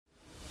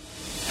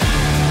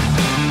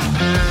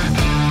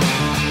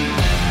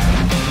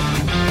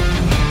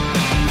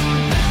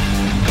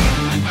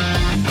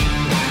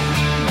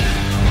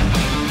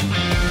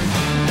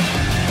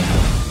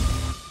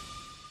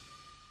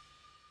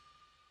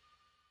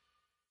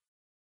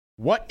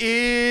What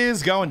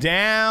is going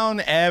down,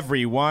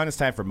 everyone? It's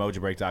time for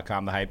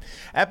MojoBreak.com, The Hype.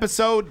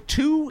 Episode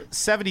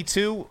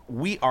 272.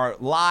 We are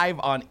live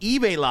on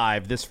eBay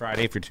Live this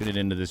Friday. If you're tuning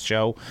into this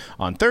show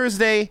on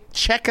Thursday,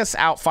 check us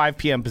out 5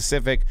 p.m.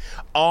 Pacific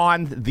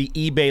on the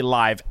eBay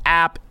Live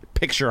app.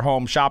 Picture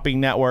Home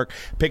Shopping Network,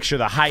 Picture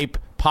the Hype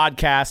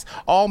podcast,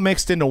 all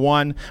mixed into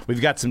one.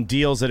 We've got some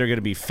deals that are going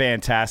to be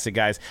fantastic,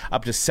 guys.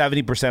 Up to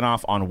 70%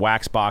 off on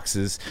wax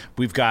boxes.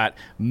 We've got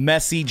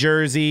Messi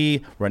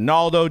jersey,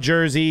 Ronaldo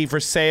jersey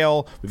for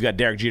sale. We've got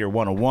Derek Jeter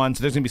 101.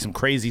 So there's going to be some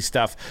crazy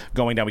stuff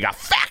going down. We got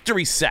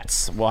factory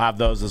sets. We'll have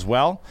those as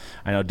well.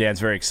 I know Dan's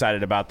very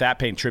excited about that,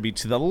 paying tribute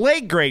to the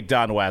late, great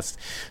Don West.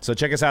 So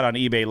check us out on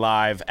eBay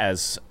Live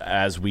as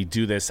we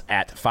do this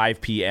at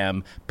 5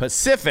 p.m.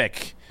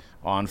 Pacific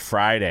on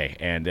Friday,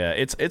 and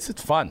it's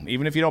fun.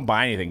 Even if you don't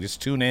buy anything,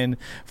 just tune in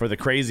for the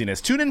craziness.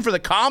 Tune in for the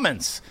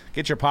comments.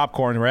 Get your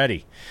popcorn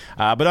ready.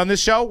 But on this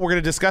show, we're going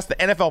to discuss the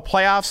NFL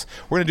playoffs.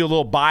 We're going to do a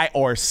little buy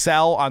or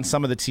sell on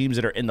some of the teams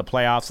that are in the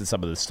playoffs and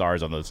some of the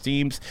stars on those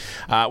teams.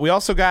 We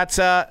also got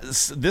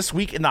this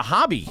week in the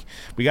hobby,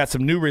 we got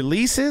some new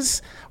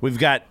releases. We've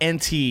got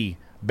NT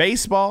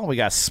baseball, we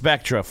got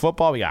Spectra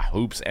football, we got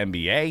Hoops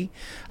NBA.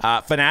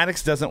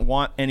 Fanatics doesn't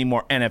want any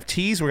more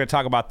NFTs. We're going to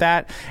talk about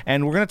that,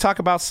 and we're going to talk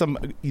about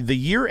the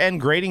year-end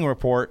grading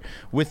report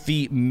with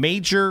the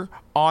major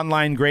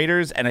online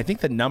graders, and I think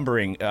the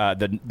numbering,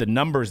 the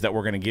numbers that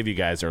we're going to give you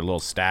guys are a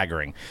little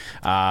staggering.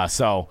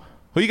 So,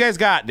 who you guys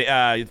got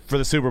for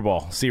the Super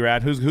Bowl?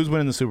 C-Rad, who's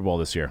winning the Super Bowl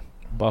this year?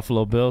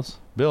 Buffalo Bills.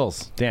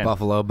 Bills. Dan.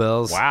 Buffalo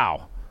Bills.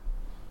 Wow.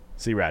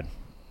 C-Rad.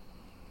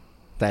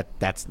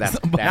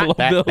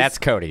 That's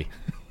Cody.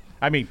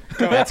 I mean,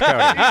 That's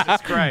Cody.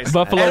 Jesus Christ.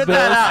 Buffalo Edit Bills.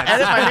 that out.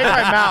 Edit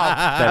my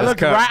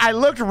mouth. I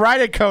looked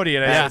right at Cody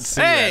and I didn't see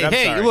that. I'm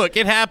sorry. Look,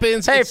 it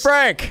happens. Hey,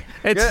 Frank.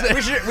 We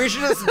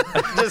should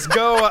just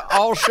go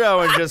all show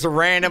and just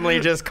randomly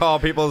just call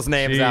people's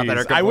names out that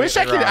are I wish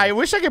I could. wrong. I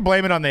wish I could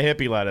blame it on the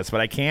hippie lettuce, but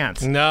I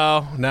can't.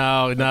 No,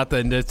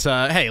 nothing. It's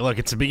hey, look,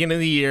 it's the beginning of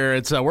the year.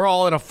 It's we're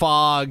all in a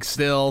fog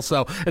still.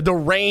 So the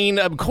rain,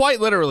 quite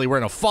literally, we're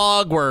in a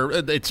fog.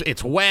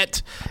 It's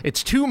wet.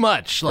 It's too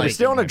much. We're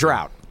still in a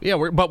drought. Yeah,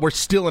 we're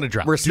still in a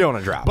drought. We're still in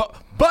a drought.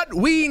 But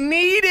we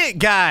need it,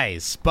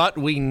 guys. But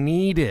we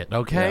need it.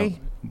 Okay. Yeah.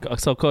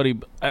 So, Cody,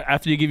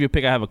 after you give your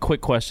pick, I have a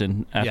quick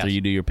question after Yes. you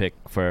do your pick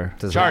for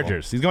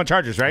Chargers. He's going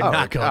Chargers, right?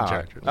 Not going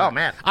Chargers. Oh,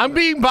 man. I'm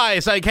being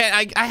biased. I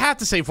can't. I have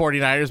to say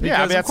 49ers because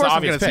Yeah, I mean, of course that's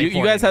I'm the going to obvious say pick.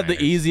 You guys have the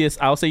 49ers.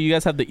 easiest. I'll say you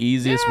guys have the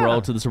easiest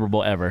road to the Super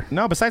Bowl ever.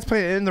 No, besides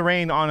playing in the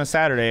rain on a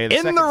Saturday.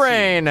 In the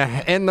rain.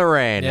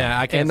 Yeah,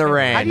 I can't in the say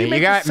rain. How do you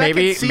make got the second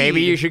maybe seed?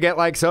 you should get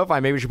like SoFi.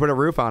 Maybe we should put a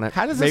roof on it.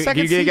 How does the Maybe,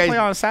 second you seed guys, play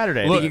on a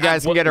Saturday? think you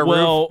guys can get a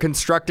well, roof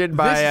constructed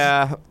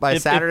by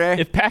If Saturday?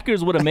 If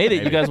Packers would have made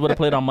it, you guys would have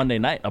played on Monday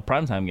night, a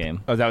primetime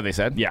game. Oh, is that what they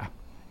said? Yeah,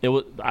 it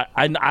was.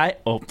 I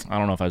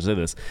don't know if I should say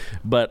this,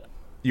 but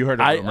You heard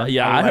a rumor?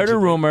 I heard a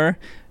rumor.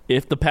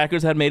 If the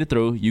Packers had made it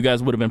through, you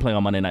guys would have been playing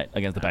on Monday night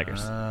against the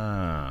Packers.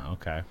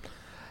 Okay.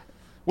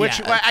 Which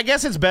Yeah. I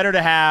guess it's better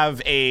to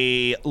have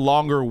a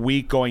longer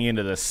week going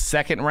into the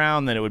second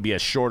round than it would be a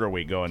shorter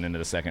week going into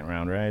the second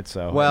round, right?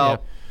 So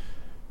Well,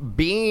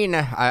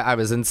 I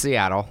was in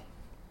Seattle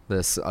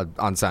this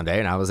on Sunday,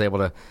 and I was able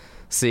to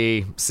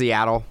see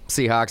Seattle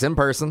Seahawks in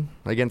person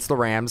against the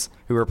Rams,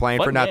 who were playing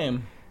for Fun nothing.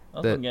 game.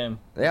 That was a fun game.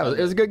 Yeah, it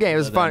was a good game. It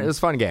was fun. It was a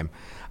fun game.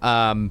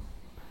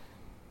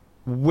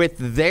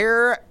 With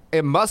a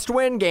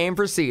must-win game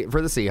for the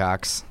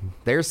Seahawks,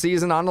 their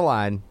season on the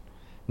line,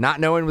 not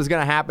knowing what was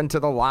going to happen to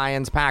the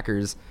Lions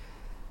Packers,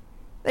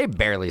 they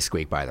barely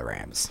squeaked by the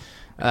Rams.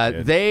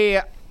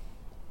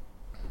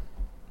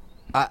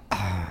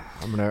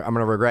 I'm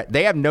gonna regret.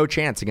 They have no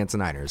chance against the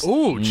Niners.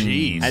 Ooh,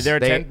 jeez. And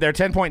they're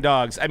 10-point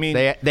dogs. I mean,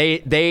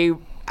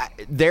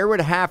 There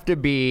would have to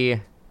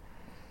be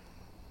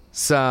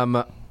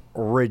some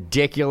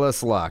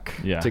ridiculous luck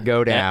to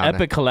go down.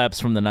 Epic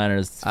collapse from the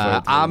Niners.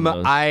 For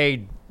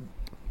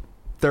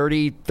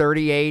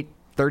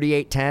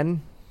 38-10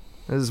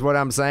 is what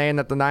I'm saying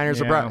that the Niners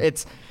Yeah. are.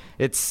 It's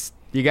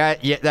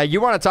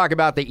you want to talk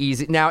about the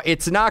easy. Now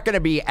it's not going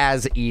to be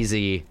as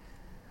easy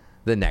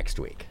the next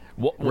week.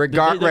 They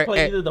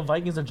play either the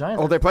Vikings or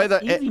Giants. Oh, they play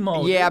the easy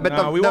mode. yeah, but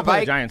no, we won't play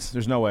the Vi- Giants.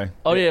 There's no way.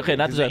 Oh yeah, okay,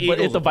 not the The Giants. But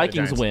Eagles if the will play the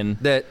Vikings Giants. win,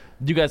 that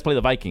you guys play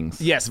the Vikings.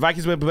 Yes,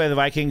 Vikings will play the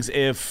Vikings.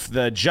 If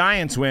the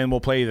Giants win,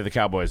 we'll play either the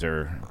Cowboys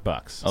or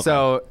Bucks. Okay.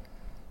 So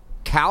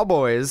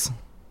Cowboys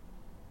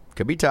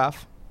could be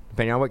tough.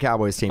 depending on what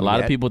Cowboys team A you lot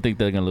get. of people think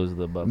they're going to lose to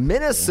the Bucs.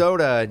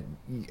 Minnesota,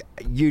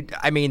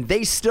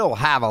 they still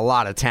have a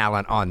lot of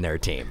talent on their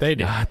team. They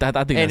do. I think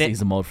that's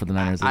easy mode for the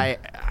Niners. I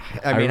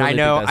really think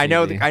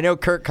that's easy. I know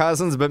Kirk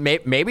Cousins, but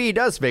maybe he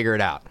does figure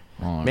it out.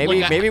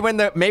 Maybe when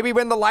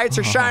the lights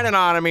are shining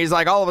on him, he's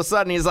like, all of a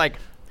sudden he's like,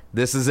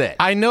 this is it.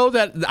 I know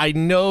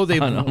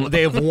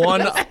they have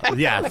won.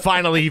 Yeah,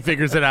 finally he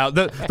figures it out.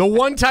 The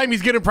one time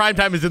he's getting prime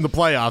time is in the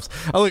playoffs.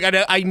 Look,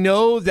 I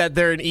know that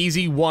they're an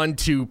easy one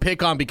to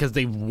pick on because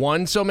they've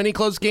won so many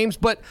close games,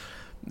 but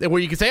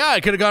where you can say,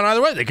 it could have gone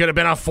either way. They could have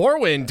been a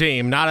 4-win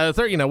team, not a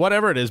 3,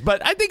 whatever it is.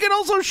 But I think it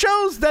also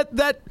shows that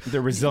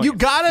They're resilient. you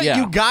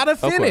gotta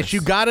course. finish.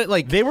 You got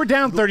it. They were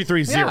down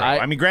 33-0. Yeah,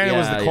 I mean, granted, it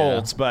was the yeah.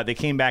 Colts, but they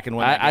came back and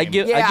won that I game.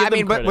 give. Yeah, I I mean,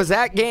 them but credit. was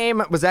that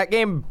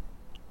game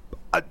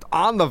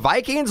on the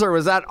Vikings, or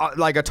was that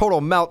like a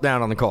total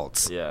meltdown on the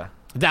Colts? Yeah.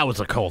 that was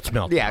a Colts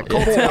meltdown. Yeah,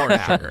 Colts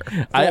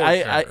meltdown.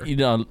 I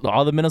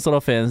all the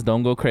Minnesota fans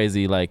don't go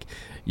crazy. Like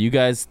you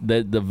guys,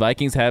 the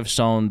Vikings have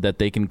shown that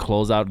they can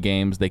close out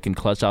games. They can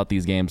clutch out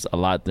these games a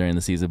lot during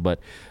the season. But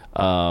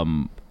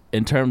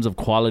in terms of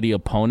quality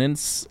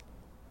opponents,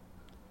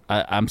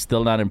 I'm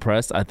still not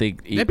impressed. I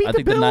think beat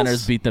the Bills.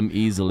 Niners beat them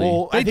easily.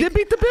 Well, They did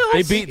beat the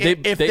Bills. They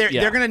beat. If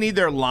they're going to need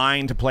their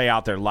line to play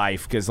out their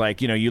life, because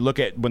you look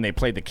at when they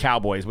played the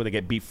Cowboys, where they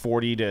get beat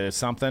 40 to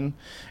something,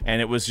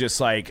 and it was just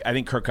like I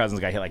think Kirk Cousins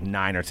got hit like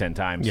 9 or 10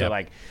 times. Yep. So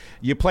like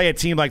you play a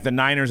team like the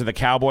Niners or the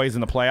Cowboys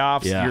in the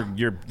playoffs, Yeah. I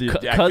feel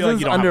like Cousins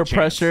you don't under have a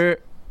chance. pressure.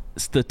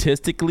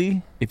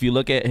 Statistically, if you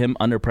look at him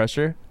under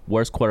pressure,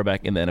 worst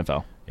quarterback in the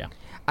NFL. Yeah.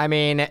 I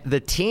mean, the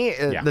team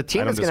I that's don't going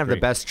to have the disagree.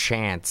 best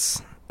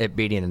chance at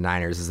beating the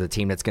Niners is the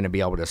team that's going to be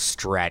able to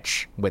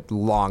stretch with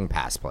long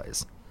pass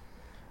plays.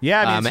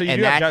 Yeah, I mean, so you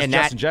do have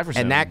Justin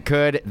Jefferson. and that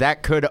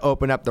could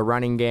open up the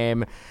running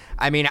game.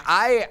 I mean,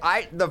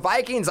 the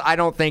Vikings I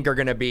don't think are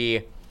going to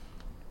be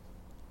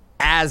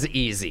as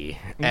easy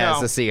as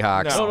No. the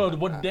Seahawks. No.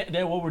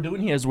 No, what we're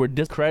doing here is we're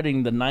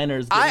discrediting the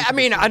Niners. I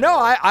mean, I know.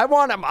 I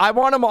want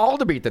them all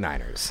to beat the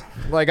Niners.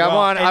 Like Well,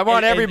 I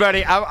want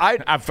everybody.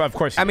 of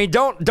course. I mean,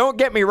 don't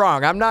get me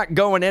wrong. I'm not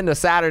going into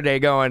Saturday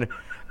going,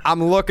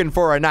 I'm looking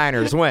for a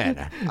Niners win.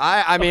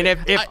 I mean,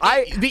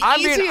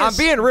 I'm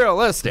being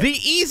realistic. The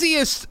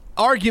easiest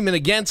argument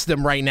against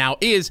them right now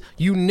is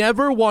you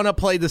never want to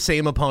play the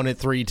same opponent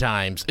 3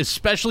 times,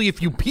 especially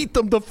if you beat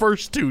them the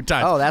first 2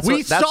 times. Oh,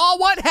 we saw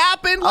what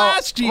happened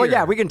last year. Well,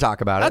 yeah, we can talk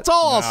about it. That's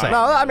all I'll say. No,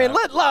 I mean,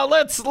 let's.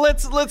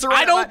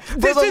 I don't- For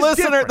this the is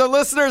listener, different. the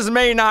listeners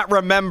may not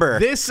remember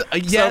This,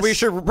 yes. so we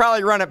should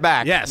probably run it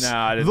back. Yes. No,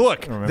 I didn't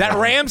Look, remember that that.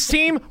 Rams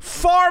team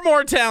far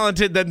more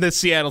talented than the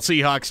Seattle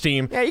Seahawks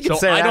team. Yeah, you can So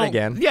say I that don't-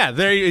 again. Yeah,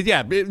 there.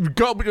 Yeah, go. I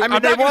mean, I'm they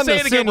not gonna won say the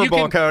it again. Super You Bowl,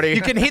 can, Cody.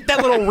 You can hit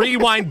that little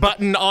rewind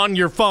button on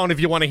your phone if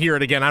you want to hear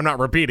it again. I'm not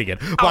repeating it.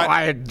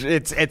 But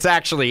It's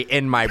actually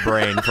in my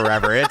brain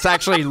forever. It's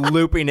actually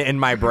looping in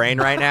my brain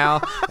right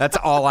now. That's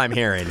all I'm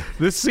hearing.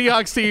 the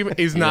Seahawks team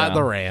is not Yeah.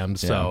 the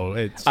Rams, so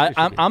it's.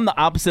 I'm the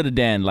opposite of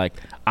Dan. Like,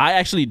 I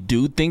actually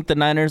do think the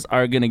Niners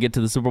are going to get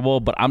to the Super Bowl,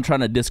 but I'm trying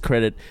to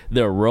discredit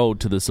their road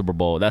to the Super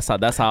Bowl. That's how.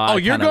 Oh,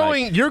 you're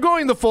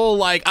going the full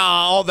like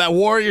that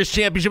Warriors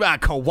championship.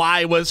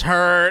 Kawhi was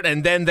hurt,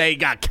 and then they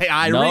got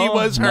Kyrie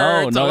was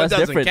hurt. No, so that's it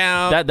doesn't different.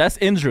 count. That's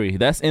injury.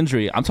 That's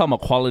injury. I'm talking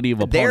about quality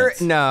of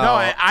opponents.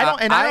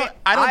 I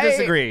don't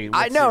disagree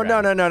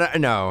with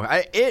No.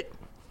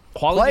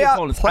 Quality of Playoff-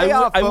 opponents.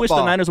 playoff I wish the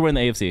football. Niners were in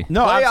the AFC.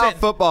 No, I'm Playoff saying,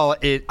 football,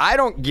 I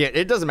don't get.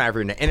 It doesn't matter if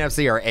you're in the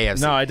NFC or AFC.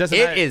 No, it doesn't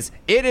matter.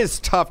 It is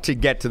tough to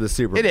get to the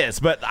Super Bowl. it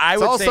is, but I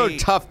It's would also say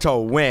tough to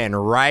win,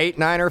 right,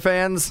 Niner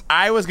fans?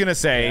 I was gonna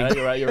say. Yeah,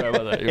 you're right. You're right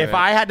about that. If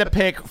I had to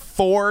pick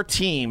 4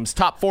 teams,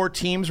 top 4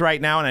 teams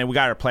right now, and we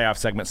got our playoff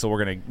segment, so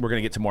we're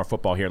gonna get to more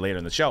football here later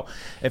in the show.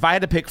 If I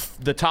had to pick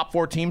the top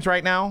 4 teams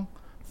right now,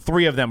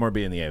 3 of them would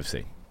be in the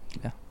AFC.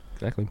 yeah,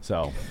 exactly.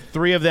 So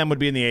 3 of them would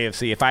be in the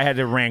AFC. If I had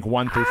to rank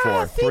 1 through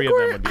 4, 3 of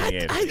them would be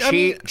in the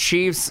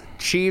AFC.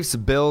 Chiefs,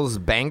 Bills,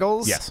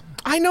 Bengals. Yes.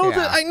 I know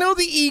Yeah. I know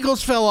the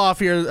Eagles fell off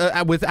here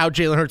without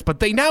Jalen Hurts,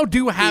 but they now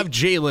do have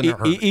Jalen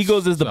Hurts.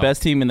 Eagles is the So,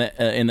 best team in the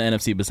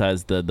NFC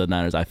besides the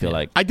Niners. I feel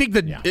like. I think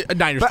the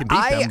Niners can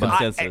beat them. But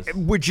consensus.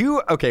 would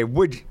you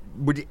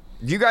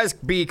guys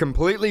be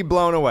completely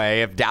blown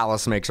away if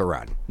Dallas makes a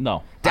run?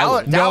 No.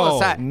 Dallas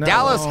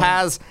No.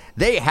 has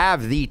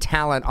the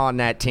talent on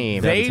that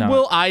team. they time.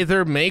 will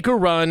either make a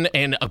run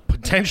and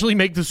potentially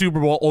make the Super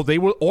Bowl, or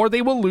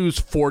they will lose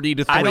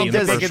 40-3 I don't in the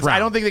think they first can. I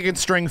round. don't think they can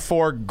string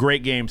 4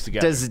 great games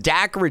together. Does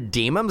Dak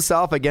redeem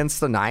himself against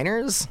the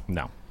Niners?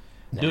 No.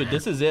 Dude,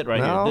 this is it right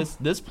No. here.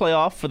 This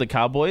playoff for the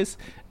Cowboys,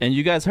 and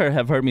you guys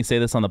have heard me say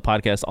this on the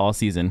podcast all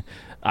season.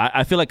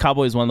 I feel like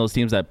Cowboys is one of those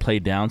teams that play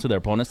down to their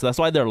opponents. So that's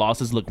why their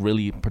losses look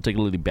really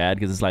particularly bad,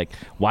 because it's like,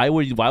 why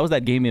was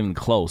that game even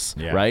close,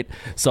 Yeah. right?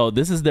 So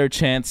this is their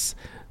chance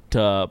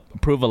to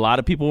prove a lot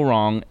of people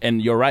wrong.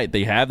 And you're right,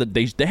 they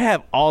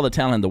have all the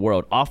talent in the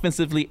world,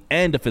 offensively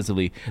and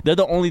defensively. They're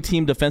the only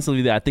team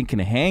defensively that I think can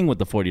hang with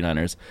the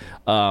 49ers.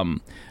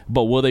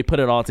 But will they put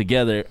it all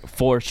together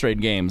 4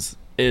 straight games?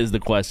 Is the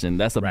question.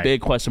 That's a Right. big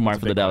question mark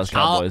for the Dallas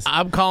Cowboys.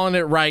 I'm calling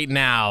it right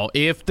now.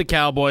 If the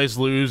Cowboys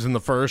lose in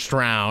the first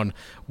round,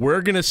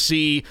 we're going to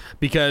see,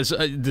 because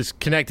this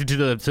connected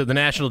to the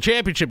national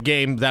championship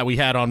game that we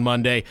had on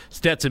Monday,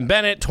 Stetson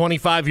Bennett,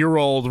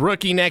 25-year-old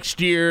rookie next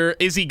year.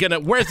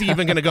 Where's he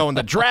even going to go in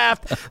the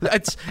draft?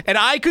 And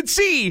I could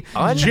see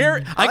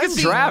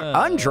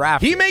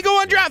undrafted. he may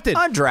go undrafted.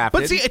 Undrafted.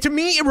 But see, to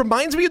me, it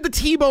reminds me of the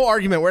Tebow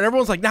argument where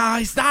everyone's like, nah,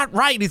 he's not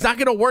right. He's not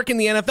going to work in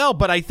the NFL.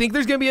 But I think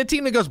there's going to be a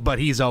team that goes, but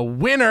he's a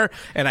winner.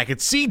 And I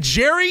could see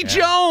Jerry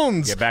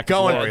Jones Get back to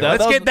going, glory.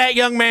 let's get that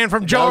young man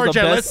from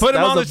Georgia. Let's put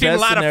him on the team,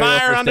 light a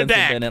fire on the Stetson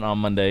deck. Bennett on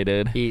Monday,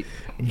 dude.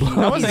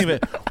 I wasn't even.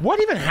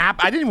 What even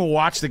happened? I didn't even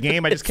watch the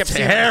game. I just kept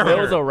seeing terrible. It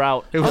was a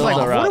route. It I was was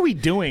like, a route. what are we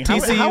doing?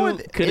 TCU How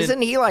couldn't.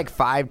 Isn't he like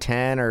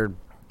 5'10" or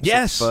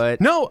Yes. 6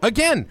 foot? No,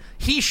 again,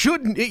 he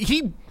shouldn't.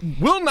 He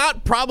will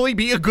not probably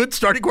be a good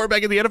starting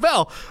quarterback in the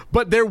NFL,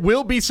 but there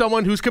will be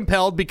someone who's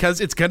compelled because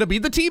it's going to be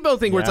the Tebow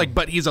thing where it's Yeah. like,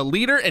 but he's a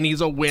leader and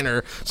he's a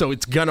winner, so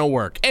it's going to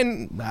work.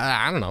 And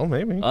I don't know,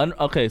 maybe.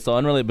 Okay, so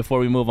unrelated. Before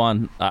we move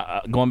on,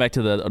 going back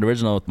to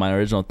my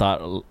original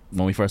thought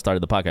when we first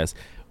started the podcast,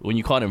 when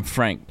you called him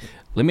Frank,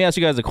 let me ask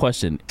you guys a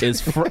question: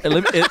 Is Frank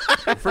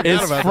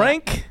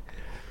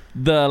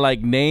the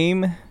like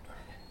name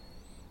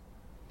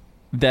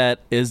that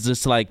is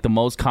just like the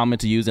most common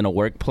to use in a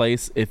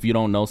workplace if you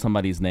don't know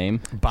somebody's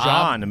name? Bob,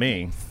 John to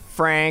me.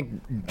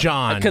 Frank,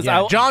 John, 'Cause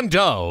yeah. I- John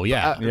Doe,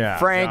 yeah. Yeah,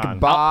 Frank, John.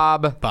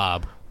 Bob,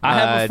 Bob. I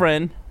have a Uh,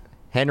 friend.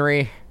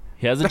 Henry.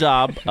 He has a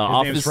job,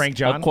 office, Frank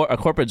John? a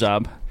corporate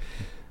job,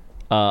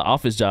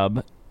 office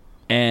job,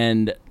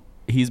 and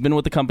he's been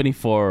with the company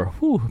for,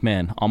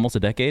 almost a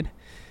decade.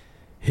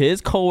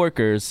 His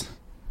coworkers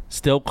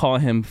still call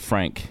him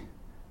Frank,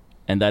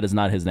 and that is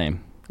not his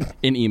name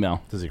in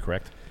email. Does he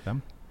correct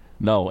them?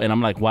 No, and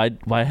I'm like,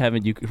 why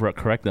haven't you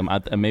correct them?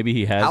 Maybe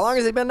he has. How long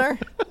has he been there?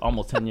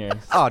 Almost 10 years.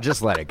 Oh,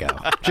 just let it go.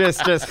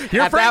 Just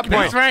You're at Frank that now.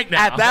 point. He's Frank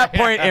now. At that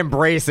point,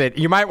 embrace it.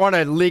 You might want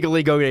to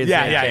legally go get his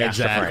Yeah, name yeah, changed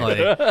to Frank.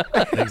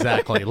 Exactly.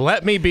 Exactly.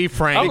 Let me be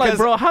Frank. I'm like,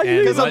 bro, how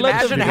you Because even let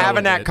imagine them having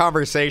with that it.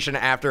 conversation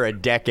after a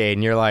decade,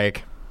 and you're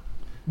like,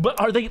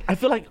 But are they? I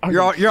feel like you're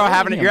all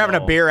having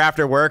a beer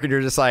after work, and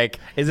you're just like,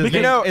 Is his you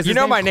name- know, is you his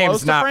know, name my close name's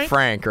to not Frank?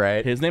 Frank,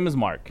 right? His name is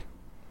Mark.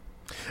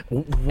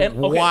 And,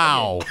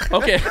 Wow.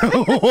 Okay.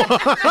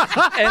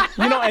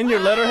 And and your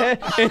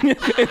letterhead,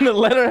 in the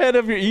letterhead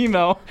of your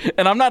email,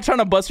 and I'm not trying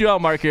to bust you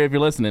out, Mark, here if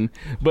you're listening,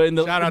 but in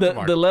the Shout out to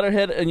Mark. the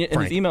letterhead in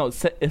Frank. his email, it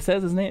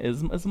says his name.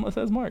 It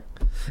says Mark.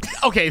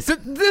 Okay, so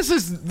this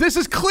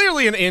is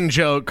clearly an in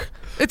joke.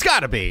 It's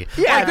got to be.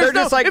 Yeah, Like, they're there's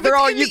just no- like if they're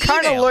it's all. in You the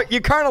kind of email, look.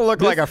 You kind of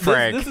look like a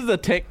Frank. This is a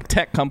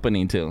tech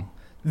company too.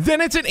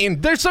 Then it's an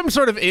in. There's some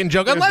sort of in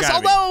joke. Unless,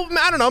 gotta be. although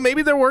I don't know,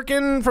 maybe they're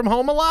working from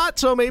home a lot,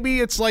 so maybe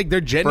it's like they're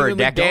genuinely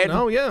decade? don't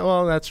know. Yeah,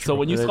 well, that's true. So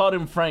when you called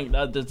him Frank,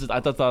 I thought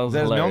that was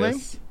that his middle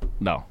hilarious.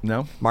 No,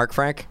 No. Mark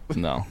Frank.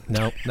 no,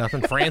 nope, nothing.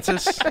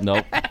 Francis.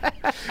 nope.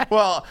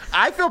 Well,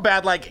 I feel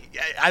bad. Like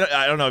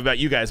I don't know about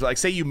you guys, but like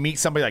say you meet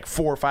somebody like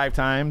 4 or 5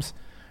 times,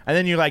 and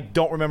then you like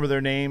don't remember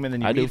their name, and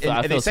then you I do meet, feel- I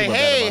and they feel say, super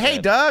bad "Hey, about hey,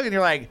 that. Doug," and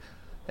you're like,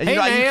 and Hey,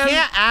 you're like, man. you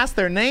can't ask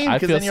their name I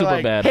because feel then you're super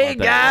like, bad. Hey,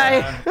 about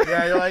that. guy.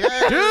 yeah, you're like,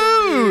 hey.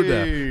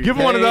 Dude, give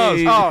him one of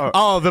those. Hey.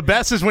 Oh, the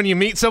best is when you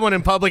meet someone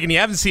in public and you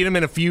haven't seen them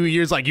in a few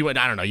years. Like you went,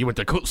 I don't know, you went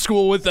to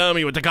school with them,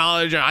 you went to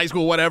college or high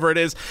school, whatever it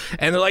is,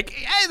 and they're like,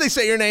 hey, they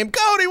say your name,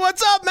 Cody,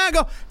 what's up, man? I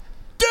go,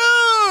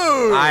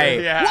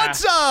 dude, Yeah.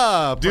 what's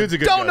up? Dude's a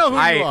good Don't know who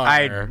I you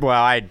are.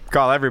 I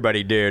call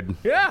everybody dude.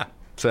 Yeah,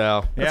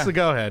 So that's Yeah. the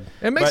go ahead.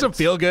 It makes But them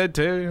feel good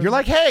too. You're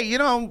like, hey,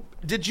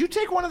 did you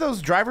take one of those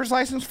driver's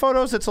license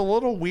photos? It's a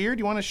little weird.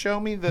 You want to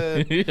show me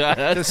the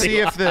to see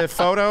if the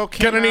photo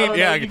came Gonna need- out?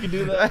 yeah. You can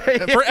do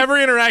that. For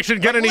every interaction,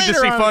 gonna Like need to later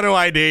see on- photo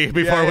ID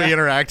before Yeah, we yeah.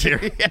 interact here.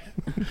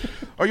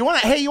 Or you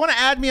want to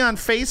add me on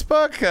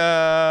Facebook?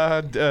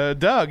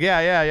 Doug.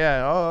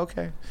 Yeah. Oh,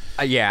 okay.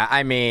 yeah,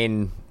 I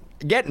mean,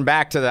 getting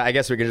back to I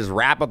guess we could just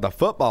wrap up the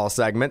football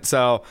segment.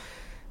 So,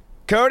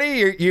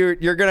 Cody, you're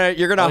gonna Oh,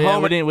 yeah,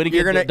 homer. we didn't You're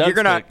get gonna Doug's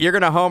pick. you're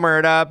gonna homer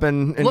it up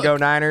and go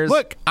Niners.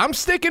 Look, I'm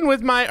sticking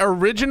with my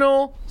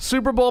original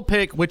Super Bowl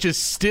pick, which is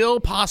still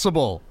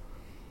possible.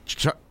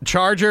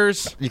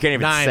 Chargers. You can't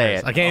even Niners. say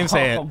it. I can't even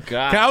say it. Oh,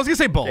 God. I was gonna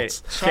say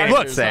Bolts. Can't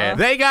Look, even say it.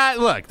 they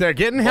got. They're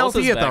getting Bolts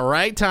healthy is at the back.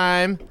 right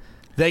time.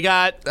 They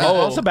got.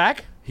 Also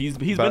back. He's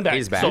But been back.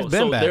 he's back. So, He's been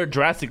so back. they're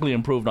drastically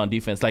improved on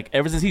defense. Like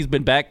ever since he's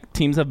been back,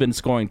 teams have been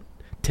scoring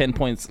 10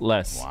 points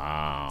less.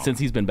 Wow. Since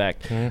he's been back,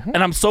 and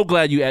I'm so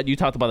glad you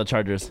talked about the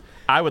Chargers.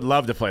 I would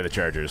love to play the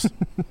Chargers.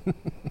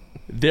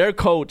 Their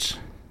coach,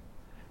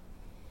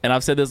 and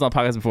I've said this on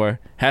podcasts before,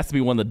 has to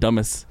be one of the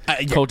dumbest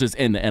Yeah. coaches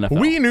in the NFL.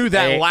 We knew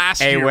that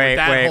last year. Wait, with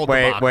that whole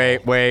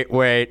debacle.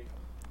 wait.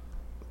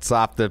 It's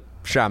off the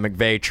Sean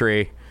McVay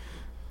tree.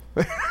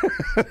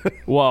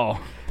 Whoa.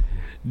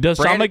 Does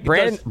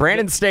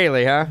Brandon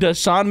Staley, huh? does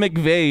Sean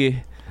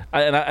McVay?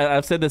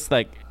 I've said this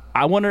like.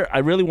 I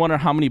really wonder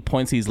how many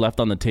points he's left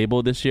on the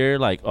table this year,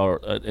 like,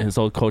 or his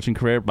whole coaching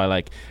career, by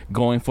like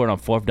going for it on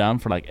 4th down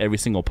for like every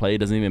single play. It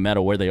doesn't even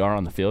matter where they are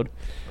on the field.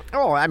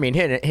 Oh, I mean,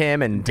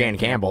 him and Dan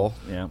Campbell.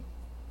 Yeah.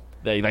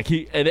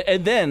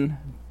 And then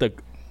the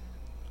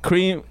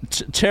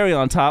cherry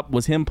on top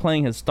was him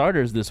playing his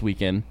starters this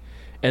weekend,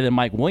 and then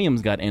Mike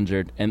Williams got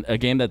injured, and a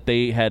game that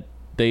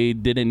they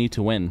didn't need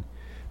to win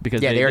because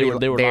they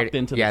were locked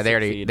into the they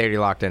sixth seed. already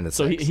locked into.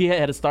 So six. he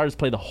had his starters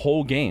play the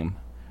whole game.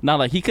 Not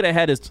like he could have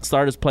had his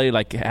starters play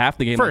like half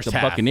the game, First like the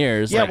half.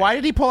 Buccaneers. Yeah, like, why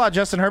did he pull out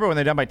Justin Herbert when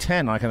they're down by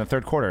 10, like in the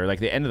third quarter, like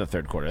the end of the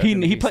third quarter? That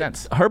didn't he make played?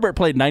 sense. Herbert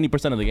played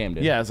 90% of the game,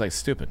 dude. Yeah, it's like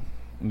stupid.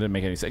 It didn't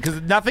make any sense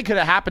because nothing could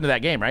have happened to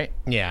that game, right?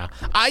 Yeah,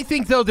 I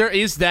think though there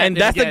is that, and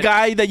that's the again,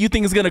 guy that you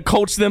think is going to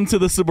coach them to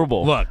the Super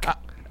Bowl. Look,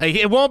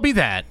 It won't be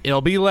that.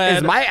 It'll be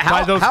led how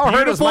by those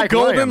hurt is beautiful Mike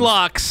golden Williams?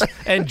 locks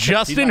and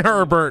Justin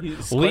Herbert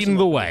leading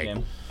the way.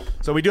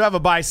 So we do have a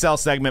buy-sell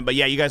segment, but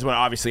yeah, you guys want to,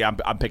 obviously, I'm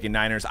picking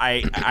Niners.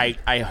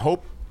 I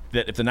hope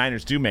that if the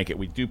Niners do make it,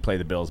 we do play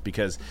the Bills,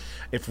 because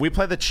if we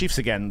play the Chiefs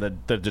again, the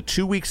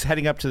 2 weeks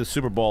heading up to the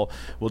Super Bowl,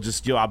 we'll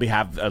just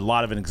have a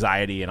lot of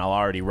anxiety, and I'll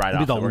already write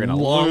off It'll that we're be going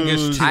the to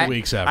longest lose. 2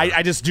 weeks ever.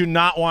 I just do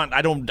not want.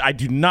 I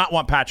do not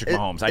want Patrick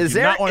Mahomes. Is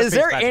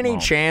there any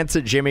chance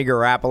that Jimmy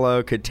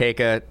Garoppolo could take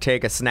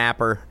a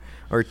snapper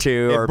or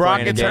two If or Brock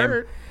play in a gets game?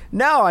 hurt?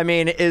 No, I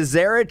mean, is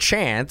there a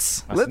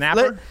chance?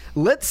 Snapper?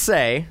 Let's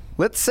say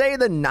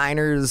the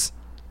Niners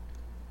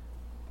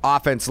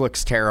offense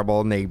looks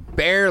terrible and they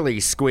barely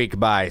squeak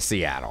by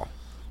Seattle.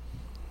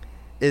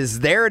 Is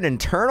there an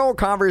internal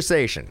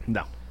conversation?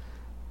 No.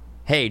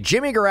 Hey,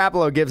 Jimmy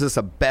Garoppolo gives us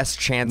a best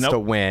chance Nope. to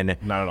win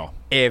Not at all.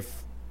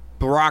 if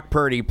Brock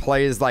Purdy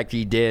plays like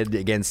he did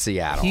against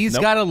Seattle. He's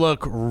got to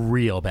look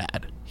real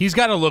bad. He's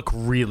got to look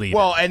really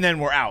Well, bad. and then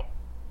we're out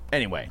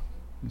anyway.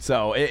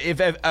 So if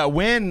a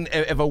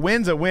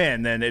win's a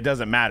win, then it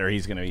doesn't matter.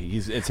 It's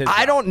his.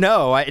 I don't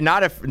know.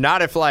 Not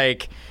if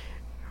like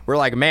we're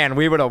like, man,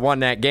 we would have won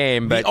that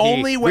game, but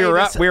only way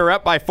we were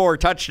up by 4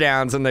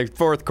 touchdowns in the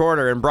fourth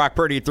quarter, and Brock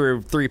Purdy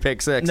threw 3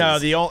 pick sixes. No,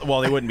 they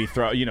wouldn't be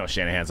throwing.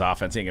 Shanahan's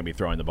offense ain't gonna be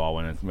throwing the ball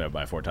when it's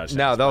by 4 touchdowns.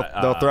 no,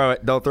 they'll throw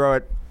it. They'll throw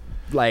it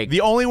like The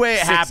only way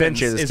it 6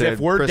 happens inches is to if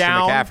we're Christian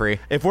down. McCaffrey.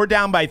 If we're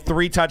down by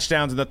 3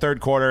 touchdowns in the third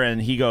quarter,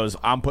 and he goes,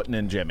 "I'm putting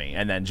in Jimmy,"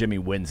 and then Jimmy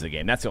wins the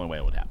game. That's the only way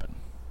it would happen.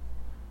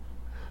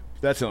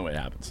 That's the only way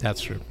it happens. That's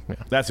true. Yeah.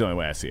 That's the only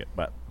way I see it.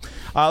 But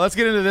let's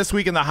get into this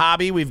week in the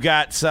hobby. We've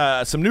got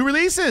some new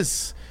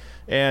releases.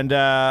 And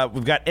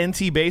we've got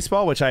NT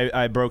Baseball, which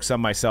I broke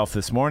some myself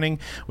this morning.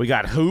 We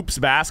got Hoops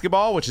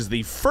Basketball, which is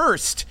the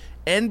first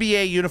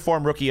NBA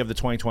uniform rookie of the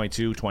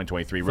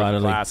 2022-2023 rookie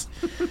Finally. class.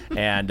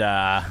 and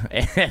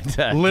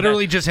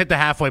Literally just hit the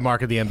halfway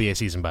mark of the NBA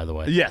season, by the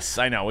way. yes,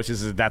 I know,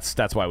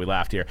 that's why we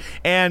laughed here.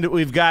 And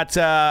we've got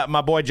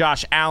my boy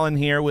Josh Allen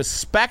here with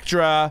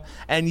Spectra.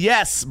 And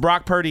yes,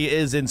 Brock Purdy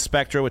is in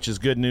Spectra, which is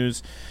good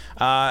news.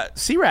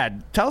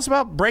 C-Rad, tell us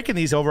about breaking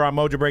these over on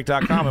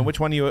MojoBreak.com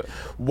and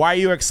why are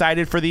you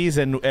excited for these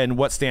and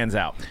what stands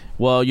out?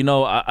 Well,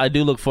 I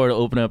do look forward to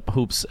opening up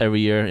hoops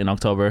every year in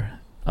October.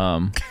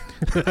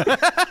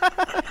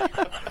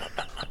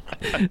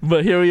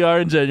 But here we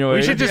are in January.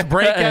 We should just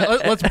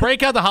let's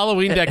break out the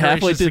Halloween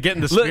decorations to get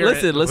in the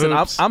spirit. Listen. of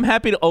hoops. I'm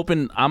happy to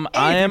open. I If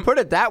am you put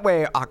it that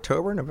way,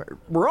 October, November.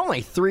 We're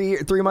only three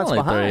months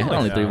behind.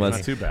 only 3 months.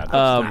 Not too bad.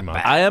 3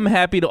 months. I am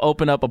happy to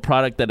open up a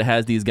product that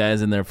has these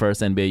guys in their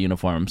first NBA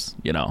uniforms.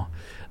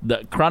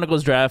 The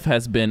Chronicles draft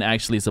has been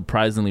actually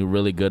surprisingly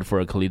really good for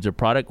a collegiate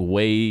product.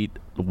 Way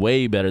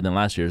better than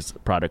last year's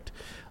product.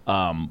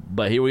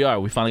 But here we are.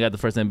 We finally got the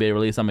first NBA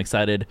release. I'm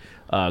excited.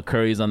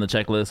 Curry's on the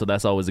checklist, so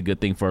that's always a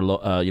good thing for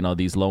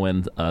these low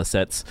end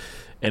sets.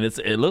 And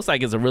it looks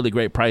like it's a really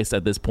great price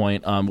at this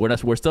point.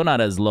 We're still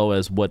not as low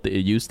as what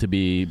it used to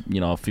be. 4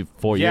 years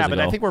ago. Yeah, but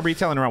I think we're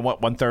retailing around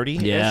what,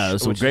 130? Yeah,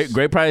 so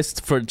great price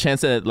for a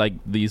chance at like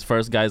these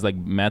first guys like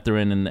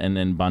Mathurin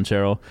and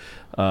Banchero.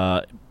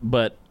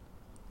 But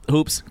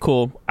hoops,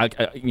 cool.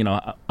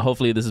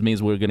 Hopefully this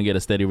means we're going to get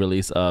a steady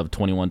release of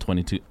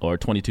 21-22 or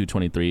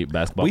 22-23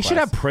 basketball. We should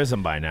class. have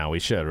Prism by now. We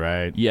should,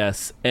 right?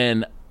 Yes,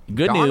 and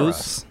good Donruss.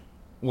 news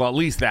Well, at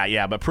least that,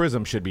 yeah. But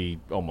Prism should be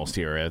almost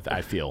here,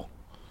 I feel.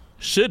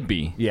 should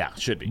be. Yeah,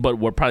 should be. But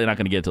we're probably not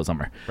going to get it till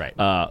summer. Right.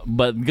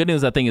 But good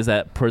news, I think, is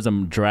that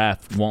Prism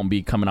Draft won't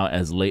be coming out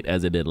as late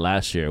as it did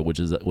last year, which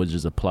is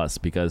a plus,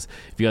 because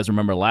if you guys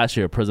remember last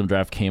year, Prism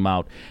Draft came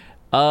out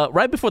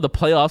right before the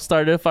playoffs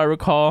started, if I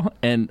recall,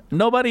 and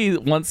nobody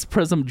wants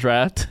Prism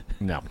Draft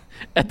no.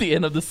 at the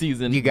end of the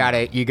season. You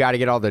gotta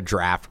get all the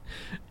draft.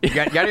 You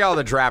gotta get all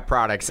the draft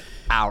products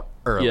out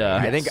early. Yeah.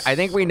 I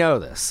think we know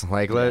this.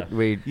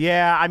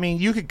 Yeah, I mean,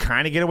 you could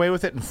kind of get away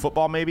with it in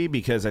football, maybe,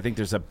 because I think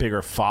there's a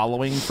bigger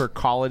following for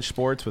college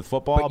sports with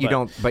football. But you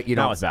don't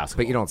It's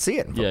basketball. But you don't see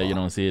it in football. Yeah, you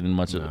don't see it in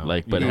much but you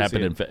it don't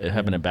happened see it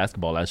happened in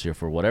basketball last year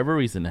for whatever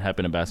reason. It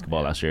happened in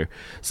basketball last year.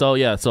 So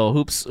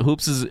hoops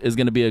is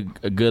going to be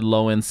a good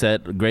low end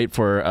set, great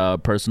for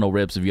personal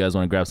rips if you guys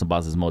want to grab some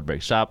Boss's Mode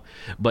Break shop.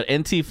 But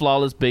NT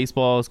Flawless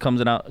Baseball is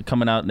coming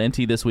out.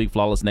 NT this week,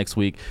 Flawless next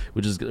week,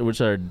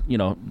 which are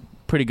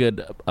pretty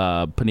good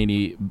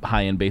Panini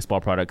high-end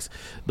baseball products.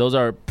 Those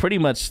are pretty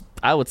much,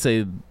 I would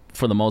say,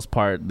 for the most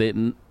part,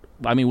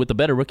 with the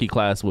better rookie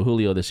class with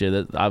Julio this year,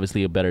 that's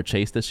obviously a better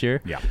chase this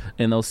year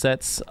in those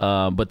sets.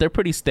 But they're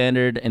pretty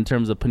standard in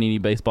terms of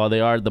Panini Baseball.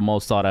 They are the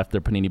most sought-after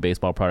Panini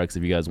Baseball products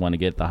if you guys want to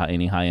get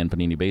any high-end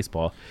Panini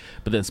Baseball.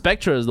 But then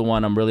Spectra is the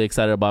one I'm really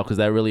excited about because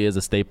that really is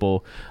a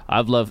staple.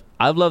 I've loved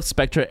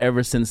Spectra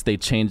ever since they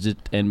changed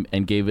it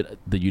and gave it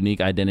the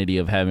unique identity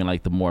of having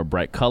like the more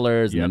bright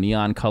colors and the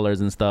neon colors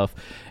and stuff.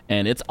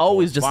 And it's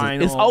always just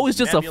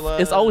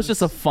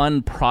a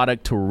fun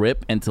product to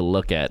rip and to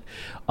look at.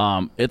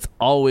 It's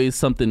always always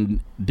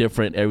something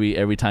different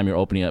every time you're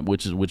opening up,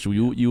 which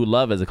you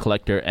love as a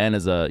collector and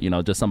as a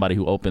just somebody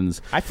who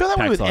opens. I feel that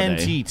way packs with all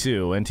day. NT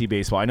too. NT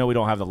baseball. I know we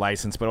don't have the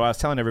license, but what I was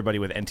telling everybody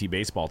with NT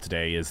baseball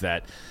today is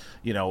that,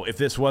 if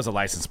this was a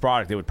licensed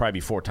product, it would probably be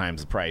 4 times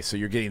the price. So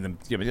you're getting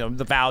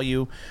the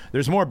value.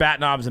 There's more bat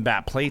knobs and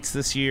bat plates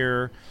this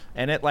year,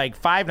 and at like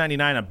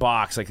 $5.99 a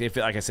box, like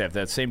I said, if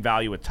that same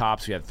value with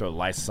Topps, you had to throw the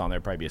license on there,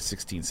 it'd probably be a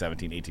 $16,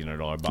 $17,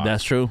 $1,800 box.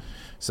 That's true.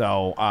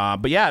 So,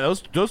 but yeah,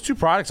 those 2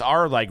 products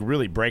are like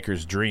really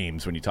breakers'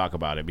 dreams when you talk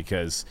about it,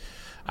 because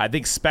I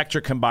think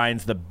Spectra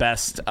combines the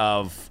best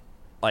of.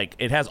 Like,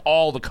 it has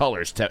all the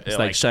colors. It's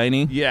like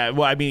shiny. Yeah,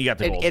 well, I mean, you got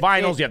the gold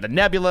vinyls, you have the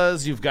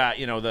nebulas, you've got,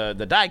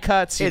 the die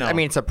cuts. I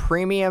mean, it's a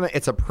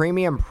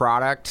premium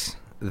product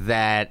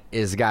that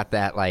is got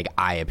that, like,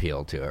 eye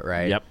appeal to it,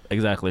 right? Yep,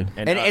 exactly.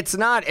 And it's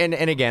not, and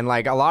again,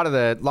 like, a lot of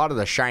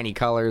the shiny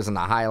colors and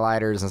the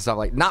highlighters and stuff,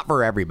 like, not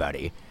for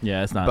everybody.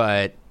 Yeah, it's not.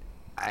 But,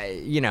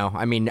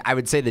 I mean, I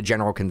would say the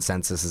general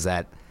consensus is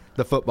that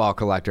the football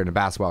collector and the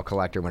basketball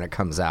collector, when it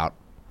comes out,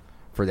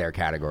 for their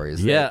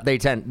categories, they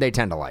tend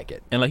to like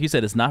it. And like you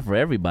said, it's not for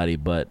everybody,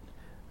 but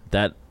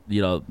that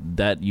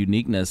that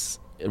uniqueness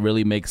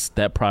really makes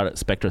that product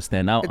Spectra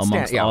stand out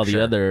amongst all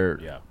the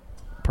other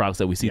products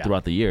that we see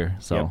throughout the year.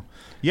 So.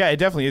 Yeah, it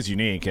definitely is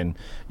unique, and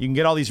you can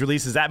get all these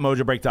releases at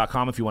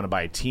MojoBreak.com if you want to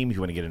buy a team, if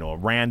you want to get into a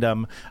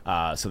random.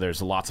 So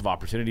there's lots of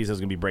opportunities that's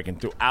going to be breaking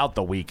throughout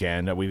the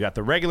weekend. We've got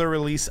the regular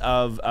release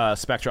of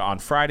Spectra on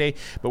Friday,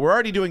 but we're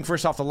already doing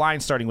first off the line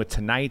starting with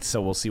tonight,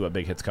 so we'll see what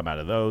big hits come out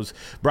of those.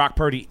 Brock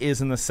Purdy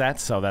is in the set,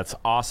 so that's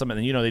awesome.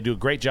 And then, they do a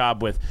great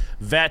job with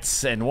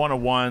vets and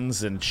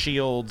one-on-ones and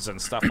shields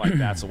and stuff like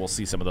that, so we'll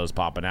see some of those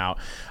popping out.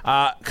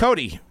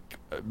 Cody,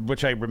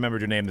 which I remembered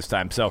your name this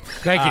time. So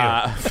thank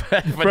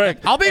you.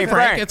 Frank. I'll be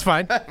Frank. It's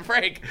fine.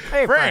 Frank.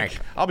 Hey, Frank.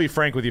 I'll be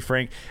frank with you,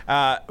 Frank.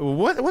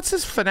 What's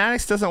this?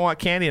 Fanatics doesn't want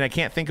candy, and I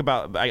can't think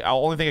about. The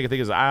only thing I can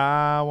think is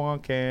I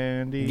want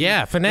candy.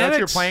 Yeah, Fanatics.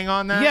 You're playing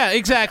on that. Yeah,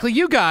 exactly.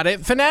 You got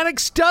it.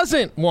 Fanatics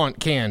doesn't want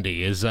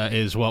candy. Is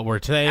what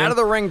we're saying. Out of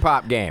the ring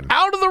pop game.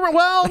 Out of the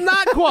well,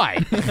 not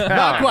quite.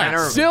 Not quite.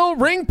 Still,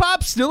 ring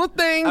pop, still a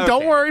thing. Okay.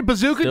 Don't worry,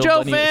 Bazooka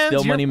Joe fans.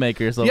 Still money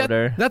makers over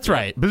there. That's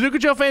right. Bazooka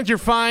Joe fans, you're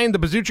fine. The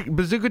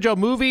Bazooka Joe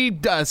movie,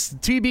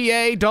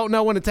 TBA, don't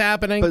know when it's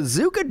happening.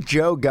 Bazooka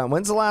Joe gun.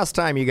 When's the last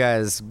time you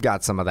guys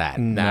got some of that?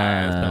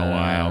 Nah, it's been a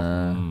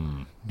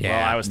while. Yeah,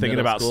 well, I was thinking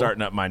middle about school.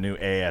 starting up my new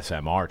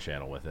ASMR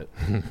channel with it.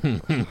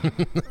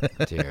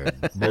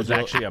 Dude. There's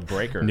actually a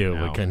breaker. Knew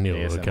now,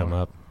 it would come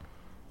up.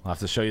 I'll have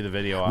to show you the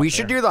video. We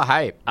should do the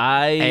hype.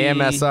 I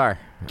AMSR.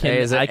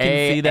 can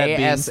see that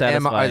being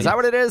satisfying. Is that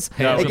what it is?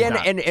 No, it's again,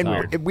 not.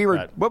 and we were.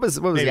 But What was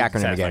the maybe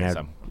acronym satisfying again?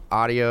 some.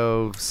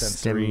 Audio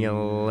Sensory.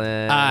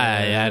 stimulant.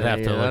 I'd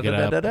have to look it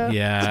up.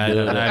 Yeah,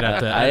 I'd have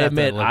to. I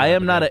admit I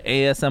am not an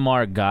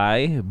ASMR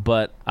guy,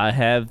 but I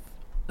have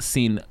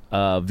seen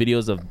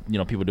videos of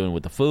people doing it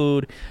with the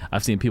food.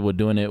 I've seen people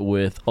doing it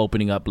with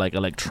opening up like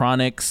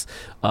electronics.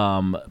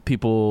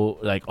 People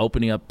like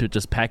opening up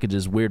just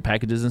packages, weird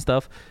packages and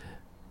stuff.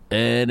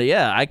 And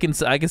yeah, I can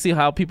see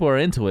how people are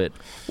into it.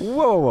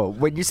 Whoa.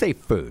 When you say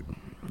food,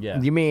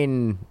 you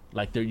mean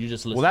like you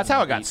just listen Well, that's to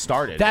how it the got beat.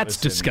 started. That's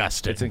It was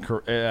disgusting. It's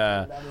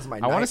my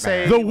I want to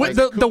say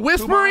The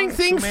whispering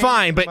thing,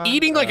 fine, but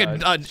eating like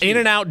a in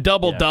and out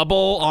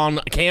double on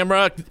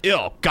camera,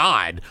 oh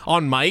God,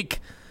 on mic,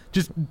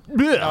 just.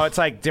 Oh, it's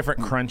like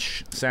different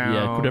crunch sounds.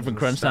 Yeah, different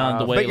crunch sound,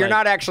 the way- but you're like-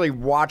 not actually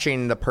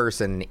watching the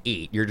person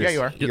eat. You're just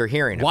you are. you're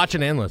hearing it.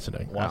 Watching and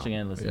listening. watching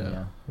and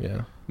listening.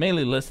 Yeah.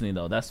 Mainly listening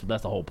though. That's the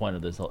whole point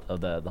of this the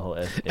whole.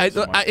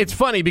 ASMR It's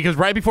funny because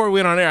right before we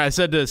went on air, I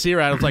said to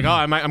Sierra, I was like,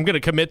 I'm going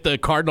to commit the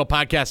cardinal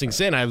podcasting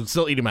sin. I'm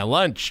still eating my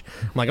lunch.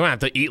 I'm like, I'm going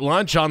to have to eat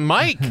lunch on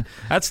mic.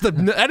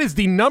 That is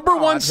the number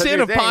one That's the sin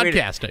new of thing.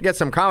 podcasting. Get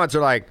some comments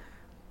are like,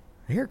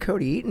 I hear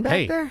Cody eating back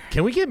Hey, there.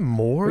 can we get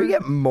more? Can we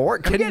get more?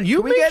 Can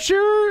you make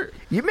sure?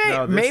 You may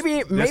No, this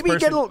maybe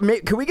person-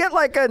 can we get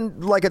like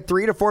a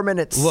 3 to 4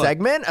 minute Look,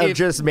 segment of if-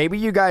 just maybe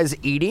you guys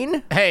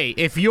eating? Hey,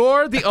 if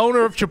you're the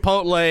owner of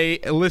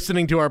Chipotle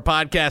listening to our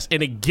podcast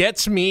and it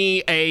gets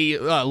me a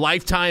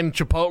lifetime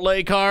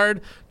Chipotle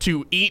card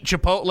to eat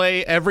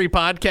Chipotle every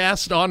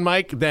podcast on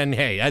mic, then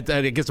hey, I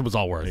guess it was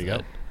all worth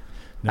it.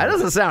 That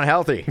doesn't sound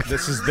healthy.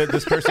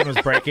 This person was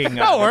breaking.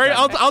 Don't worry,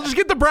 I'll just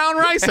get the brown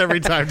rice every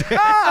time.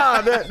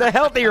 the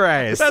healthy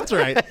rice. That's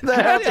right. the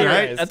healthy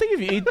rice. I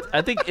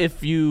think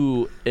if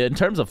you in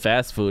terms of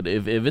fast food,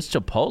 if it's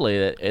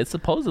Chipotle, it's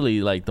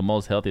supposedly like the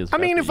most healthiest. I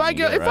mean, fast if food I you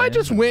go, can get, if I right?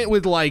 just went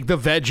with like the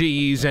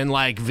veggies and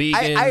like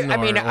vegan,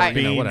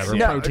 whatever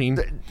No, protein.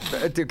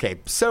 Okay,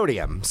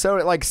 sodium.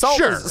 Like salt.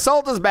 Sure.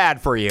 Salt is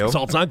bad for you.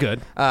 Salt's not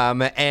good.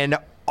 And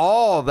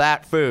all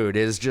that food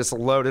is just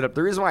loaded up.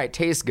 The reason why it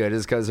tastes good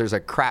is because there's a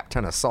crap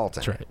ton of salt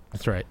in it.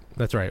 That's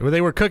right. Well,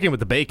 they were cooking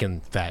with the bacon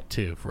fat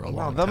too for a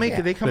long They'll time.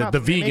 make they come The- out. the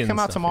they may vegan come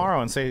out stuff,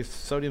 tomorrow and say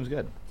sodium's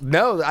good.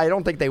 No, I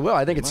don't think they will.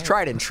 I think it's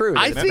tried and true.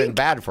 I It's been think-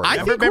 bad for you. I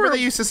think Remember we're-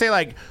 they used to say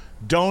like,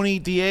 "Don't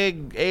eat the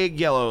egg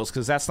yellows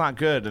because that's not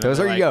good." And Those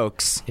they're are like,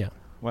 yolks. Yeah.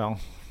 Well,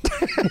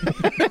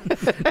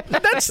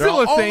 That's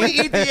still a thing. Only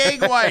eat the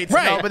egg whites.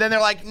 Right. No, but then they're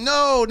like,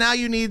 no, now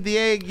you need the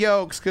egg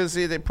yolks because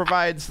it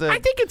provides the. I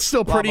think it's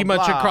still blah, pretty blah,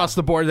 much blah. across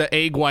the board that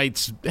egg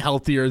white's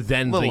healthier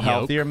than A little the yolk.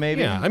 healthier,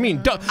 maybe. Yeah, I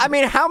mean, I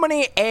mean, how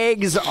many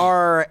eggs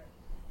are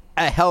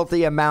a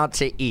healthy amount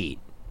to eat?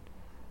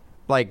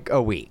 Like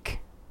a week?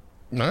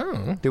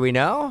 no, Do we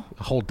know?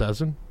 a whole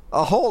dozen.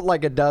 A whole,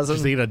 like a dozen?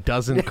 Just eat a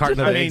dozen carton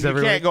of I mean, eggs you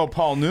every can't week. go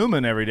Paul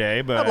Newman every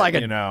day, but I'd like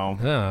you know,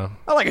 Oh.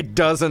 I like a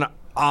dozen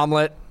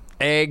omelet,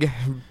 egg,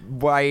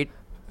 white.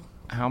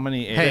 how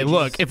many eggs? Hey,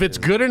 look, if it's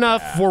good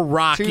enough for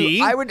Rocky,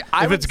 Two- I would-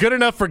 if it's good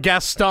enough for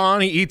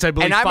Gaston, he eats, I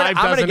believe, And five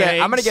dozen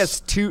eggs. I'm gonna guess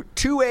two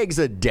eggs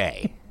a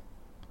day.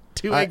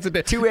 two eggs a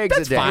day. 2 eggs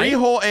That's a day. fine. 3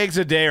 whole eggs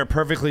a day are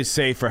perfectly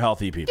safe for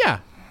healthy people. Yeah.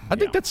 I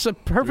think that's a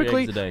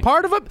perfectly eggs a day.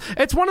 part of it.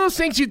 It's one of those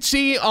things you'd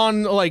see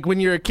on, like, when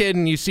you're a kid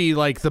and you see,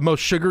 like, the most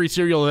sugary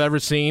cereal you've ever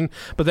seen,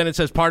 but then it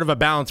says part of a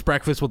balanced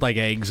breakfast with, like,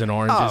 eggs and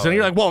oranges. Oh. And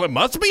you're like, well, it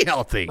must be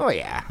healthy. Oh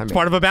yeah, I mean, It's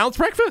part of a balanced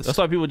breakfast. That's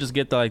why people just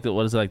get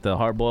what is it, like the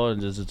hard boiled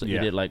and just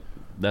Yeah. eat it like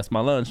that's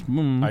my lunch.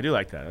 Mm. I do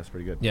like that. That's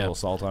pretty good. Yeah. A little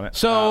salt on it.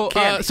 So,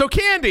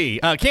 candy.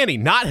 candy,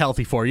 not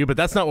healthy for you, but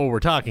that's not what we're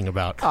talking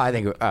about. Oh, I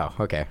think. Oh,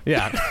 okay.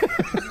 Yeah.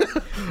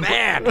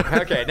 Man.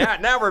 Okay.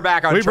 Now we're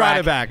back on We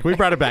track.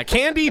 brought it back.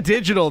 Candy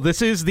Digital.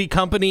 This is the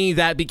company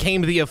that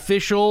became the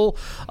official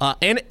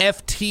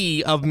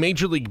NFT of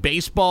Major League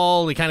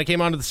Baseball. They kind of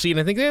came onto the scene.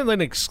 I think they had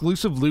an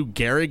exclusive Lou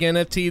Gehrig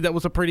NFT that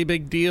was a pretty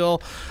big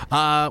deal.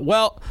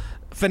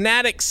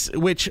 Fanatics,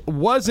 which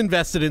was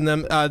invested in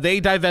them, they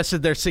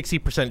divested their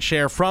 60%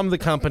 share from the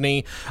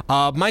company.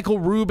 Michael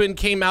Rubin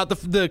came out.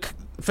 The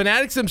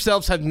Fanatics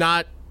themselves have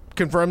not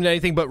confirmed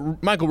anything,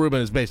 but Michael Rubin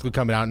has basically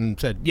come out and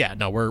said, yeah,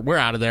 no, we're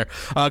out of there.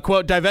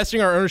 Quote,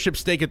 divesting our ownership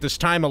stake at this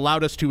time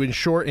allowed us to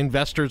ensure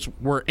investors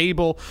were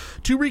able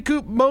to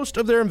recoup most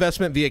of their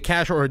investment via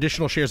cash or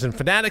additional shares in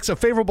Fanatics, a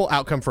favorable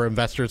outcome for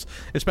investors,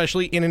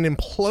 especially in an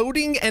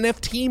imploding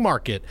NFT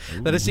market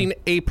that has seen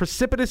a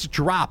precipitous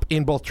drop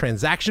in both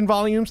transaction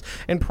volumes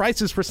and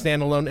prices for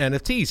standalone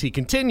NFTs. He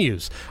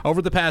continues,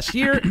 over the past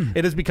year,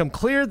 it has become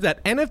clear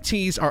that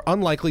NFTs are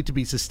unlikely to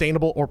be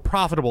sustainable or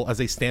profitable as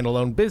a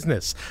standalone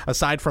business.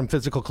 Aside from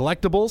physical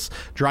collectibles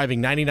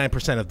driving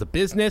 99% of the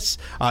business,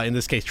 in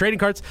this case trading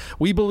cards,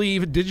 we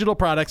believe digital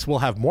products will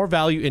have more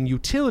value and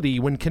utility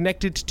when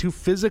connected to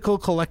physical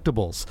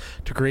collectibles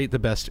to create the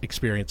best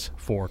experience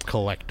for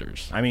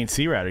collectors. I mean,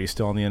 C-Rat, are you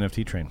still on the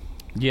NFT train?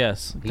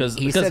 Yes, because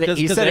He said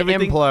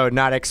everything. implode,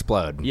 not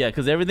explode. Yeah,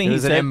 because everything It he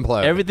was an said,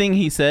 implode. everything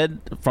he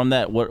said from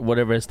that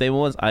whatever his statement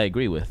was, I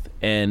agree with.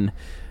 And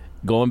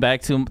going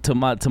back to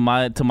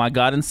my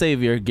God and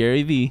Savior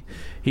Gary Vee,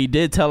 he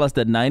did tell us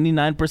that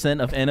 99%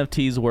 of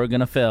NFTs were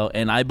gonna fail,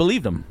 and I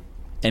believed him.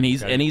 And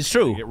he's You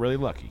true. get really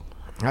lucky.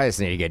 I just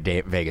need to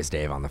get Vegas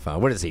Dave on the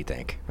phone. What does he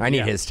think? I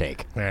need his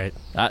take. All right.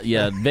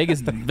 Yeah,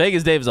 Vegas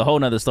Dave is a whole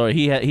nother story.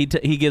 He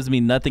gives me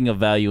nothing of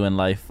value in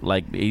life.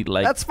 Like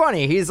That's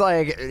funny. He's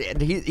like,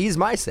 he's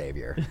my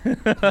savior.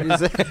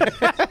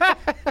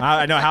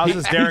 I know. How's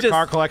this Derek just-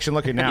 Carr collection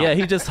looking now? yeah,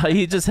 he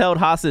just held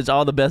hostage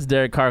all the best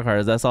Derek Carr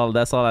cards. That's all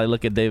I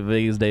look at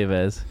Vegas Dave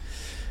as.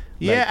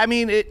 Yeah, I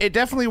mean, it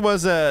definitely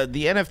was the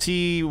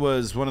NFT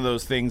was one of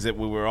those things that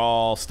we were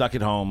all stuck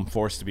at home,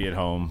 forced to be at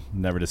home,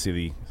 never to see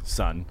the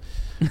sun.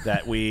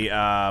 That we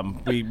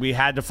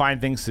had to find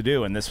things to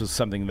do, and this was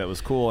something that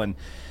was cool. And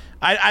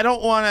I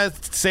don't want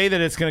to say that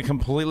it's going to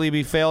completely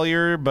be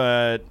failure,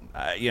 but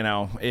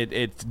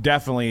it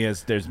definitely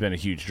is. There's been a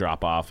huge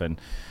drop off, and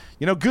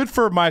good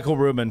for Michael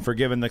Rubin for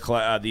giving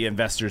the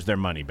investors their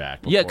money back.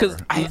 Yeah, 'cause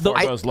before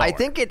it goes lower. I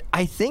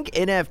think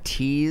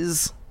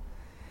NFTs.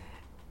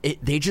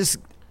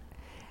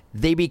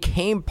 They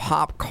became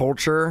pop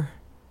culture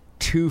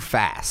too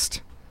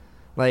fast.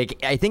 Like,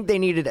 I think they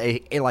needed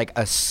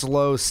a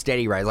slow,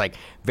 steady rise, like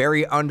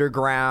very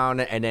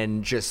underground, and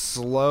then just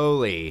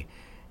slowly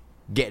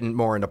getting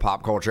more into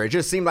pop culture. It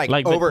just seemed like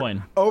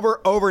Bitcoin.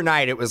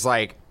 overnight, it was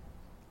like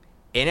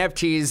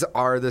NFTs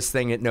are this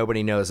thing that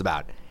nobody knows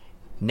about.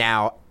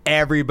 Now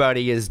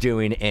everybody is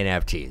doing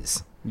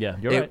NFTs. Yeah,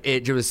 you're right. It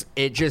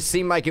just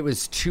seemed like it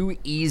was too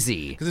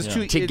easy because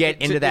it's to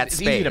get into that it's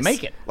space. easy to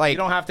make it. Like, you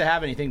don't have to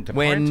have anything to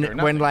print or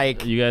when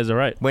nothing. You guys are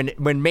right.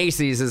 when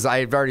Macy's is,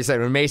 I've already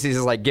said, when Macy's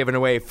is like giving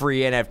away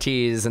free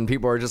NFTs and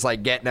people are just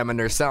like getting them and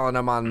they're selling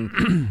them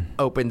on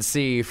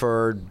OpenSea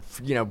for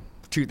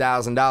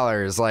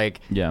 $2,000. Like,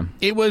 Yeah.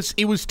 It was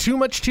too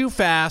much too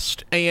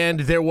fast, and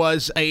there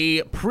was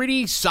a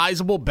pretty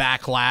sizable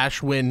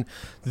backlash when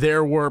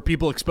there were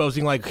people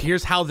exposing, like,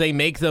 here's how they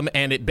make them,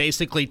 and it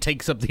basically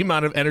takes up the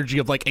amount of energy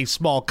of, like, a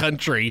small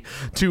country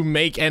to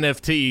make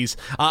NFTs.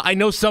 I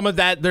know some of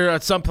that, there are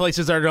some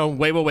places that are going,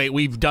 wait,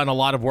 we've done a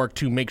lot of work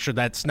to make sure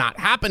that's not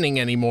happening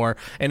anymore,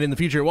 and in the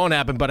future it won't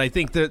happen, but I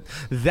think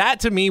that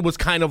to me was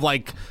kind of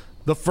like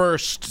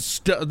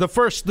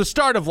the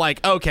start of,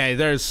 like, okay,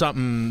 there's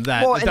something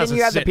that well, and then doesn't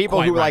you had the sit people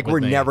quite who right like with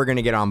were me. never going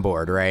to get on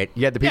board, right?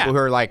 You had the people Yeah. who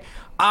are like,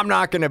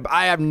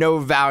 I have no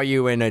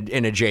value in a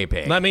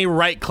JPEG. Let me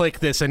right click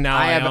this and now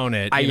I own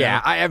it. you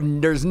know?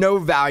 there's no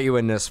value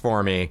in this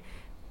for me.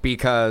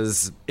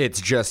 because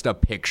it's just a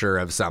picture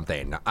of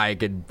something. I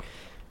could,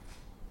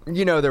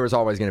 there was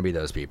always going to be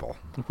those people.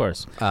 Of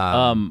course.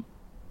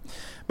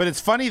 But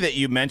it's funny that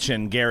you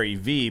mentioned Gary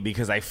V,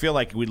 because I feel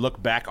like we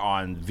look back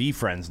on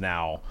VeeFriends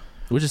now,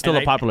 Which is still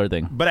and a popular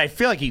thing. But I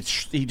feel like he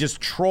just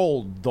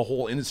trolled the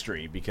whole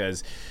industry,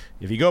 because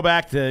if you go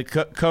back to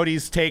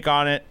Cody's take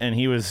on it, and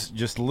he was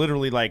just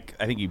literally like,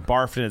 I think he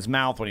barfed in his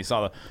mouth when he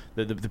saw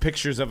the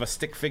pictures of a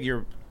stick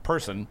figure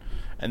person,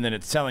 and then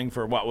it's selling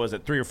for, what was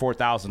it, $3,000 or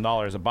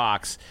 $4,000 a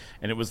box,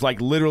 and it was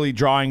like literally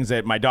drawings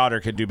that my daughter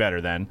could do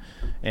better than.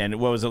 And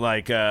what was it,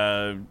 like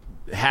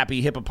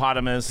happy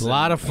hippopotamus, A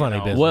lot of funny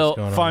business Well,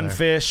 going on fun there.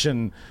 fish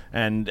and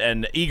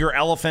eager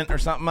elephant or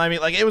something. I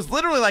mean, like, it was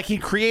literally like he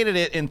created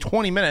it in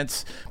 20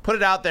 minutes, put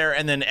it out there,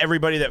 and then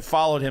everybody that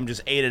followed him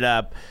just ate it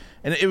up.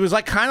 And it was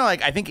like kind of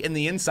like, I think in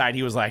the inside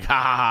he was like,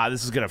 ha ha ha,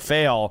 this is gonna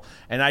fail.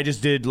 And I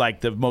just did like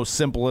the most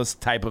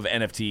simplest type of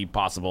NFT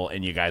possible,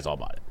 and you guys all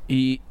bought it.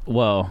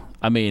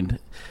 I mean,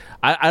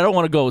 I don't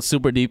want to go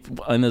super deep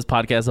in this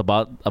podcast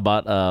about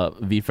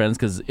VeeFriends,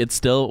 because it's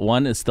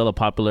still a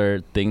popular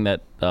thing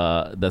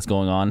that's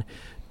going on.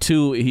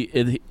 Two,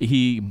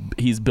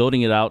 he's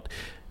building it out.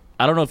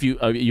 I don't know if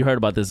you heard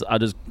about this. I'll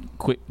just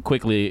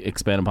quickly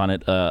expand upon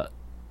it.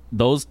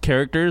 Those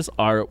characters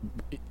are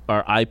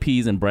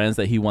IPs and brands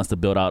that he wants to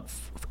build out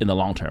in the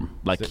long term.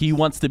 Like, he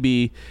wants to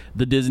be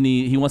the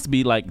Disney. He wants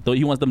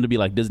them to be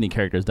like Disney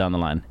characters down the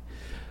line.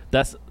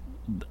 That's.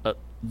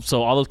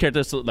 So all those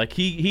characters, so like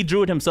he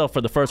drew it himself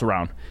for the first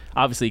round,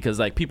 obviously, because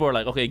like people are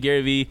like, okay,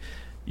 Gary V,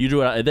 you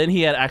drew it out. And then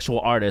he had actual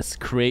artists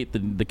create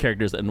the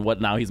characters, and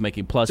what now he's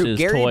making plushes,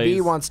 So Gary toys.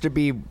 V wants to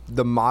be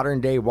the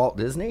modern day Walt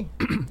Disney?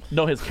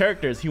 No, his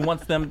characters, he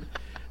wants them.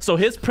 So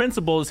his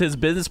principles, his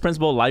business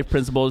principle, life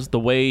principles, the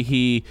way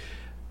he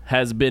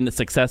has been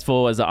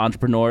successful as an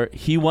entrepreneur,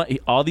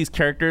 all these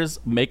characters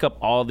make up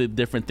all the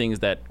different things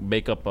that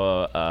make up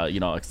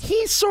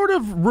He's sort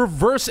of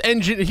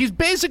he's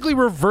basically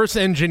reverse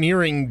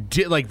engineering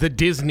like the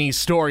Disney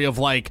story of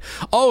like,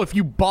 oh, if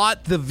you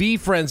bought the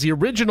VeeFriends, the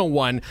original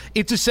one,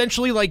 it's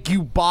essentially like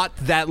you bought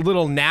that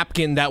little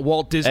napkin that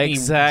Walt Disney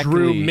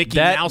drew Mickey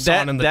Mouse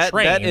on in the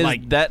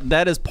train.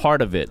 That is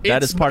part of it.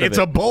 That is part of it. It's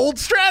a bold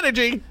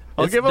strategy.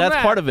 I'll give them that's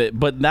that. part of it.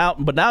 But now,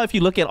 if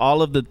you look at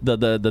all of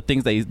the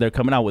things that they're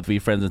coming out with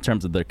VeeFriends in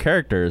terms of their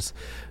characters,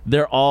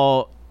 they're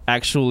all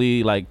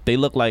actually like they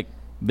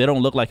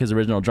don't look like his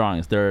original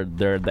drawings. They're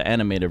the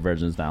animated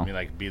versions now. I mean,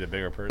 like, be the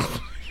bigger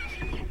person.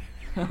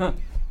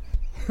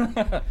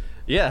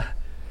 Yeah.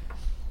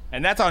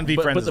 And that's on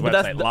VeeFriends'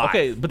 website live.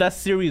 Okay, but that's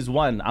series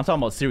 1. I'm talking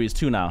about series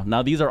 2 now.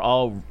 Now these are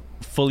all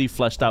fully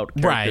fleshed out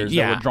characters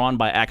that were drawn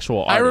by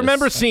actual artists. I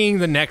remember seeing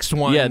the next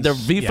one. Yeah, the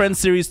VeeFriends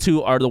series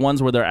 2 are the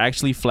ones where they're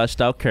actually fleshed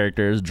out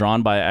characters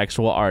drawn by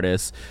actual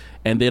artists,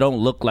 and they don't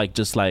look like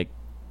just like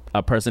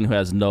a person who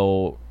has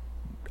no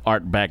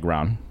art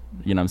background.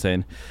 You know what I'm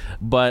saying?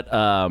 But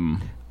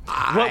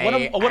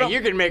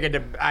you can make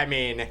it. I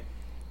mean,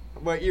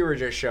 what you were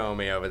just showing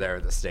me over there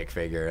with the stick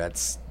figure,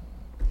 that's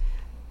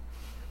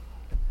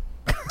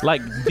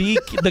like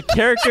the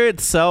character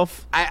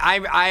itself.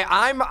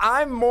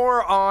 I'm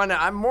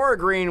more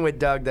agreeing with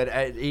Doug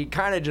that he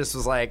kind of just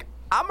was like,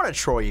 I'm gonna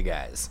troll you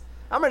guys.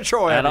 I'm gonna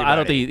troll everybody. I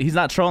don't think he's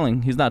not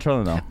trolling. He's not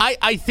trolling though.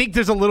 I think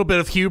there's a little bit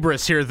of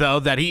hubris here, though,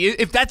 that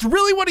if that's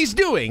really what he's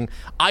doing,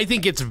 I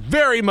think it's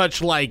very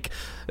much like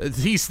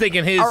he's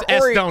thinking his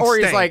S don't or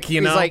he's stink, like,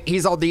 you know?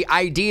 he's all, the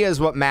idea is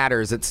what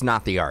matters. It's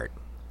not the art.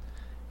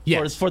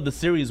 Or it's for the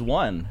series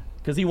 1.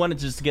 Because he wanted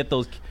just to get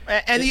those.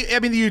 And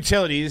the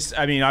utilities,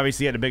 I mean,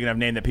 obviously he had a big enough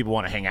name that people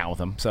want to hang out with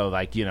him. So,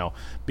 like,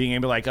 being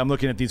able to, like, I'm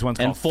looking at these ones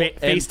called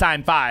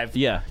FaceTime 5.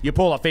 Yeah. You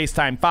pull a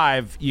FaceTime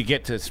 5, you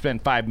get to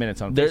spend 5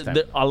 minutes on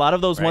FaceTime. A lot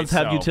of those ones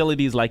have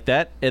utilities like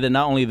that. And then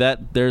not only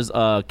that, there's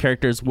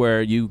characters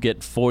where you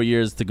get 4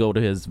 years to go to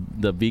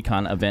the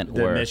VCon event.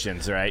 The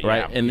missions, right?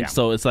 Right. Yeah, and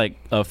so it's like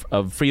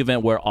a free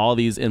event where all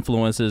these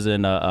influencers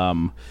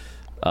and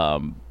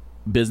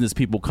business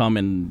people come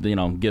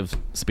and give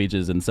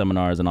speeches and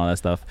seminars and all that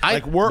stuff.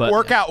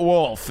 Workout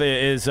Wolf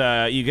is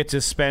you get to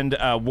spend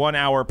 1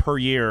 hour per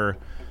year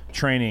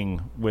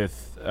training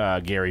with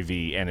Gary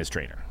V and his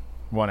trainer.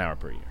 1 hour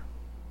per year.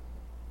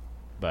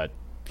 But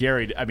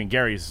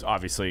Gary's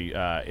obviously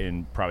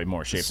in probably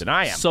more shape than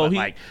I am. So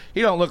he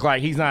don't look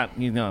like he's not.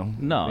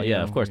 No,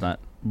 of course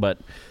not. But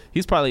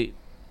he's probably.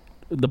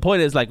 The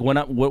point is, like,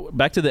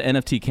 back to the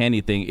NFT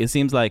candy thing. It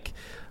seems like,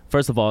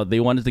 first of all, they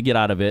wanted to get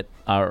out of it,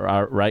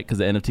 right? Because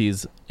the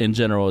NFTs in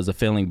general is a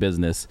failing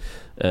business,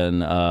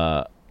 and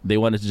they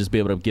wanted to just be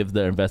able to give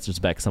their investors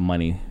back some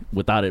money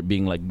without it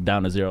being like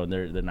down to zero, and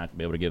they're not going to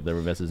be able to give their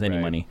investors any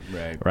money,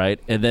 right?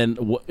 And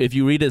then if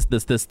you read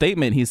this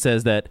statement, he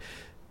says that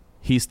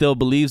he still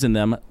believes in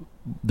them,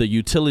 the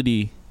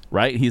utility.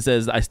 Right, he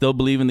says, I still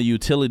believe in the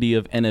utility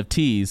of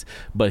NFTs,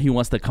 but he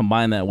wants to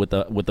combine that with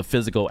the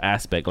physical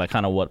aspect, like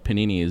kind of what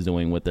Panini is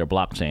doing with their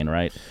blockchain,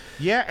 right?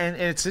 Yeah, and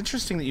it's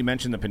interesting that you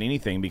mentioned the Panini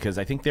thing, because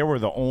I think they were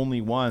the only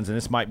ones, and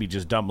this might be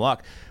just dumb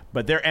luck,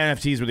 but their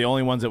NFTs were the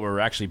only ones that were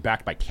actually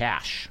backed by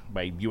cash,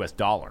 by U.S.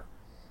 dollar.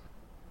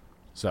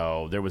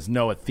 So there was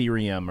no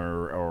Ethereum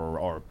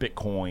or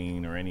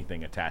Bitcoin or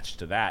anything attached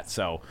to that.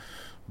 So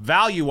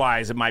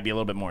value-wise, it might be a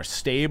little bit more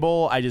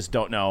stable. I just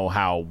don't know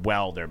how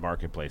well their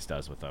marketplace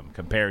does with them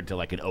compared to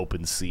like an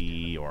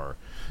OpenSea or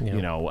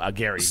a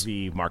Gary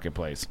Vee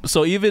marketplace.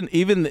 So even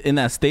in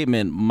that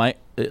statement,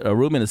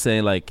 Ruben is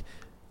saying like,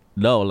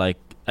 no, like,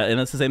 and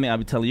that's the same thing I'll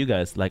be telling you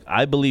guys. Like,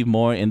 I believe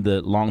more in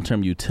the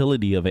long-term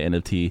utility of an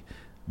NFT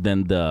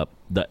than the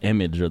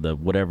image or the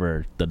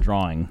whatever, the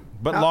drawing.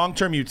 But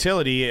long-term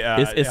utility,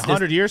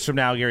 100 years from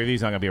now, Gary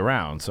Vee's not going to be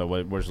around. So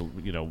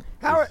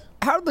How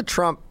did the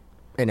Trump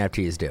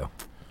NFTs do?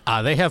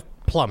 They have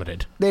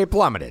plummeted. They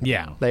plummeted.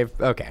 Yeah. They've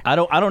okay. I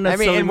don't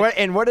necessarily. I mean,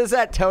 and what does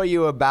that tell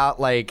you about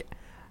like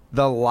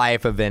the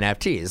life of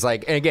NFTs?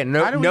 Like, and again,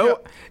 I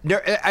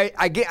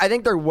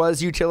think there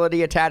was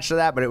utility attached to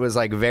that, but it was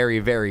like very,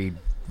 very,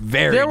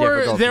 very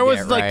difficult. There to was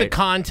get, like right? the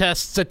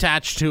contests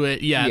attached to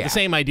it. Yeah, the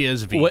same idea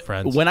as V,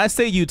 friends. When I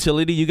say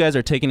utility, you guys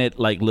are taking it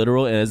like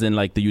literal, as in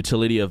like the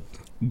utility of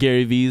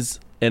Gary Vee's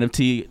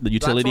NFT, the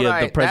utility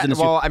of the president's.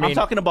 I'm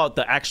talking about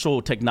the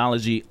actual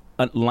technology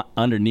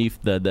underneath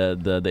the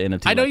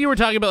NFT. I know you were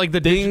talking about like the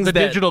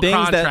digital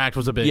contract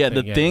was a big thing.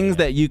 The things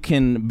that you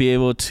can be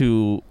able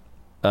to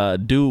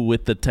do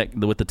with the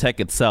tech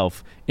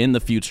itself in the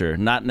future,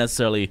 not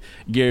necessarily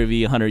Gary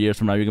Vee 100 years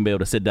from now you're gonna be able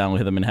to sit down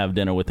with him and have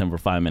dinner with him for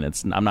 5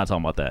 minutes. I'm not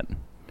talking about that.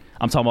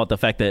 I'm talking about the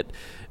fact that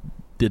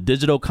the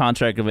digital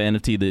contract of an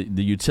NFT,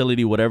 the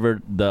utility,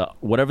 whatever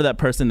that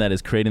person that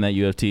is creating that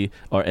UFT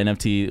or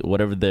NFT,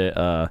 whatever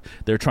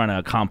they're trying to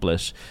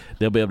accomplish,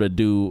 they'll be able to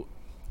do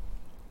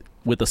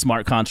with a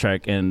smart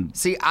contract. And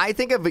see, I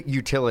think of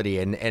utility,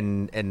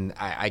 and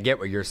I get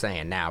what you're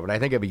saying now, but I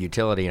think of a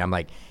utility, and I'm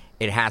like,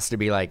 it has to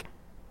be like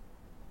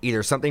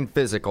either something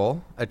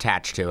physical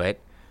attached to it,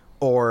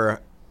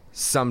 or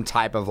some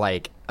type of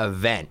like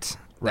event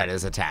that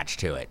is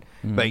attached to it.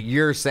 Mm-hmm. But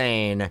you're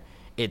saying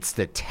it's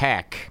the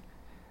tech,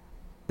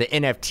 the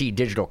NFT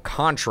digital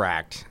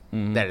contract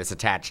that is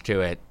attached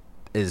to it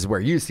is where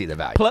you see the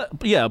value.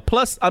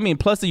 Plus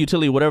the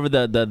utility, whatever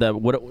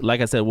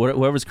like I said,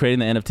 whoever's creating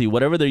the NFT,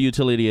 whatever their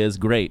utility is,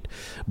 great.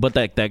 But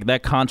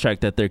that contract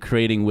that they're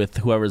creating with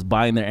whoever's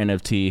buying their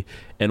NFT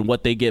and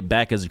what they get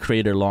back as a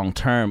creator long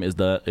term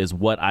is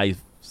what I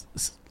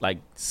like.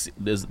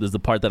 Is the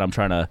part that I'm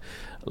trying to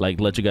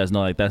like let you guys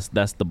know. Like that's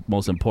the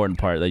most important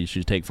part that you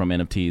should take from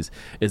NFTs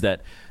is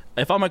that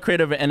if I'm a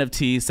creator of an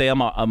NFT, say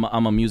I'm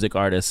a music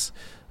artist.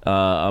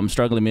 I'm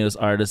struggling music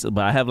artist,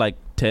 but I have like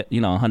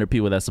 100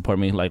 people that support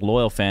me, like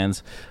loyal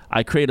fans.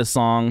 I create a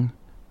song,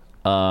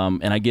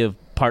 and I give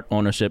part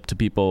ownership to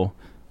people,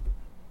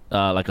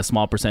 like a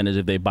small percentage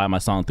if they buy my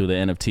song through the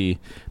NFT.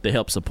 They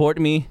help support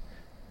me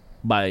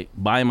by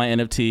buying my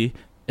NFT,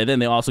 and then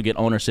they also get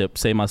ownership.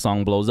 Say my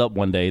song blows up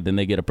one day, then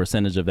they get a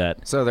percentage of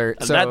that.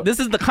 This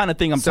is the kind of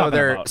thing I'm talking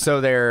about.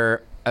 So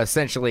they're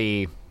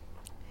essentially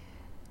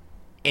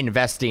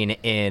investing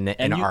in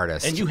an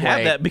artist, and you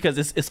have that because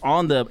it's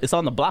on the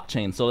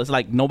blockchain, so it's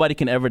like nobody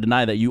can ever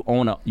deny that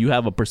you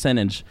have a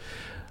percentage.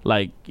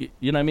 Like, you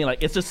know what I mean?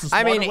 Like, it's just a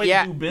smarter way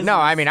to do business. No,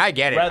 I mean, I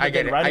get it. I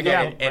get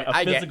it.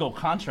 A physical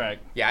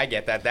contract. Yeah, I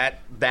get that.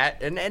 That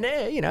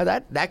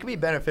could be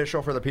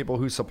beneficial for the people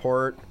who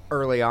support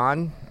early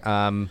on.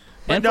 And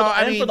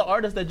for the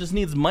artist that just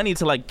needs money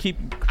to like keep.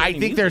 I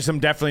think there's some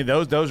definitely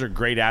those are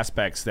great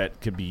aspects that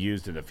could be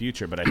used in the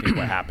future. But I think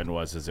what happened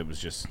was it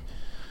was just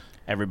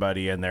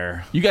everybody and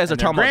their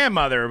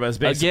grandmother was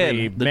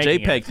basically again the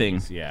JPEG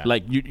thing. Yeah,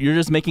 like you're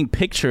just making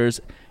pictures,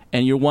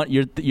 and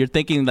you're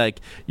thinking like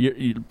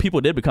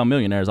people did become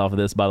millionaires off of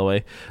this, by the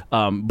way.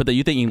 But that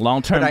you're thinking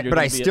long term. But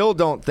I still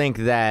don't think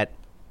that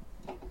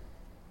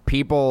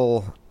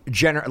people.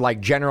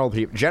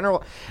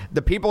 The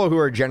people who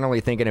are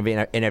generally thinking of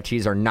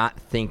NFTs are not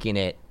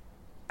thinking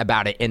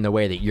about it in the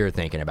way that you're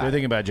thinking about. They're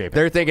thinking about JPEG.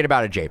 They're thinking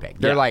about a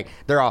JPEG.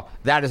 They're all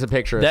that is a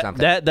picture of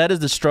something. That is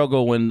the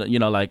struggle when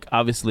like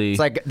obviously it's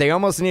like they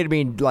almost need to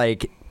be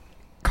like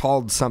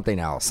called something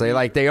else.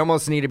 They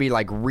almost need to be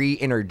like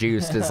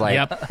reintroduced as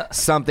like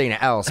something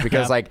else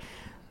because like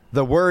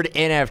the word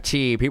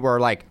NFT, people are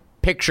like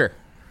picture.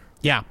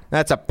 Yeah.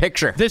 That's a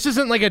picture. This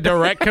isn't like a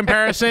direct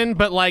comparison,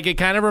 but like it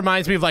kind of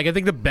reminds me of like I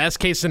think the best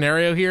case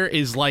scenario here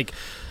is like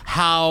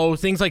how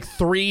things like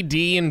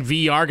 3D and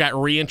VR got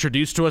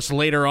reintroduced to us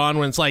later on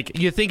when it's like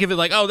you think of it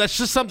like, oh, that's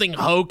just something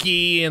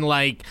hokey and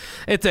like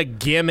it's a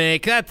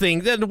gimmick. That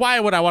thing, why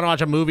would I want to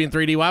watch a movie in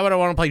 3D? Why would I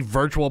want to play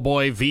Virtual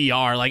Boy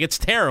VR? Like it's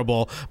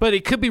terrible, but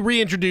it could be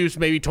reintroduced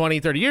maybe 20,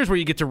 30 years where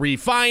you get to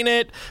refine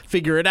it,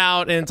 figure it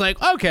out, and it's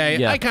like,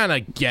 okay, I kind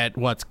of get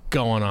what's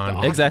going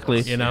on. Exactly.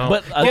 You know?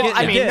 But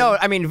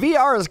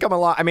VR has come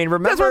along. I mean,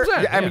 remember,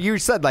 you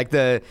said like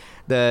the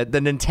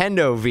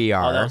Nintendo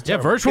VR. Oh, that was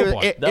terrible. Virtual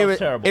Boy. That was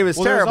terrible. It was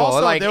terrible.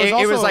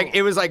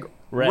 It was like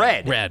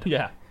red. Red.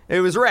 Yeah.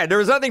 It was red. There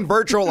was nothing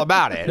virtual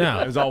about it. No.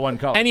 It was all one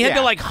color. And you had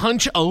to like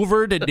hunch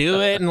over to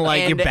do it, and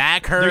like your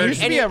back hurt. There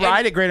used to be a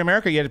ride at Great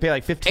America. You had to pay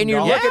like $15. And you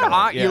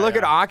look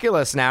at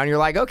Oculus now, and you're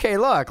like, okay,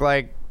 look,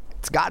 like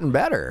it's gotten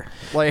better.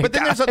 Like, But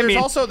then there's I mean,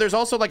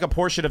 also like a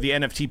portion of the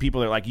NFT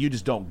people that are like, you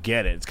just don't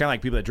get it. It's kind of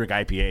like people that drink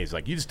IPAs,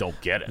 like you just don't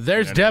get it.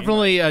 There's You know what I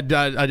mean?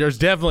 definitely there's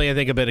definitely I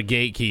think a bit of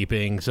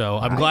gatekeeping. So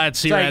I'm glad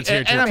C-Rat's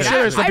here. and I'm to sure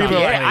there's some IPA people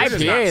that are like,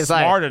 IPA not is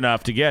like- smart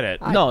enough to get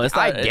it. No, it's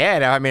I not.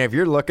 get it. I mean, if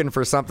you're looking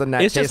for something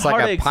that It's just tastes like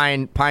hard a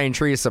to pine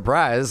tree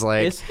surprise,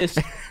 like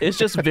it's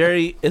just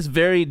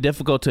very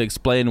difficult to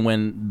explain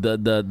when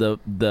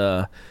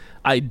the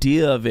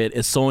idea of it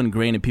is so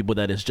ingrained in people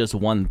that it's just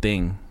one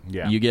thing.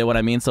 Yeah. You get what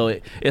I mean? So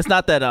it's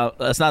not that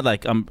it's not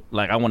like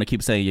I want to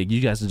keep saying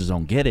you guys just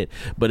don't get it,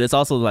 but it's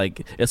also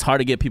like it's hard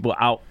to get people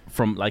out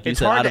from, like you It's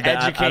said, hard out to of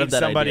that, educate out of that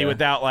somebody idea.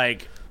 without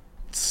like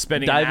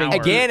spending Diving- an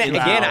hour, again, 2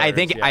 I hours,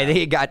 think yeah.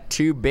 it got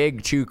too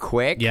big too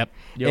quick. Yep.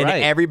 You're and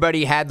right.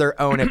 everybody had their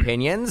own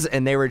opinions,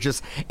 and they were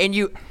just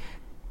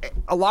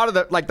a lot of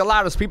the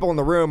loudest people in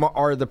the room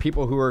are the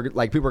people who are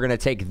like people are going to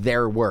take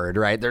their word,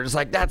 right? They're just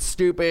like, that's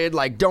stupid,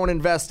 like don't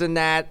invest in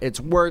that, it's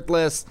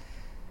worthless.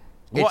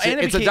 Well, It's, and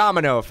it it's a became-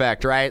 domino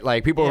effect, right?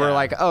 Like people who are Yeah.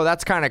 like, oh,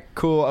 that's kind of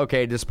cool.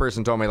 Okay, this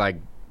person told me like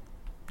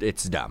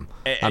it's dumb.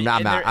 I'm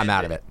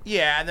out of it.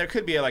 Yeah, and there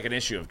could be like an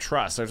issue of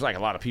trust. There's like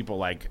a lot of people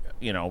like,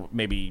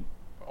 maybe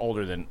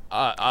older than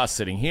us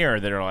sitting here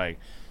that are like,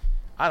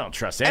 I don't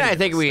trust any And of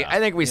this stuff, I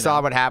think we you saw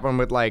know? what happened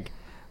with like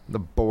the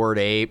Bored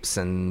Apes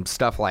and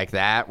stuff like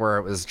that, where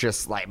it was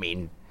just like, I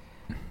mean,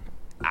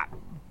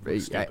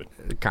 Stupid.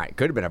 it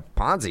could have been a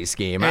Ponzi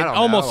scheme. I It don't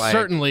almost know. Like,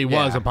 certainly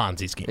was yeah. a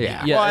Ponzi scheme.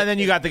 Yeah. Yeah. Well, and then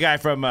you got the guy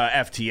from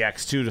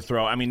FTX too to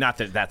throw. I mean, not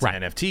that that's Right.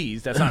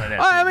 NFTs. That's not an NFT.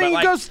 I mean, but, it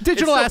like, goes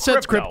digital it's still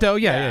assets, crypto.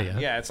 Yeah.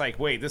 Yeah, it's like,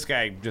 wait, this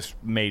guy just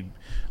made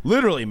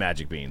literally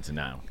magic beans, and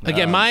now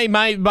Again,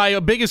 my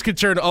biggest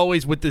concern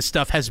always with this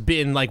stuff has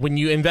been like when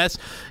you invest,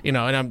 and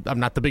I'm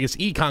not the biggest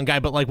econ guy,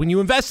 but like when you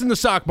invest in the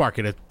stock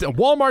market,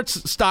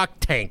 Walmart's stock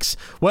tanks.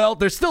 Well,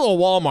 there's still a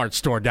Walmart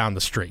store down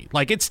the street.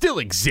 Like it still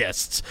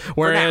exists.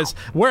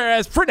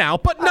 Whereas for now,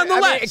 but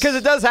nonetheless, because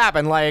it does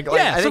happen. Like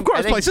Yes, I of think, course,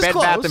 I think places Bed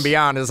Bath close. and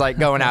Beyond is like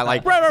going out.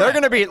 Like Right. they're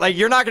gonna be like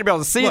you're not gonna be able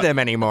to see Look, them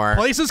anymore.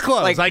 places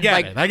closed. Like I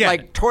get it.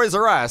 Like Toys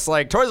R Us.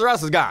 Like Toys R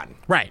Us is gone.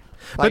 right.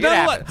 Like, it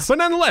happens. But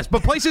nonetheless,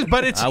 places.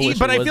 But it's. I wish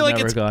but it I was feel like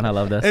never it's. gone. I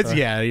love that. It's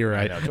story. yeah, you're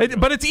right.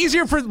 But it's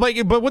easier for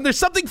like. But when there's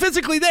something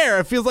physically there,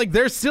 it feels like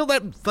there's still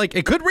that like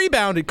it could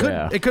rebound. It could.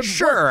 Yeah. It could.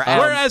 Sure, work.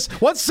 Whereas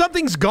once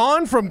something's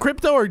gone from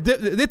crypto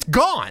it's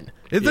gone.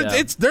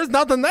 It's there's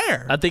nothing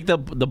there. I think the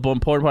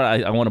important part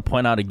I want to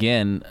point out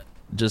again,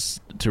 just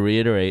to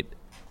reiterate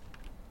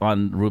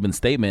on Ruben's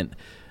statement.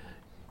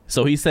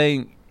 So he's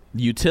saying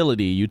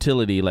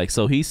utility. Like,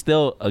 so he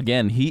still,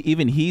 again,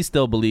 he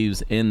still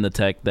believes in the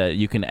tech that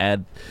you can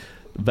add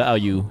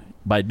value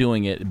by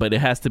doing it, but it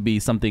has to be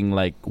something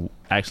like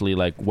actually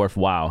like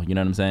worthwhile. You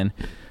know what I'm saying?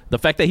 The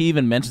fact that he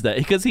even mentions that,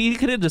 because he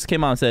could have just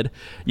came out and said,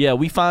 yeah,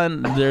 we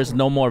find there's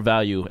no more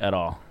value at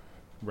all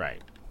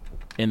right.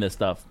 in this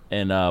stuff,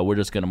 and we're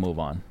just going to move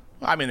on.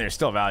 I mean, there's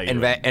still value.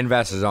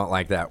 Investors don't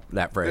like that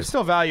There's phrase.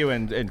 still value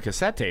in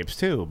cassette tapes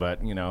too, but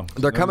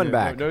They're coming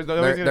back.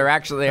 They're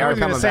actually nobody's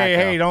gonna coming say,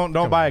 back, hey, though.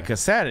 don't buy a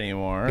cassette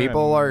anymore.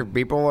 People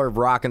are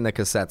rocking the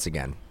cassettes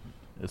again.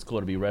 It's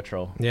cool to be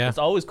retro. Yeah. It's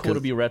always cool to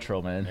be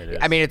retro, man.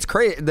 I mean, it's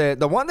crazy.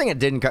 The one thing it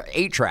didn't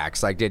 8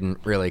 tracks didn't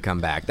really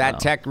come back.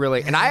 That tech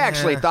really, and I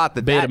actually thought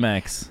that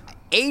Betamax.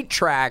 8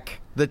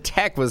 track, the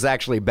tech was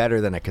actually better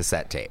than a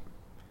cassette tape.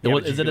 Yeah,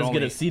 Is but it you could as good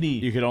only- as CD?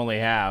 You could only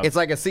have. It's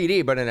like a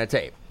CD, but in a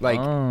tape. Like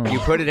you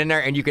put it in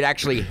there, and you could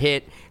actually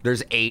hit.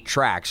 There's 8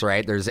 tracks,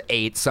 right? There's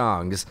 8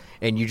 songs,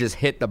 and you just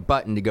hit the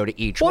button to go to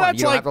each Well, one. that's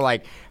You don't like- have to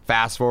like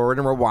fast forward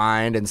and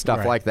rewind and stuff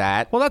Right. like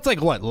that. Well, that's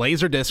like what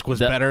Laserdisc was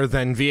That- better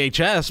than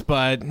VHS,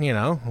 but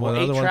well, what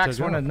 8 other ones tracks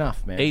are weren't good?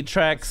 enough, man. 8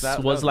 tracks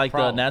That was the like the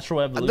problem.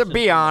 natural evolution. To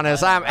be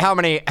honest, how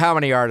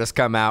many artists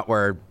come out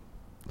where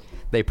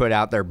they put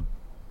out their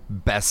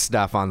best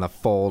stuff on the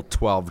full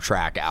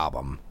 12-track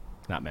album?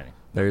 Not many.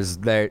 There's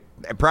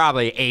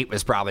probably 8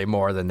 was probably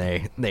more than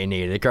they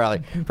needed.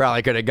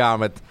 Probably could have gone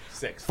with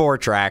 6.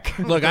 4-track.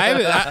 Look,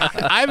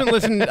 I haven't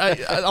listened.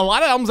 A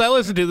lot of albums I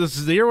listened to this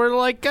year were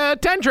like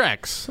 10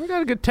 tracks. I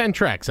got a good 10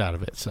 tracks out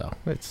of it, so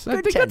I think that's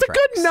a 10 good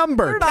tracks.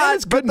 number. They're 10 not,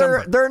 is a good but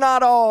number. they're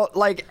not all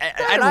like. I And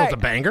don't know it's a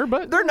banger,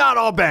 but they're not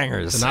all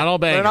bangers. They're not all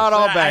bangers. They're not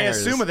all I bangers.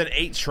 assume with an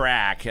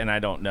 8-track, and I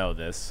don't know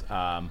this,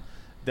 that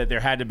there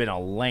had to have been a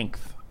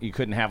length. You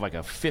couldn't have like a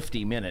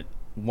 50-minute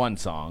one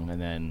song,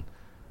 and then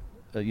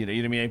you know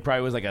what I mean. It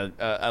probably was like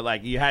a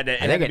like you had to. It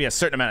had think to be a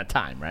certain amount of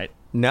time, right?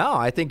 No,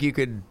 I think you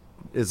could.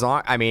 As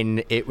long, I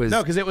mean, it was.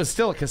 No, because it was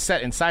still a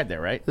cassette inside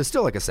there, right? There's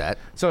still a cassette.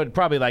 So it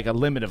probably like a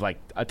limit of like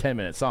a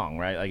 10-minute song,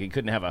 right? Like you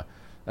couldn't have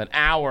an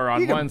hour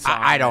on You can- one song,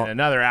 I don't- and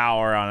another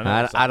hour on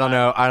another. I don't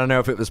know. I don't know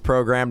if it was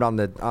programmed on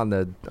the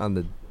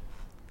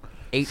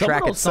 8-track Some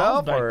of those songs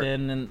itself back or.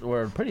 then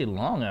were pretty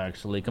long,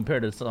 actually,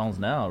 compared to songs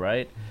now,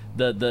 right?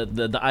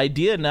 the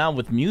idea now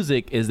with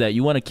music is that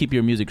you want to keep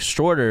your music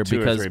shorter 2 or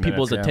because 3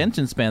 people's minutes,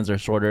 attention spans are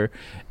shorter,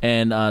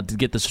 and to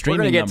get the We're streaming.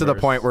 gonna get to the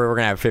numbers. point where we're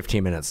gonna have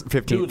 15 minutes,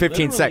 15 Dude,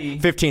 15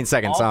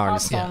 second all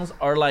songs. pop songs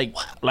are like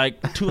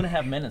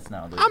 2.5 minutes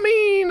now. Dude. I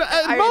mean,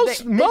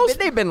 most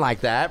they've been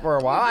like that for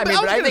a while. I mean,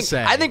 I was but gonna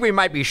say. I think we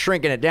might be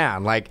shrinking it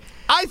down. Like,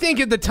 I think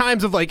at the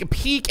times of like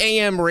peak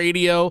AM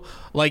radio,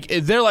 like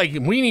they're like,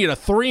 we need a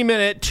 3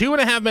 minute,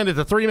 2.5 minute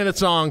to 3 minute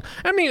song.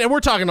 I mean, and we're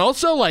talking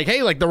also like,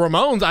 hey, like the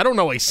Ramones. I don't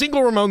know a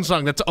single Ramones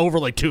song that's over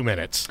like 2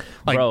 minutes.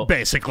 Like Bro,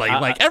 basically,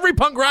 like every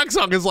punk rock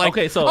song is like,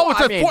 Okay, so- oh,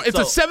 I mean, it's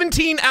a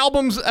 17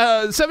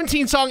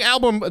 song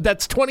album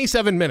that's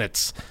 27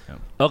 minutes.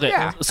 Okay,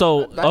 Yeah.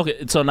 so now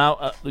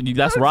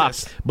that's rock.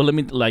 exist. But let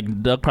me,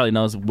 like Doug probably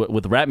knows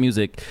with rap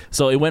music.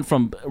 So it went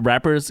from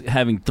rappers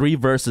having 3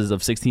 verses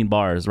of 16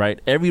 bars, right?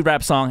 Every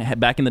rap song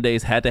back in the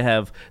days had to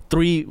have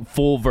 3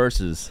 full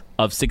verses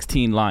of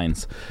 16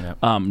 lines. Yep.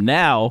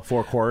 Now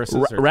 4 choruses.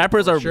 or-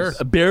 rappers are Sure.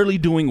 barely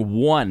doing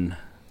one.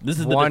 This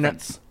is the One-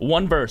 difference.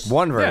 One verse,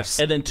 one verse.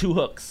 and then 2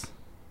 hooks,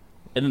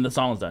 and then the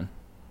song's done.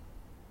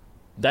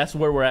 That's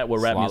where we're at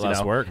with rap a lot music less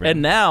now. work, man.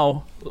 And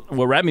now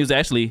with rap music,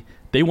 actually,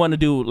 they want to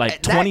do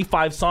like That-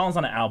 25 songs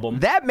on an album.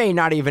 That may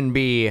not even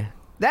be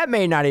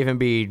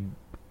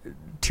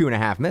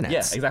 2.5 minutes. Yeah,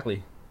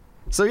 exactly.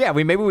 So yeah,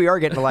 maybe we are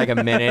getting to like a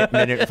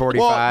minute 45.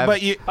 Well,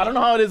 but you. I don't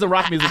know how it is in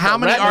rock music. How but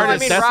many rap I artists-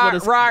 mean, music,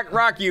 that's what rock, it's.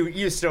 rock,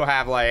 you still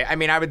have like, I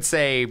mean, I would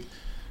say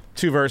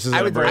 2 verses. I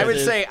and a would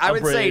bridge. say A say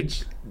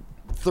bridge.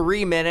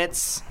 3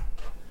 minutes,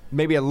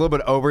 maybe a little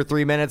bit over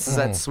 3 minutes is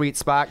that sweet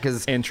spot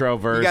because Intro,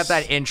 verse. you got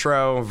that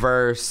intro,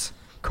 verse,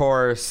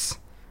 chorus,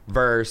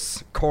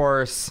 Bridge.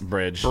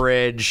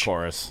 bridge.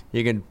 chorus.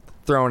 You can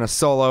throw in a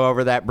solo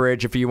over that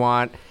bridge if you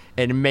want,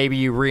 and maybe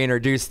you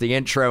reintroduce the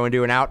intro and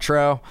do an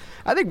outro.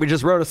 I think we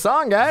just wrote a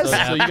song, guys.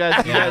 So you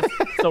guys,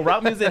 so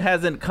rock music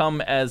hasn't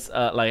come as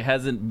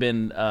hasn't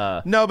been.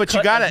 No, but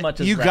you cut as much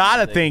gotta as rap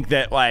music. think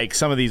that like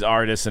some of these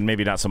artists, and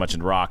maybe not so much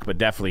in rock, but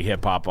definitely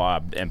hip hop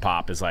and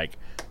pop is like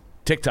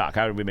TikTok.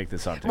 How did we make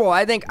this on TikTok? Well,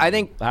 I think how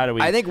do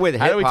we? with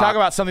how do we hip-hop- talk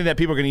about something that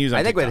people are going to use? On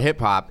I think TikTok? with hip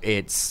hop,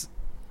 it's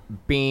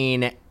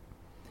being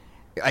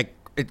like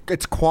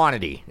it's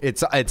quantity.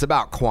 It's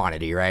about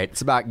quantity, right?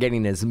 It's about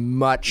getting as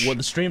much Well,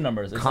 the stream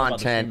numbers. It's all about the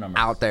stream content numbers.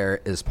 out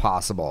there as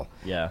possible.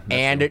 Yeah, that's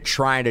and true.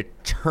 trying to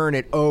turn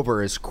it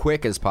over as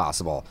quick as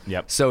possible.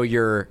 Yep. So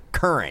you're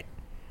current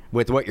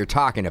with what you're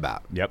talking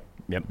about. Yep.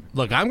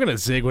 Look, I'm going to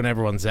zig when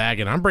everyone's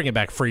zagging. I'm bringing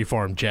back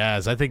freeform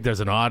jazz. I think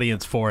there's an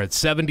audience for it.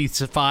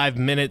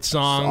 75-minute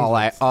songs.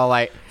 All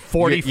I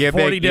 40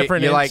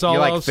 different you like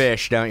solos.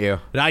 fish, don't you?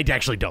 I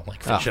actually don't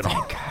like fish at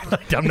all.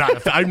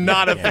 I'm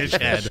not a fish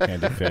head.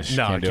 Can't do fish.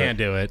 No, I can't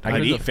do it. I can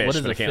What eat is fish,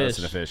 a but I can't fish?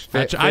 listen to fish.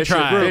 I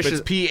tried. Fish It's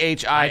is-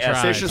 PHIS.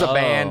 tried. Fish is a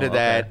band okay.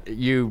 that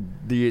you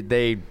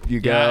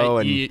go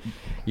and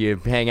you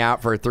hang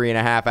out for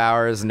 3.5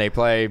 hours and they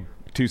play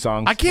 2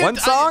 songs. I can't. one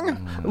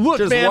song. Look,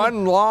 just man,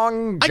 one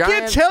long. I Giant,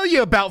 can't tell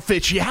you about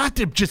fish. You have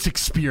to just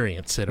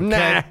experience it, okay?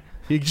 Nah.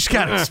 You just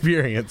got to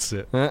experience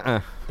it.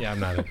 Yeah, I'm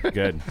not it.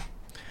 Good.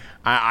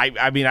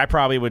 I mean, I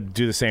probably would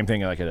do the same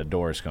thing like at a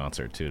Doors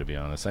concert too. To be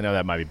honest, I know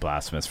that might be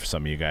blasphemous for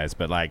some of you guys,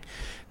 but like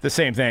the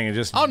same thing. It's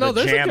just Oh, no,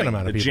 the there's a good jamming.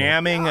 amount of The people.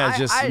 jamming is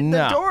just the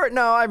no. door.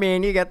 No, I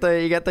mean you got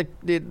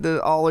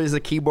the always the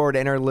keyboard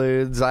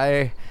interludes.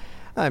 I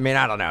mean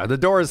I don't know. The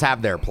Doors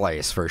have their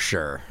place for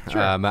sure.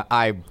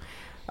 I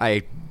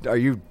are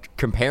you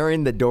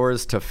comparing the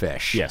Doors to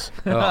Fish? Yes.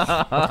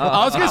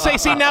 I was gonna say,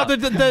 see now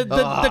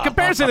the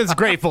comparison is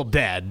Grateful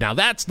Dead. Now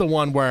that's the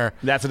one where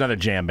That's another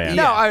jam band.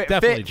 No, Yeah,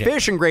 definitely jam.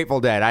 Fish and Grateful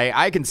Dead.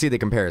 I can see the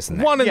comparison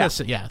there. one in Yeah.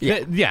 the yeah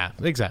Yeah. yeah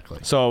exactly.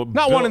 So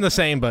Not Bill- one in the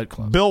same, but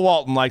close. Bill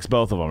Walton likes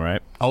both of them,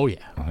 right? Oh yeah.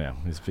 Oh, yeah.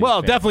 He's a big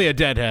Well, fan. definitely a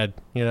Deadhead.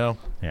 You know.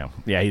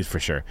 Yeah, he's for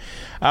sure.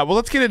 Well,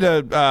 let's get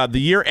into the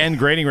year-end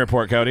grading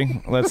report,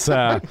 Cody. Let's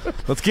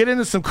get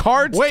into some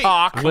cards Wait.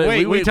 talk. Wait,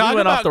 we we talked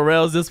went off about- the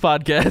rails this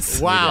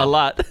podcast. Wow. a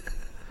lot.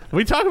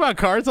 We talk about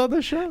cards on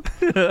this show.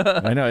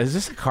 I know. Is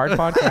this a card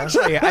podcast?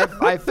 Actually,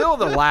 I feel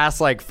the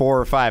last like 4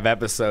 or 5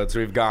 episodes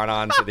we've gone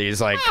on to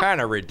these like kind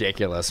of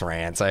ridiculous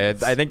rants. I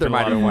think there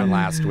might have been one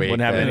last week.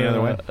 Wouldn't have that- any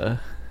other way.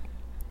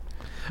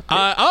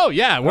 Oh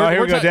yeah. Oh,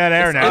 here we go, dead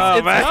air now.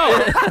 Wait,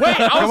 I was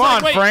Come like,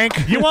 on, wait,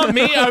 Frank. You want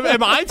me?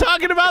 Am I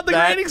talking about the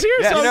That- gradings here?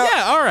 yeah, So you know-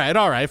 yeah,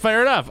 all right,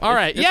 fair enough. All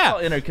right, it's yeah. all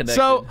interconnected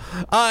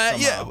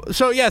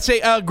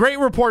Great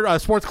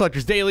report. Sports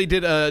Collectors Daily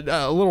did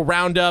a little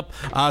roundup.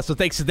 So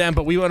thanks to them.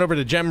 But we went over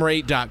to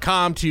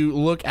gemrate.com to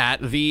look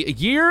at the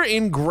year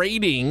in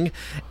grading,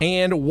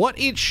 and what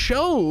it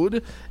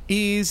showed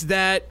is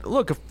that,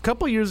 look, a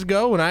couple years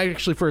ago when I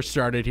actually first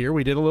started here,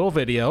 we did a little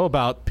video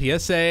about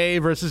PSA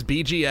versus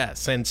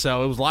BGS. And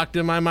so it was locked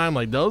in my mind,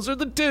 like, those are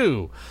the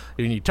two.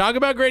 When you talk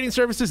about grading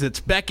services,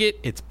 it's Beckett,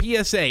 it's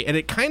PSA. And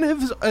it kind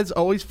of has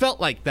always felt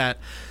like that.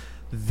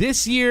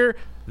 This year,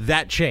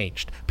 that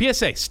changed.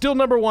 PSA, still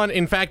number one.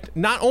 In fact,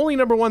 not only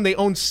number one, they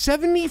own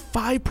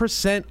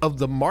 75% of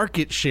the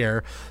market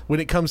share when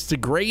it comes to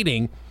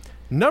grading.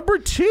 Number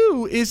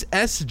two is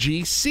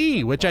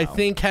SGC, which I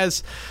think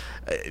has...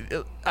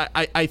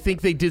 I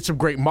think they did some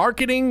great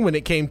marketing when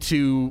it came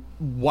to,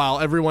 while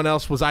everyone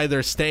else was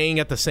either staying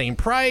at the same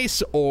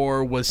price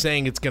or was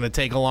saying it's going to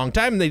take a long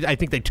time. And I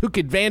think they took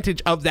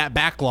advantage of that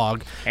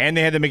backlog. And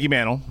they had the Mickey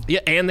Mantle. Yeah,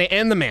 and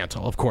the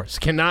mantle, of course,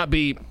 cannot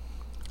be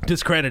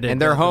discredited.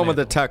 And they're home of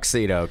the mantle.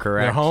 tuxedo,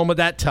 correct? They're home of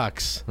that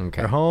tux.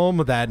 Okay. They're home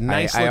of that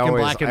nice looking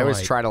black and I always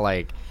white. try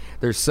to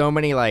there's so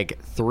many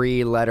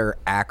 3-letter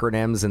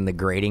acronyms in the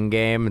grading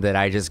game that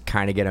I just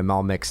kind of get them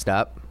all mixed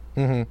up.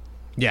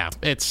 Yeah,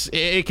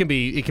 it can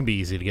be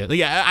easy to get.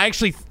 Yeah, I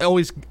actually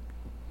always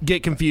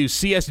get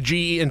confused.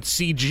 CSG and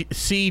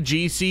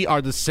CGC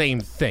are the same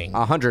thing.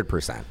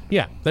 100%.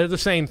 Yeah, they're the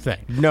same thing.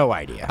 No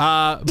idea.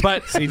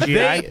 But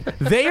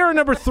they are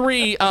number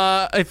 3.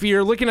 If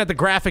you're looking at the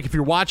graphic, if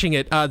you're watching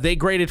it, they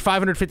graded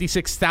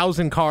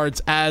 556,000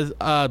 cards as.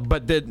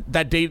 But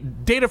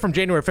that data from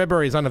January,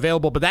 February is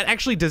unavailable. But that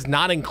actually does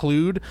not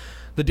include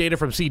the data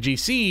from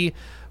CGC,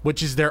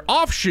 which is their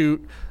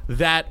offshoot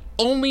that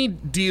only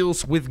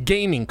deals with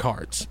gaming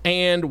cards.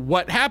 And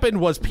what happened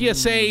was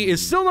PSA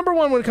is still number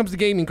 1 when it comes to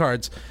gaming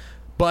cards,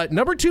 but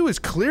number 2 is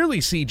clearly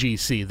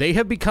CGC. They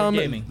have become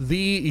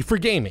for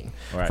gaming,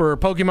 Right. for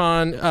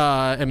Pokemon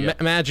and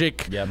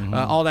Magic,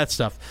 all that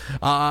stuff.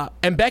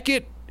 And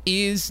Beckett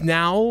is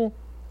now,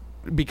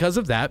 because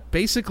of that,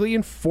 basically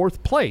in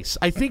 4th place.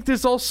 I think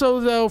there's also,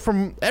 though,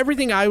 from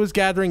everything I was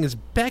gathering, is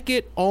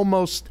Beckett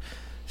almost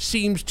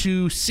seems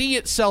to see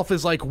itself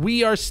as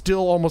we are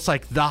still almost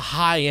the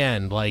high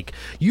end.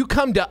 You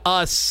come to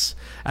us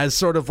as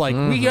sort of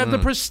we have the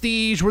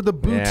prestige, we're the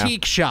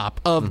boutique shop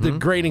of the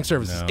grading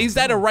services. Is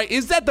that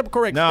the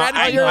correct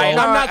strategy? I'm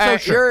not so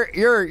sure.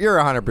 You're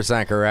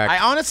 100% correct. I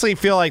honestly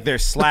feel like their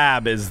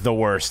slab is the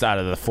worst out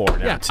of the 4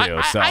 now,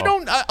 too. I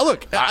don't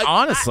look.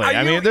 Honestly,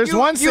 I mean, there's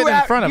one sitting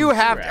in front of you them.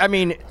 have. I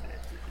mean,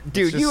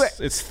 dude,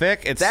 it's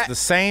thick. It's the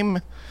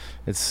same.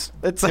 It's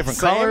different the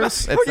same.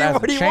 colors.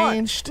 What do you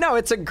changed. Want? No,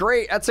 it's a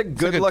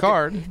good looking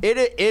card. It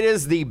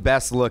is the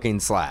best looking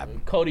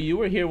slab. Cody, you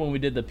were here when we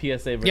did the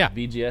PSA versus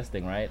BGS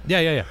thing, right?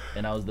 Yeah.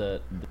 And I was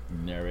the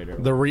narrator.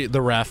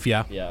 The ref,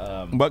 yeah.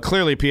 Yeah. But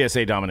clearly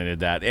PSA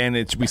dominated that, and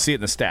we see it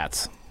in the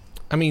stats.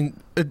 I mean,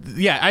 I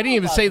didn't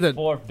even say that.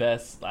 4th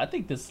best. I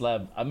think this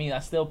slab. I mean, I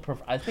still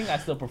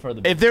prefer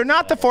the. If they're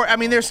not the 4, I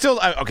mean, they're still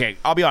okay.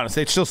 I'll be honest,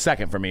 it's still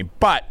second for me.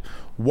 But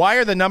why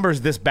are the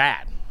numbers this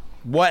bad?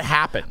 What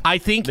happened? I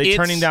think they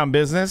turning down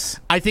business.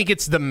 I think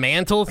it's the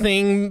mantle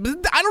thing.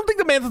 I don't think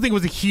the mantle thing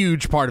was a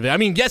huge part of it. I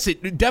mean, yes,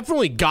 it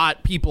definitely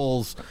got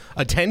people's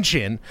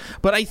attention,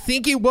 but I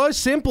think it was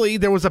simply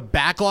there was a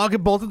backlog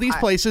in both of these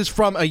places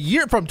from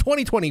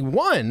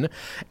 2021,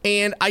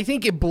 and I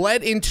think it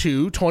bled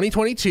into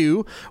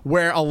 2022,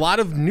 where a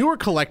lot of newer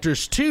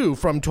collectors too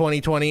from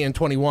 2020 and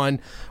 21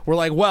 were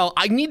like, well,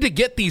 I need to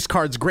get these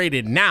cards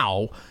graded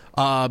now.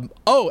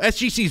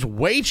 SGC's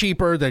way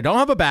cheaper. They don't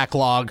have a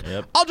backlog.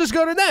 Yep. I'll just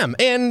go to them.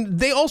 And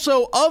they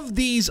also, of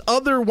these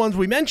other ones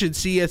we mentioned,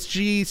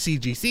 CSG,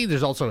 CGC,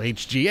 there's also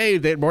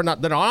HGA. They're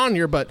not on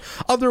here, but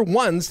other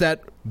ones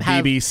that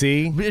have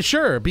BBC.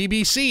 Sure,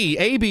 BBC,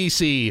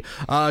 ABC,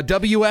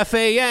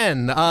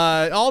 WFAN,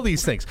 all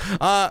these things.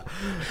 But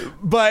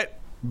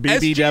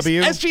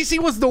BBW? SGC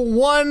was the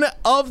one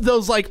of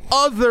those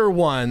other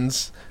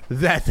ones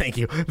that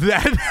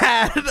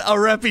had a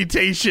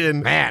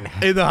reputation,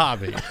 in the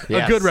hobby.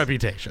 Yes. A good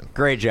reputation.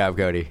 Great job,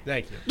 Cody.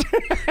 Thank you.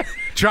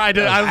 Tried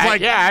to. I was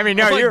like,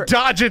 you're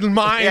dodging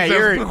mines.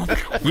 Yeah,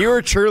 you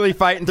were truly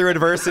fighting through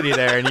adversity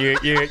there, and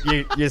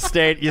you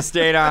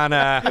stayed on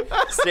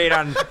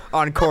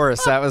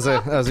course. That was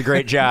a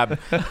great job.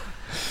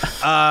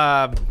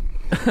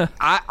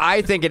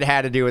 I think it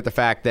had to do with the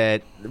fact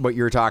that what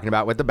you were talking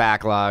about with the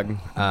backlog.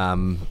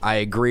 I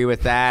agree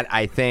with that.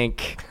 I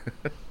think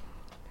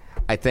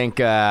I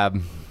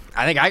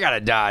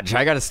gotta dodge.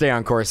 I gotta stay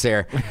on course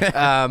here.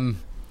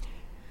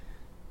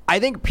 I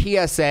think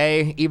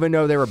PSA, even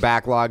though they were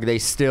backlogged, they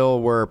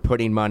still were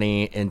putting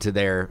money into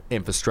their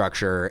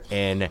infrastructure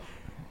and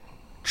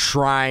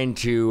trying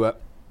to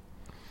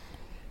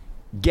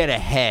get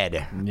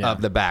ahead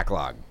of the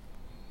backlog.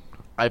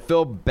 I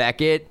feel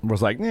Beckett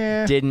Was like,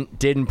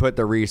 didn't put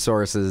the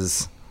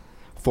resources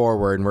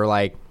forward, and we're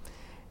like,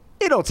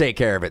 it'll take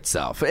care of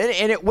itself,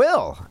 and it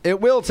will. It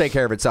will take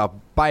care of itself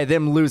by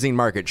them losing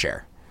market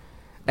share.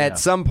 At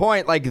some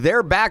point,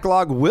 their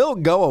backlog will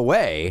go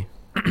away,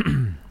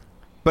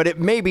 but it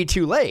may be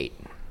too late.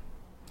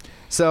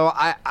 So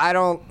I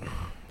don't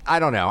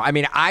know. I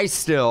mean, I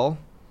still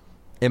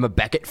am a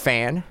Beckett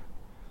fan.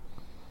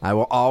 I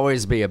will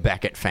always be a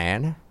Beckett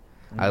fan.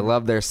 I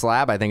love their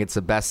slab. I think it's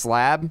the best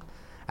slab.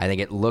 I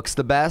think it looks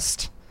the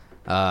best.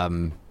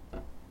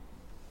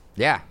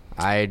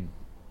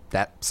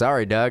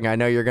 Sorry, Doug. I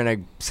know you're going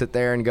to sit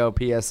there and go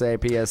PSA.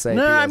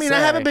 No, I mean, I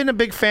haven't been a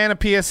big fan of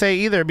PSA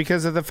either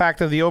because of the fact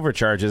of the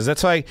overcharges.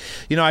 That's why,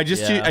 I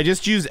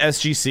just used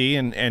SGC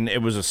and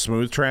it was a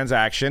smooth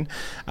transaction.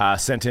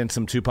 Sent in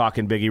some Tupac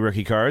and Biggie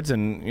rookie cards,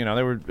 and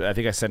I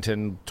think I sent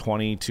in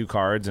 22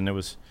 cards, and it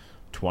was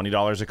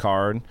 $20 a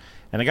card.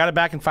 And I got it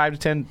back in 5 to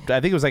 10.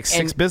 I think it was like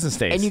 6 business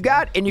days. And you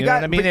got know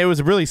what I mean, it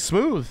was really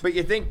smooth. But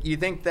you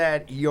think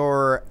that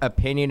your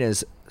opinion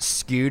is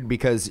skewed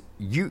because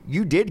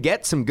you did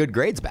get some good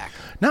grades back.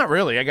 Not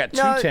really. I got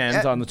 2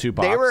 10s on the 2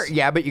 box.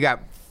 But you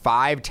got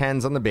 5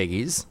 10s on the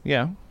biggies.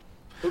 Yeah.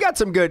 You got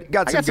some good. I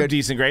got some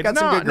decent grades. Got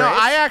some good grades.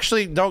 I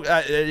actually don't.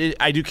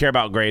 I do care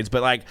about grades,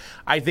 but like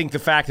I think the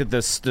fact that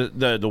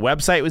the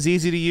website was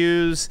easy to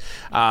use,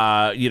 they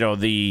got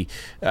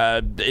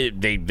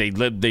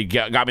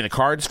me the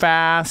cards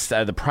fast.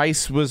 The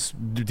price was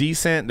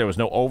decent. There was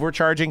no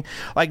overcharging.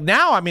 Like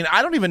now, I mean,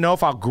 I don't even know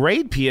if I'll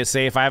grade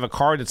PSA if I have a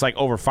card that's like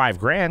over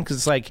 $5,000 because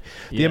it's like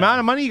the amount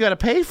of money you got to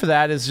pay for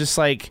that is just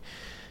like.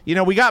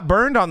 We got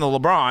burned on the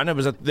LeBron. It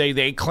was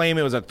they claim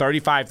it was a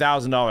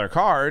 $35,000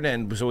 card,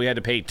 and so we had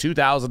to pay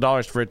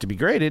 $2,000 for it to be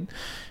graded,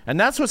 and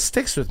that's what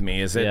sticks with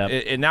me. Is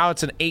and now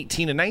it's an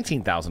 $18,000 to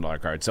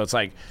 $19,000 card. So it's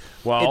like,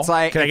 well, can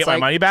I get my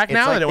money back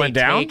now that it went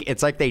down?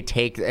 It's like they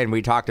take, and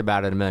we talked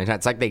about it a million times.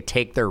 It's like they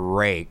take their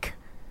rake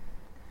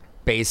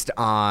based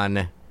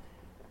on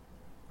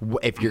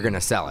if you're going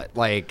to sell it.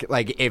 Like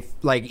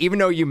even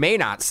though you may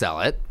not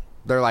sell it.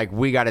 They're like,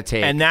 we got to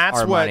take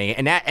our money,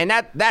 and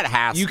that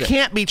has you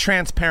can't be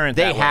transparent.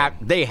 They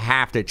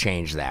have to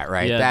change that,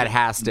 right? Yeah, that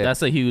has to.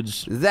 That's a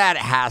huge. That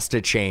has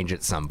to change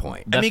at some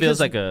point. That feels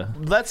like a.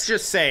 Let's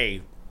just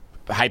say,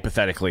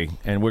 hypothetically,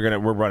 and we're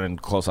running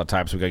close on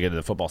time, so we got to get to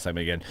the football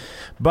segment again.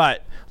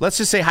 But let's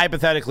just say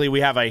hypothetically, we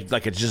have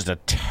just a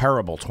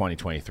terrible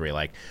 2023.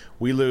 Like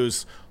we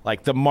lose,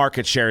 like the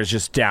market share is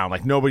just down.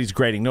 Like nobody's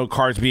grading, no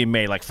cards being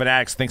made. Like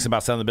Fanatics thinks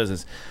about selling the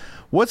business.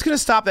 What's going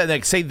to stop that?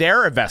 Like, say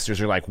their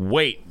investors are like,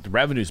 wait, the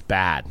revenue's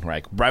bad.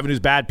 Right? Revenue's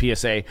bad,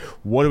 PSA.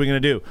 What are we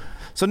going to do?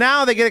 So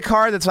now they get a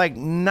card that's like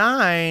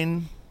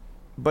 9,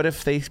 but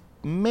if they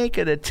make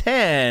it a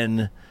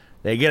 10,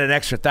 they get an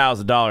extra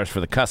 $1,000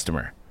 for the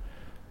customer.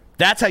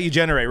 That's how you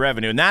generate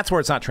revenue, and that's where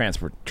it's not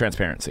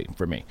transparency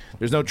for me.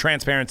 There's no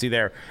transparency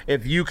there.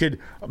 If you could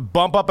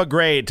bump up a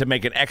grade to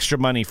make it extra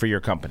money for your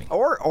company.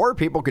 Or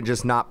people could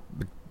just not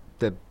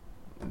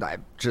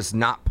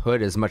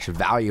put as much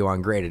value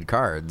on graded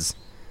cards.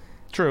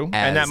 True,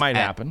 and that might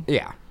happen.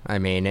 Yeah. I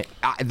mean,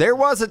 there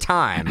was a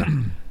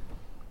time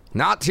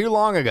not too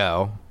long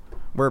ago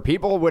where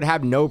people would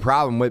have no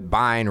problem with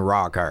buying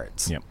raw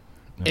cards. Yep.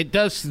 It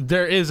does.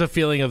 There is a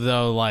feeling of,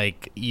 though,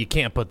 like, you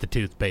can't put the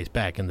toothpaste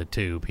back in the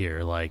tube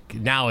here. Like,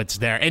 now it's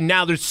there. And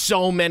now there's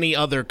so many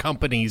other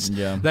companies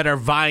that are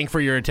vying for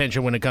your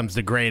attention when it comes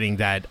to grading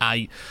that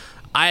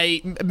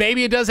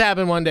maybe it does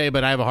happen one day,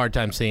 but I have a hard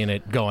time seeing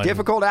it going.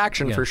 Difficult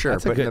action for sure.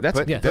 Put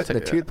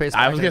the toothpaste.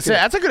 I was going to say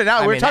that's a good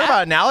analogy. We were talking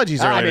about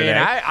analogies earlier today.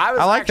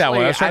 I like that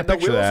one. I was trying to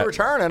picture the wheels that. were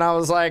turning. I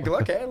was like,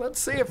 okay, let's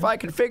see if I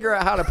can figure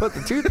out how to put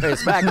the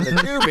toothpaste back in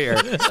the tube here.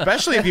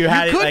 Especially if you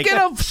had you could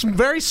get a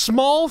very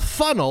small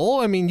funnel.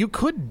 I mean, you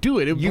could do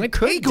it. It might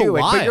take a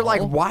while. But you're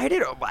like, why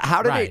did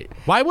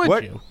Why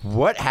would you?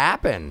 What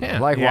happened? Yeah.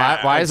 Like,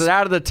 why is it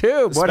out of the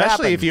tube? What happened?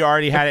 Especially if you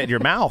already had it in your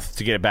mouth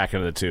to get it back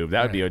into the tube.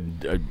 That would be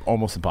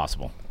almost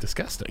impossible.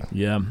 Disgusting.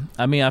 Yeah,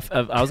 I mean,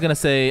 I was gonna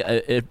say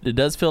it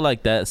does feel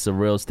like that's a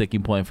real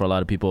sticking point for a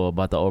lot of people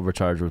about the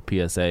overcharge with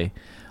PSA.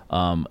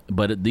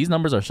 But these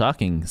numbers are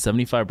shocking.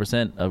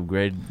 75% of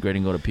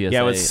grading go to PSA.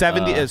 Yeah, it's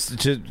 70. I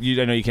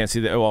know you can't see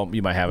that. Well,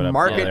 you might have it up.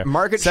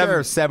 Market share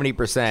of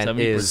 70%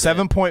 is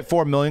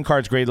 7.4 million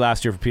cards graded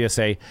last year for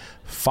PSA.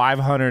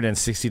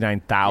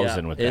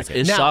 569,000 with Beckett.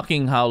 It's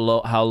shocking how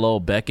low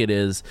Beckett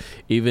is,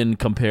 even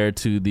compared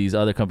to these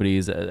other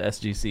companies,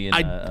 SGC and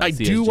I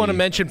CSG. do want to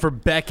mention for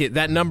Beckett,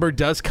 that number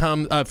does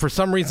come. For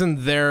some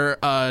reason, their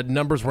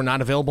numbers were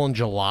not available in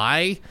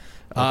July.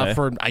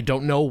 For I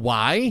don't know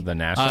why. The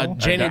national?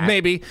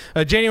 Maybe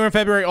January and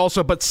February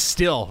also, but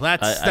still,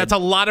 that's a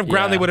lot of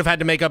ground they would have had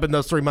to make up in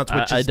those 3 months.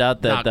 Which I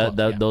doubt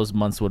that those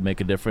months would make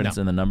a difference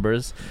in the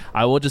numbers.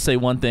 I will just say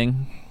one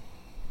thing.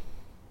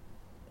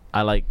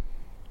 I like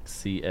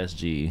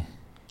CSG.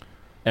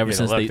 Ever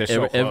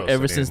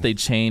since they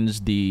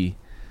changed the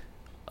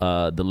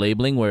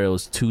labeling where it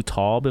was too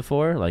tall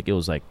before, like it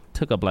was like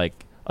took up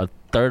like a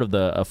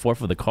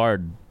fourth of the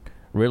card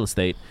real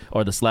estate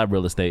or the slab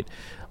real estate.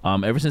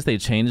 Ever since they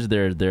changed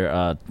their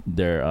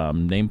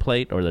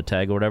nameplate or the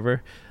tag or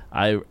whatever,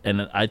 I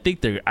think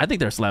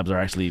their slabs are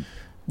actually.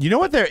 You know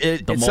what?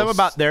 Something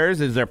about theirs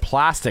is their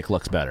plastic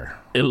looks better.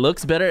 It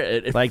looks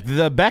better. Like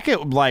the Beckett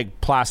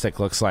plastic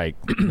looks like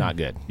not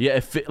good. Yeah,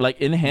 like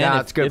in hand.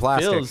 No, it's good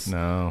plastic.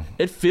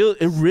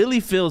 It really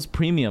feels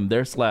premium.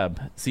 Their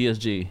slab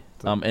CSG.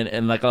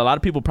 And like a lot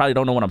of people probably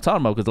don't know what I'm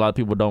talking about because a lot of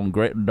people don't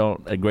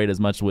grade as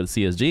much with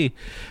CSG,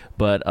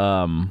 but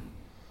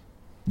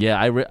yeah,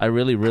 I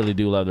really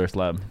do love their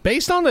slab.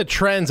 Based on the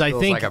trends, I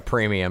think like a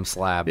premium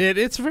slab.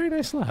 It's a very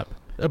nice slab.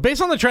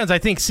 Based on the trends, I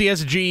think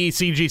CSG,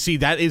 CGC,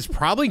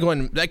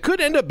 that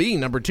could end up being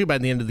number 2 by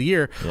the end of the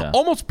year,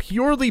 almost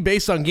purely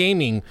based on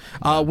gaming,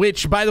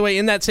 which, by the way,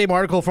 in that same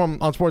article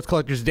on Sports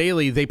Collectors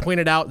Daily, they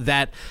pointed out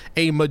that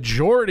a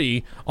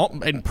majority,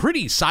 and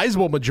pretty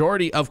sizable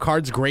majority of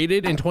cards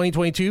graded in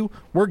 2022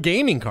 were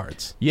gaming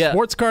cards. Yeah.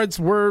 Sports cards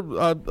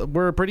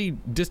were pretty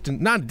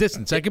distant, not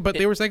distant second, but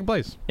they were second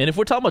place. And if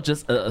we're talking about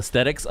just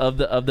aesthetics of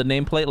the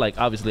nameplate, like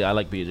obviously I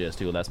like BGS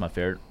too. That's my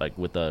favorite, like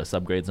with the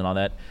subgrades and all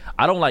that.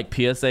 I don't like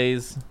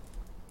PSA's.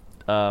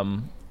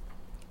 The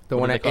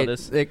one they call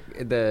this?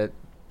 The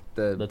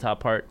top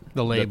part,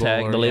 The label the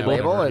tag, or the label.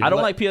 label, I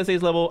don't like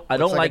PSA's label. I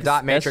don't like like a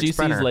dot matrix SGC's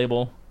printer.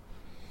 label.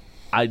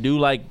 I do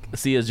like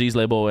CSG's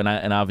label,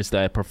 and obviously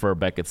I prefer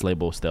Beckett's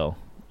label still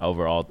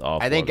over all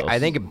I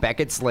think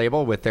Beckett's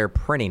label with their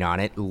printing on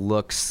it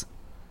looks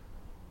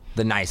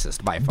the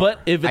nicest by far.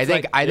 But if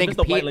it's I think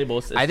the white label,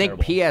 it's I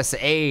think terrible.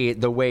 PSA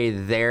the way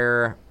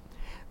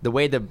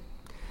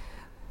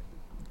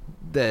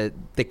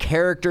the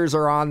characters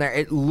are on there,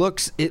 it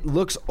looks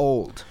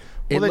old.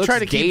 It Well, they looks tried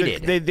to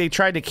dated. keep it. They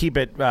tried to keep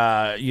it,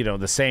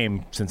 the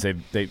same since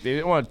they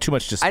didn't want too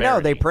much I disparity. know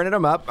they printed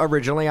them up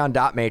originally on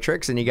dot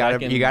matrix, and you got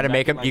to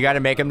make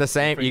them the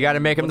same. You got to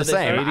make them the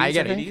same. I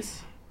get it.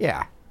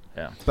 Yeah.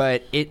 Yeah.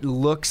 But it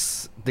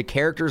looks, the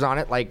characters on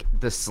it, like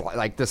the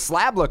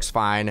slab looks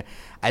fine.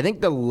 I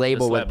think the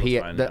label with slab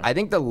looks fine, yeah. I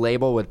think the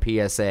label with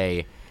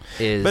PSA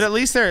is. But at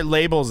least their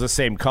label's the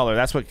same color.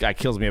 That's what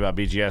kills me about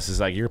BGS. Is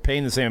like you're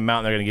paying the same amount,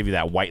 and they're going to give you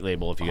that white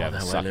label if you have a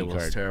sucky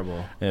card.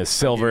 Terrible. And it's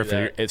silver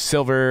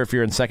if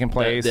you're in second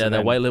place. Yeah, and that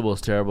then- white label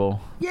is terrible.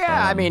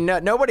 Yeah, I mean,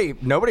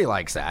 nobody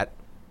likes that.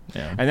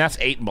 Yeah, and that's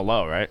 8 and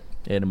below, right?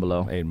 8 and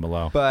below. 8 and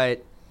below.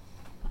 But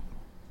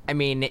I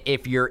mean,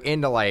 if you're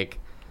into like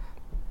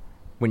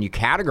when you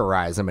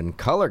categorize them and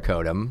color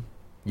code them,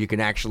 you can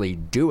actually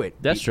do it.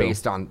 That's true.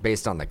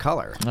 Based on the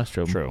color. That's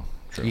true. True.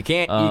 You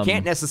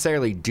can't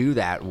necessarily do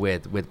that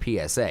with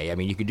PSA. I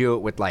mean, you could do it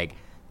with like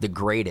the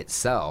grade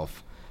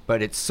itself,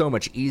 but it's so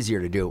much easier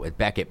to do it with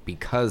Beckett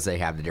because they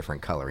have the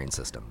different coloring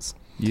systems.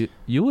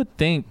 You would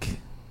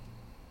think,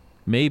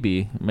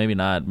 maybe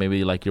not.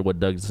 Maybe like what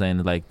Doug's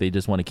saying, like they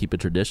just want to keep it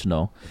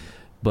traditional.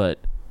 But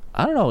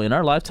I don't know. In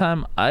our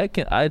lifetime, I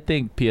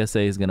think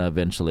PSA is gonna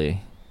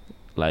eventually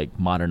like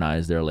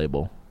modernize their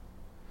label.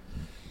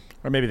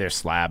 Or maybe their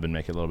slab and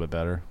make it a little bit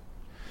better.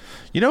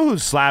 You know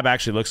whose slab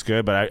actually looks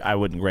good, but I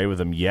wouldn't grade with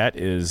them yet,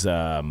 is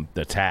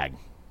the tag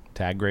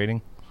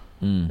grading.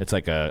 It's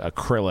like a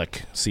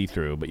acrylic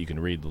see-through, but you can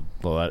read. It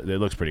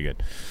looks pretty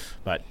good.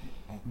 But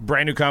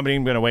brand new company.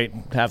 I'm going to wait,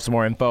 have some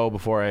more info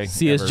before I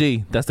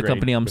CSG, that's the grade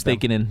company I'm with them.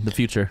 staking in the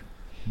future.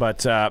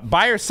 But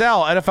buy or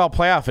sell NFL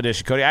Playoff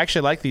Edition, Cody. I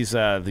actually like these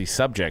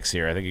subjects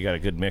here. I think you got a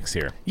good mix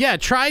here. Yeah,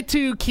 try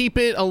to keep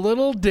it a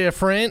little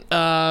different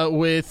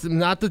with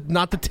not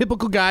the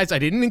typical guys. I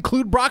didn't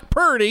include Brock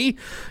Purdy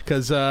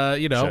because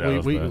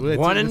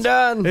One and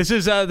done. This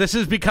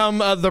has become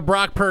the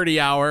Brock Purdy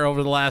hour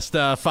over the last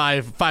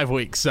 5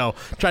 weeks. So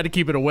try to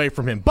keep it away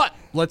from him. But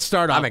let's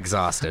start off. I'm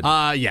exhausted.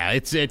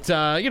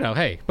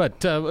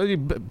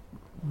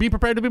 Be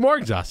prepared to be more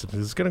exhausted.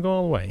 It's going to go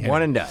all the way. Anyway.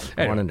 One and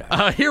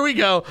done. Here we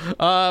go.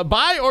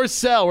 Buy or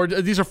sell.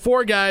 These are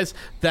 4 guys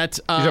that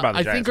about the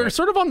I Giants, think are right?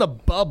 sort of on the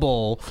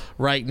bubble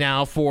right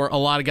now for a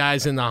lot of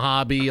guys in the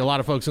hobby, a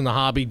lot of folks in the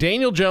hobby.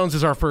 Daniel Jones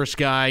is our first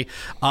guy.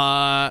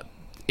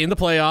 In the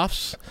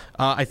playoffs,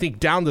 I think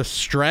down the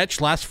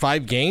stretch, last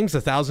 5 games,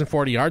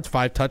 1,040 yards,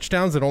 5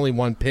 touchdowns, and only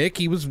 1 pick.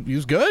 He was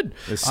good.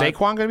 Is Saquon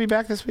going to be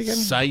back this weekend?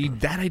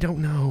 That I don't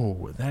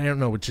know.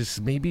 Which is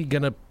maybe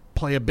going to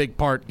play a big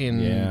part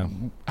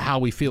in how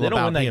we feel They don't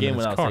about win that him game and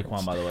his without cards.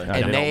 Saquon, by the way.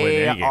 And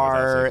they're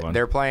playing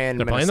they're playing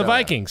the Minnesota.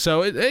 Vikings,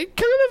 so it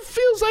kind of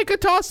feels like a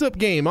toss-up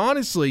game,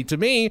 honestly, to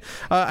me.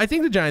 I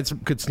think the Giants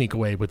could sneak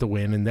away with a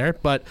win in there,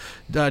 but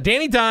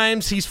Danny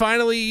Dimes, he's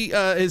finally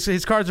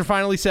his cards are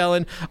finally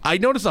selling. I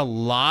noticed a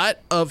lot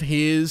of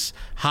his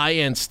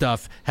high-end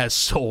stuff has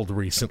sold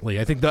recently.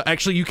 I think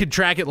actually you could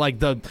track it like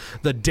the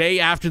day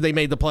after they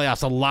made the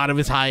playoffs. A lot of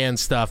his high-end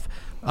stuff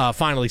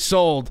finally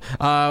sold.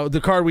 The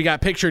card we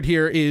got pictured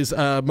here is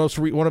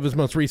one of his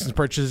most recent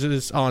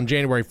purchases on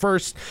January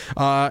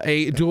 1st.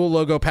 A dual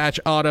logo patch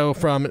auto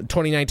from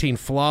 2019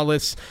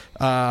 Flawless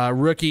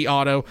rookie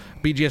auto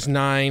BGS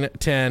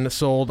 910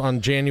 sold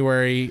on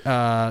January.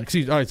 I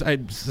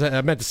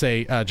meant to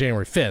say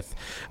January 5th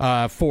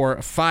for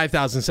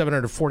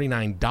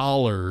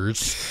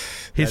 $5,749.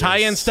 His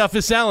high-end stuff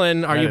is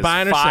selling. Are you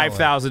buying or selling?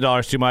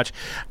 $5,000 too much.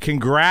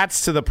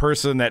 Congrats to the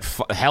person that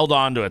held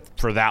on to it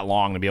for that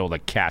long to be able to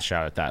cash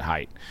out at that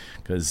height,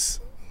 because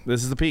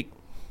this is the peak.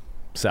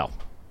 Sell.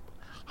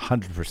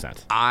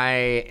 100%. I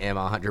am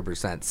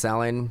 100%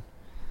 selling.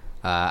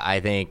 I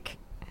think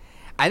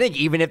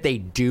even if they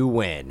do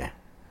win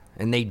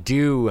and they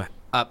do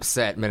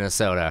upset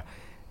Minnesota,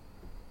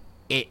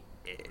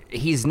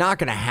 he's not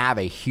going to have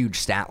a huge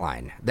stat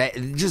line. That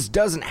just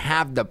doesn't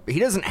have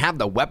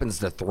the weapons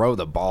to throw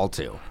the ball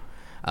to.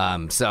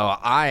 So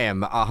I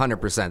am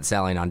 100%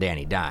 selling on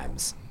Danny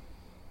Dimes.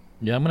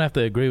 Yeah, I'm gonna have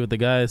to agree with the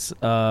guys.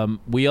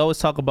 We always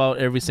talk about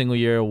every single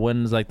year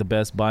when's like the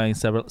best buying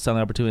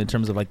selling opportunity in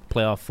terms of like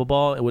playoff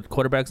football with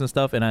quarterbacks and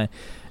stuff. And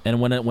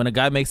when a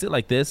guy makes it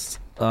like this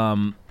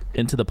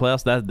into the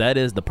playoffs, that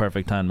is the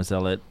perfect time to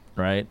sell it,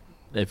 right?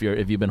 If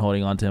you've been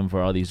holding on to him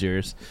for all these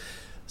years.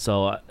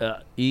 So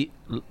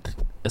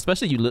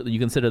especially you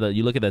consider that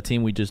you look at that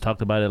team we just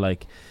talked about it,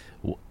 like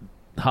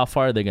how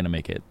far are they gonna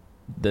make it?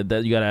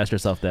 That you got to ask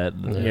yourself that.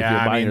 If you're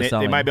buying or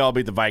selling. They might be able to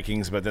beat the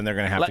Vikings, but then they're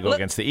going to have to go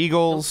against the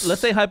Eagles.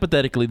 Let's say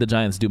hypothetically the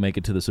Giants do make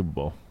it to the Super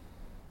Bowl.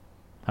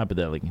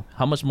 Hypothetically,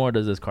 how much more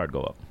does this card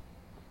go up?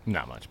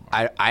 Not much more.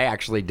 I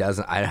actually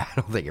doesn't. I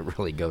don't think it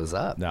really goes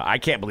up. No, I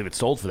can't believe it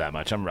sold for that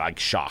much. I'm like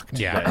shocked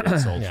Yeah. that it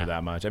sold for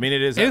that much. I mean,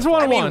 it is. It's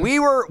I mean, we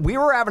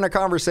were having a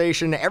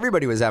conversation.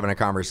 Everybody was having a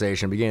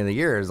conversation beginning of the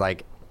year. It was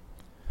like,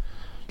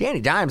 Danny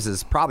Dimes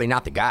is probably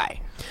not the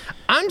guy.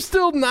 I'm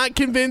still not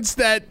convinced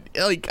that,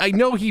 like, I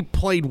know he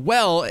played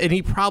well and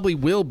he probably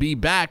will be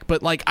back,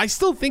 but, like, I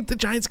still think the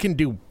Giants can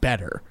do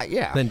better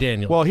than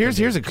Daniel. Well, here's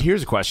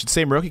a question.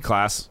 Same rookie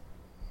class.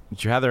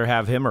 Would you rather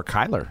have him or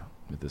Kyler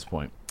at this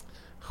point?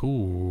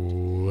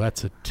 Ooh,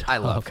 that's a tough. I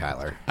love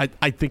Kyler. I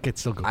think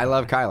it's still good. I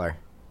love Kyler.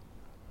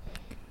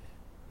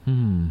 I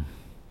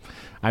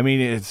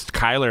mean,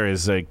 Kyler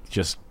is like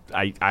just.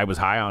 I was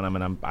high on him,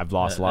 and I've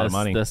lost a lot of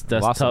money. That's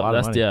lost tough. a lot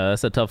of money.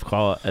 That's a tough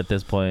call at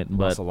this point.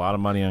 But Lost a lot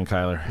of money on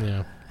Kyler.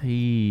 Yeah.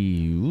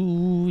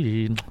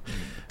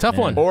 Tough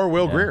one. Or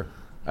Will Greer.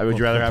 Would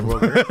you rather have Will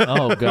Greer?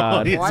 Oh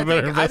God. Well,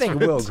 I think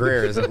Will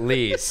Greer is at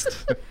least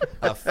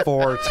a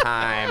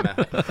 4-time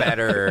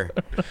better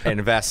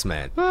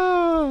investment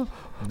Than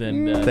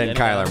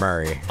Kyler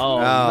Murray.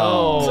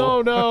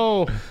 Oh,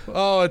 no.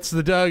 Oh, it's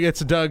the Doug.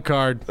 It's a Doug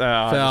card.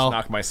 I Fell. just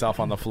knocked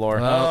myself on the floor.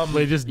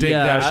 They just dig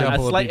yeah, that a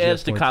couple slight of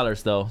edge to points.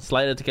 Kyler's though.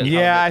 Slight edge to Kyler.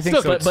 Yeah, I think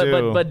so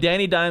too. But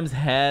Danny Dimes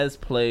has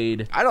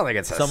played I don't think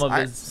it's some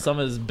of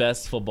his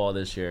best football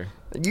this year.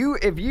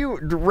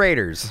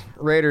 the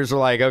Raiders are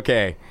like,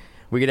 okay,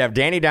 we could have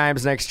Danny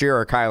Dimes next year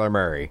or Kyler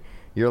Murray.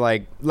 You're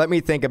like, let me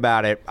think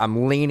about it.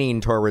 I'm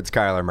leaning towards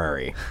Kyler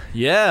Murray.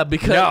 Yeah,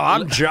 because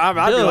I'm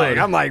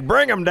like,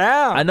 bring him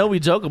down. I know we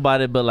joke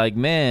about it, but like,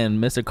 man,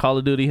 Mr. Call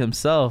of Duty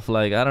himself,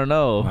 like, I don't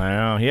know. I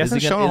know. He hasn't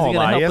Is he shown a gonna whole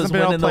lot. He help hasn't us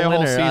been able to win play a in the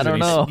whole winter? season. I don't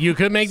know. You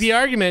could make the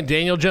argument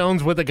Daniel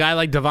Jones with a guy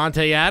like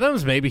Devontae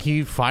Adams. Maybe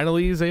he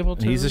finally is able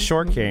to. He's a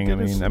short king. I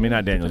mean,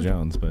 not Daniel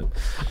Jones, but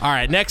All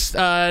right, next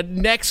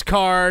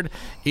card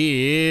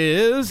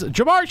is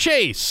Jamar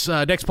Chase.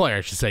 Next player,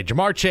 I should say,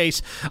 Jamar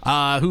Chase,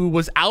 who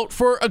was out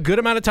for a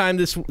good amount of time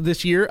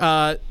this year.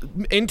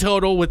 In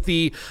total, with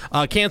the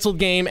canceled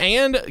game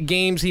and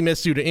games he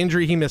missed due to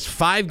injury, he missed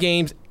 5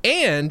 games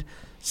and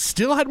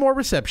still had more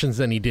receptions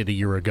than he did a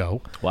year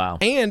ago. Wow.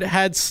 And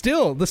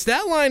the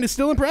stat line is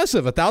still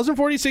impressive.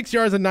 1,046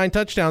 yards and 9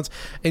 touchdowns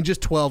in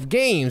just 12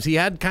 games. He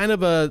had kind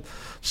of a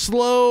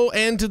slow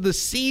end to the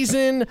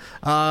season,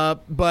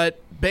 but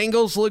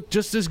Bengals look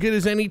just as good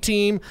as any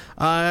team.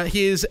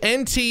 His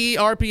NT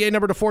RPA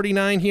number to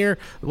 49 here,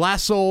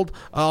 last sold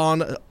on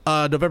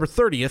November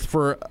 30th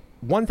for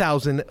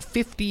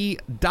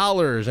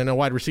 $1,050. I know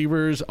wide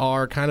receivers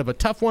are kind of a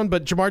tough one,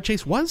 but Jamar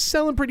Chase was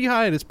selling pretty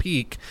high at his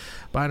peak.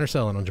 Buying or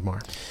selling on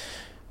Jamar?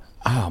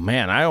 oh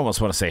man, I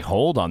almost want to say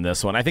hold on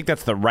this one. I think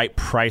that's the right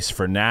price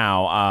for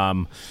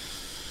now.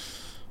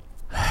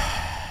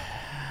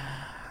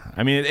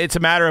 I mean, it's a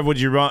matter of would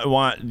you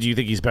want? Do you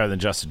think he's better than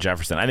Justin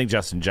Jefferson? I think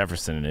Justin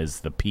Jefferson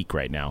is the peak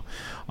right now,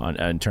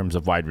 in terms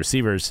of wide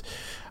receivers.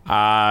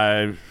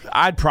 I'd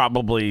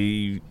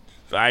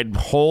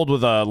hold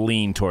with a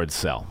lean towards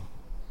sell.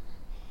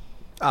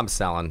 I'm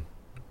selling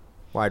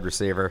wide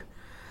receiver.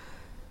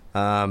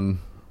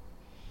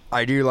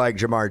 I do like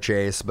Jamar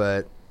Chase,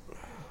 but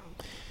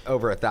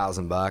over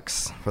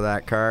 $1,000 for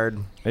that card.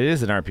 It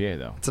is an RPA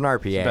though. It's an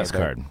RPA. It's the best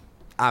card.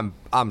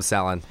 I'm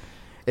selling.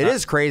 It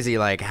is crazy,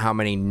 like how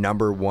many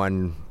number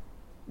one,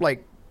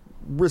 like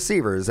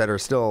receivers that are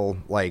still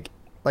like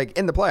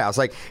in the playoffs.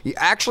 Like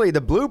actually,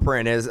 the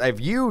blueprint is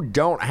if you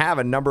don't have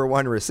a number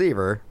one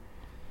receiver.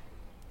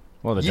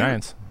 Well, the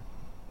Giants.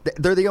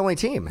 They're the only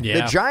team.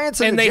 Yeah. The Giants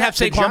and they have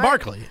Saquon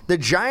Barkley. The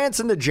Giants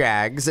and the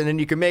Jags, and then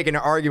you can make an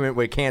argument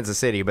with Kansas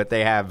City, but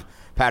they have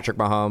Patrick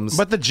Mahomes.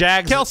 But the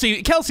Jags,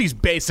 Kelsey's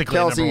basically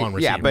a number one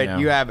receiver. Yeah, but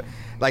you have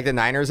like the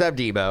Niners have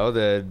Debo,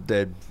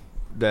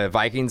 the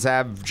Vikings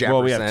have Jefferson.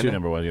 well, we have two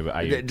number ones. We have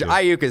Ayuk, too.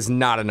 Ayuk is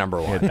not a number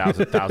one.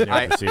 1,000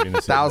 yards receiving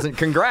this season.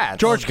 Congrats,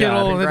 George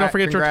Kittle, and don't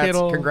forget George congrats,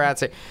 Kittle.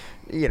 Congrats.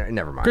 You know,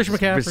 never mind. Christian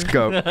McCaffrey. Just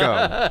go.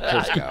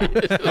 Just go.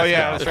 Oh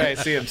yeah, that's right.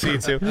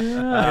 CMC too.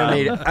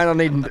 I don't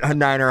need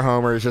Niner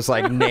homers just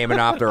like naming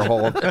off their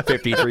whole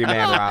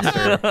 53-man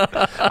roster.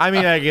 I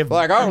mean, I give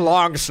Like, our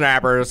long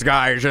snapper, this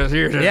guy is just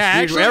everything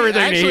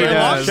he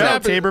does. shout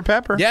out Tabor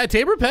Pepper. Yeah,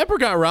 Tabor Pepper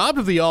got robbed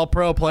of the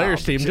All-Pro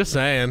Players team. Just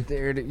saying.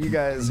 Dude, you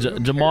guys.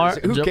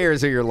 Jamar- Who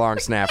cares who your long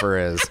snapper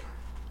is?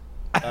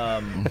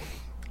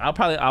 I'll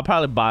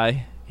probably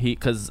buy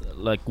because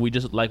like we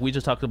just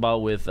talked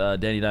about with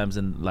Danny Dimes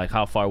and like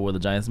how far will the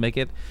Giants make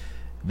it.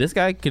 This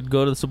guy could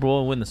go to the Super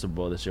Bowl and win the Super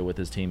Bowl this year with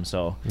his team.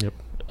 So Yep.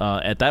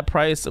 At that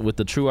price, with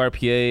the true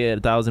RPA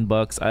at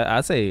 $1,000,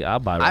 I say I'll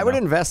buy. I would now.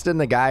 invest in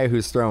the guy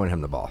who's throwing him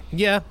the ball.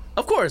 Yeah.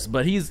 Of course,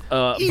 but he's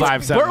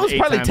 5, 7, Burrow's 8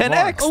 probably times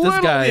 10x. more. This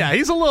guy, Yeah,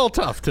 he's a little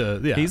tough to.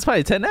 Yeah. he's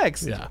probably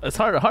 10x. Yeah. It's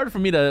hard for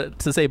me to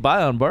say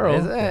buy on Burrow.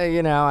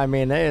 I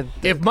mean,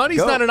 if money's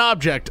Go- not an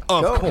object,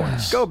 of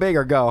course. go big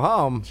or go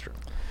home.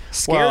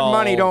 Scared Well,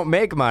 money don't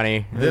make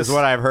money. this- Is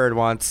what I've heard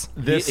once.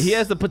 He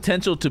has the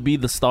potential to be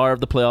the star of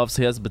the playoffs.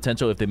 He has the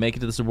potential, if they make it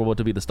to the Super Bowl,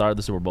 to be the star of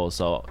the Super Bowl.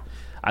 So,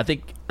 I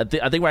think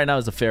right now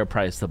is a fair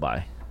price to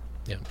buy.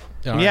 Yeah.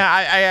 Yeah,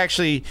 I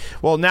actually.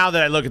 Well, now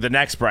that I look at the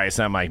next price,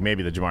 I'm like,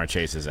 maybe the Jamar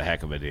Chase is a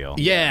heck of a deal.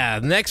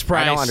 Yeah. Next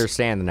price. I don't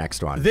understand the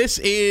next one. This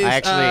is.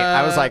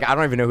 I was like, I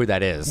don't even know who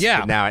that is. Yeah.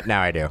 But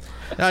now I do.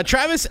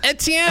 Travis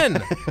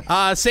Etienne,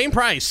 same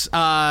price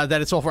that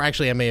it sold for.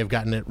 Actually, I may have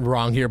gotten it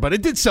wrong here, but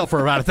it did sell for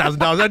about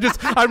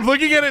 $1,000. I'm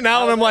looking at it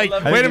now and I'm like,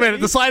 wait a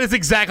minute, the slide is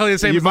exactly the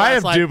same. You as the might last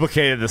have slide.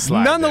 duplicated the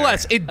slide.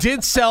 Nonetheless, there. it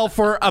did sell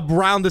for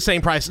around the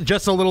same price,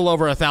 just a little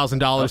over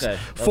 $1,000 Okay.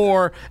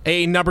 for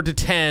a number to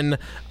 10.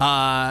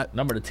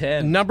 Number to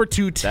 10. Number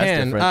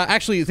 210. different.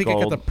 Actually, I think I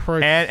got Gold. the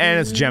price. and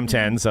it's Gem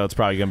 10, so it's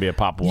probably going to be a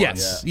pop one.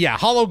 Yes, yeah.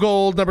 Hollow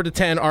Gold, number to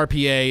 10,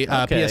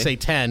 RPA, Okay. PSA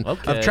 10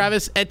 of Okay.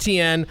 Travis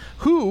Etienne,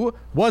 who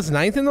was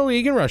 9th in the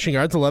league in rushing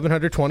yards,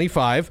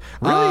 1,125.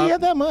 Really? He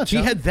had that much, He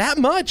huh? had that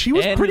much. He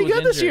was And pretty he was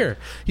good this injured. year.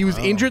 He was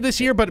injured this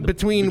year, but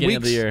between Beginning weeks,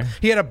 of the year.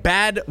 he had a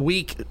bad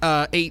week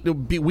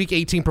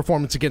 18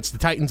 performance against the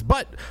Titans.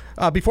 But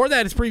before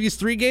that, his previous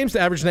 3 games,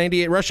 averaged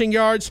 98 rushing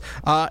yards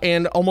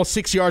and almost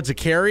 6 yards a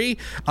carry.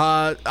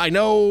 I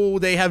know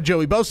they have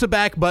Joey Bosa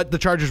back, but the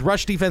Chargers'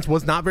 rush defense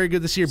was not very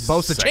good this year.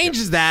 Bosa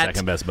changes that.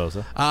 Second best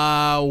Bosa.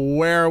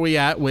 Where are we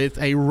at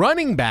with a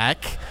running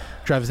back,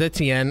 Travis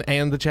Etienne,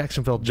 and the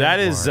Jacksonville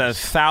Jaguars? That is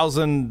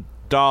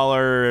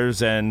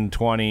 $1,000 and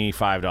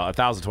 $25.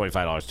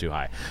 $1,025 too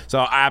high.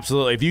 So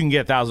absolutely, if you can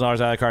get $1,000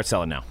 out of the cart,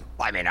 sell it now.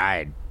 I mean,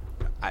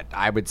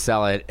 I would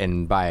sell it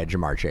and buy a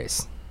Jamar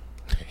Chase.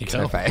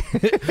 If I,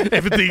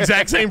 If it's the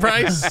exact same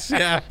price,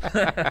 yeah.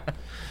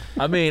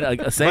 I mean,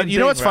 same. But you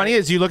know thing, what's right? funny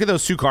is you look at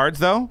those 2 cards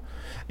though,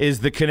 is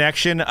the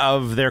connection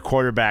of their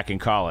quarterback in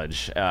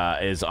college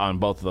is on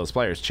both of those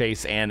players,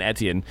 Chase and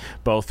Etienne,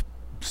 both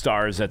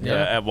stars at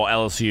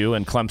LSU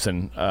and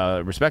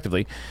Clemson,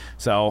 respectively.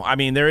 So I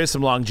mean, there is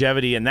some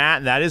longevity in that.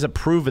 And that is a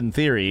proven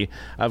theory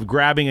of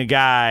grabbing a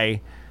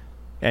guy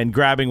and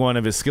grabbing one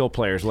of his skill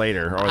players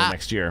later or the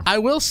next year. I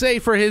will say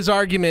for his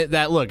argument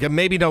that, look,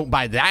 maybe don't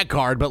buy that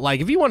card, but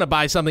like if you want to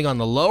buy something on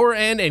the lower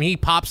end and he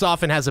pops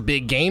off and has a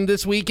big game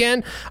this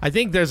weekend, I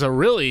think there's a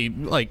really,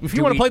 like, if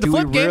you want to play the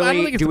flip game, I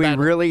don't think it's do a we bad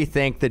really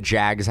think the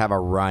Jags have a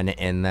run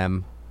in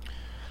them?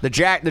 The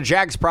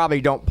Jags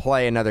probably don't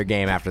play another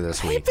game after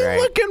this week, They're right?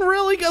 looking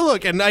really good.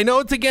 Look, and I know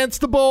it's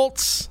against the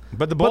Bolts.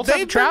 But the Bolts have to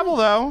they've travel,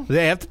 though.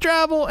 They have to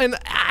travel, and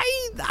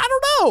I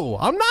don't know.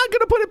 I'm not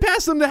going to put it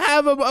past them to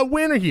have a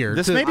winner here.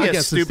 This may be a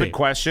against this stupid team.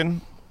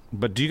 question,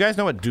 but do you guys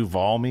know what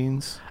Duval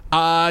means?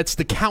 It's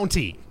the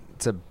county.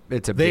 It's a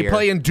They beer.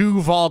 play in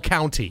Duval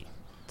County,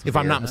 if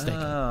I'm beer. not mistaken.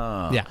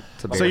 Yeah.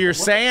 It's a beer. So you're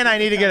saying I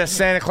need to get a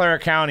Santa Clara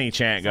County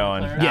chant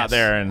going out Yes.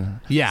 there and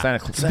Yeah, Santa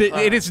Clara.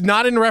 It is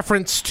not in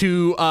reference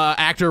to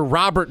actor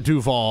Robert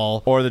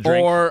Duvall Or the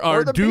drink.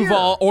 or the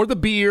Duvall or the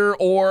beer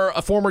or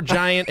a former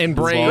Giant and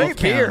Brave Great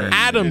beer.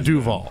 Adam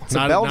Duvall. a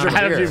Belgian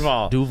Adam beer.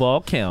 Duval.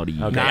 Duval County.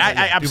 Okay. Not-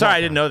 I'm Duval sorry, I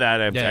County. didn't know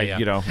that. I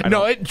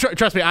No, don't-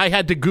 trust me, I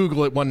had to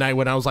Google it one night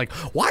when I was like,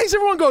 why is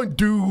everyone going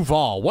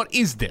Duval? What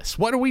is this?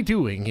 What are we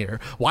doing here?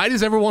 Why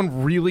does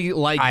everyone really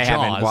like I Jaws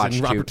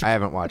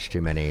haven't watched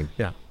too many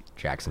Yeah.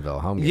 Jacksonville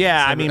home games.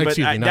 Yeah, I mean, but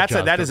Excuse me, not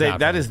Jaws, but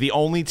that is the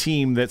only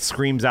team that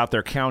screams out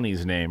their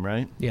county's name,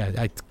 right? Yeah,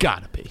 it's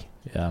gotta be.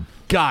 Yeah.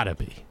 Gotta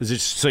be. Is it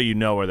just so you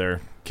know where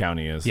their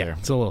county is Yeah, there?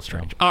 it's a little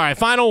strange. All right,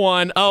 final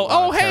one.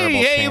 Oh, terrible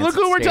hey, chants look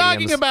who we're at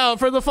talking stadiums. about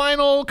for the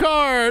final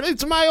card.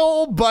 It's my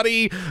old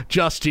buddy,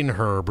 Justin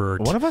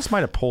Herbert. One of us might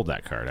have pulled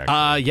that card,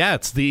 actually. Yeah,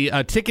 it's the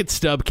ticket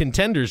stub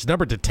contenders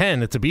number to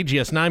 10. It's a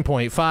BGS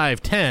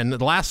 9.510.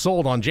 The last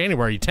sold on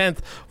January 10th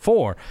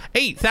for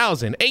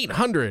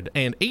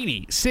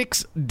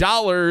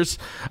 $8,886.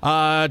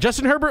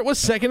 Justin Herbert was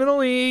second in the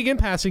league in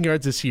passing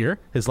yards this year.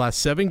 His last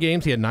 7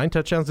 games, he had 9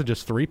 touchdowns and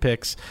just 3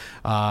 picks.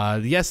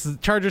 Yes, the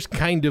Chargers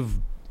kind of,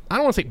 I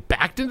don't want to say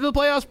backed into the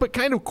playoffs, but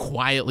kind of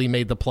quietly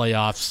made the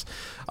playoffs,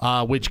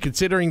 which,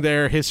 considering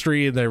their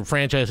history and their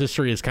franchise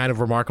history, is kind of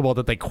remarkable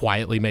that they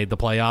quietly made the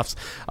playoffs.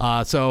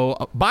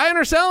 So buying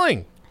or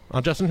selling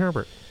on Justin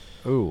Herbert?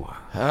 Ooh.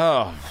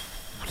 Oh,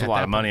 there's a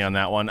lot of money on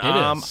that one. It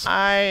is.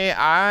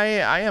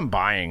 I am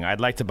buying. I'd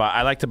like to buy.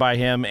 I like to buy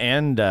him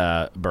and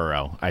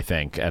Burrow. I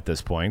think at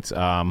this point,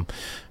 I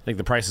think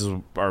the prices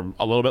are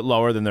a little bit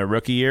lower than their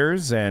rookie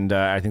years, and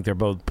I think they're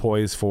both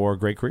poised for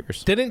great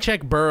careers. Didn't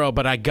check Burrow,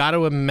 but I got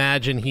to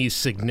imagine he's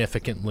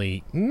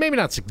significantly, maybe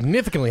not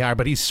significantly higher,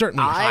 but he's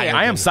certainly higher.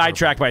 I am than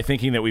sidetracked by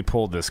thinking that we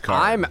pulled this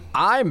card.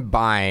 I'm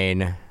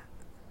buying,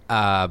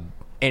 and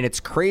it's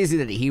crazy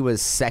that he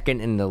was second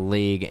in the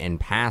league in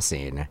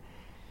passing.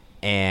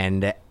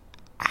 And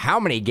how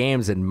many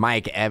games did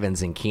Mike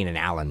Evans and Keenan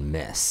Allen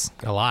miss?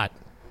 a lot.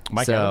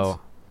 Mike so, Evans.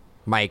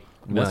 Mike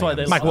That's why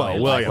they Mike lost.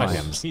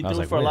 Williams. He I was threw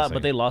like, for a wait a lot, second.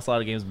 but they lost a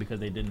lot of games because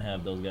they didn't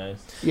have those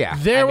guys. Yeah,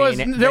 There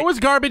I was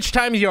garbage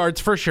time yards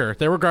for sure.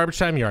 There were garbage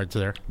time yards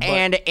there.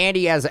 and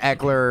Andy has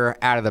Eckler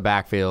out of the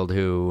backfield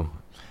who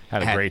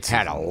Had a great season.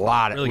 had a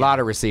lot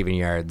of receiving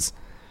yards.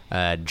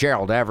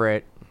 Gerald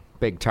Everett,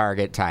 big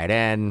target, tight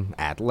end,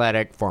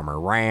 athletic, former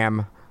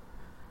Ram.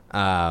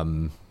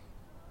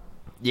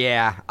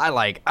 Yeah, I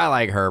like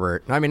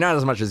Herbert. I mean, not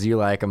as much as you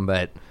like him,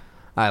 but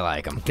I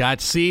like him.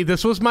 See,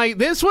 this was my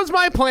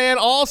plan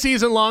all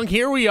season long.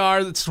 Here we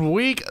are. It's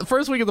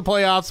first week of the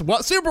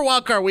playoffs. Super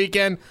Wildcard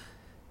weekend,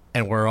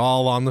 and we're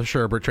all on the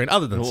Sherbert train.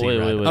 Other than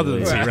C-Rod.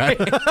 wait. C-Rod.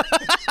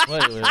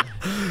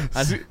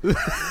 Wait.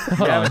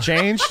 You haven't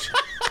changed?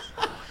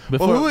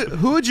 Before, Well,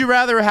 who would you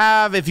rather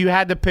have if you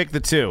had to pick the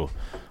two?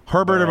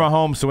 Herbert or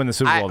Mahomes to win the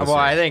Super Bowl this year?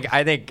 I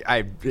think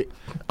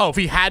If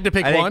he had to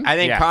pick one, I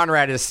think Yeah.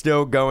 Conrad is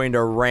still going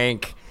to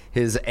rank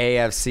his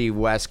AFC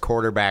West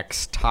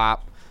quarterbacks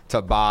top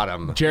to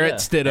bottom. Jarrett Yeah.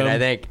 Stidham. And I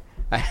think,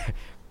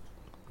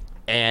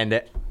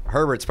 and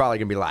Herbert's probably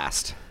gonna be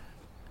last.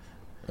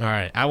 All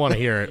right, I want to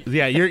hear it.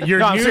 Yeah, you're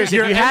No, I'm new- serious. If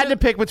you're you had to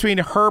pick between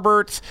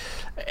Herbert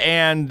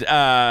and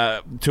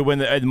to win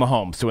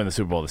Mahomes to win the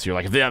Super Bowl this year,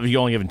 like if you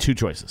only given two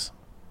choices,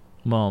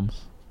 Mahomes.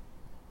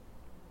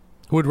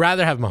 would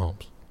rather have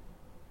Mahomes.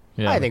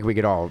 Yeah. I think we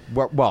could all.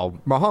 Well,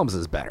 Mahomes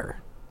is better.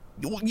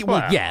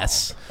 Well,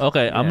 yes.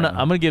 Okay, I'm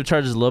gonna give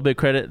Chargers a little bit of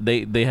credit.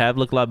 They have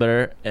looked a lot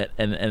better,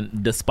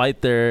 and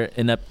despite their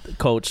inept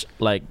coach,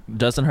 like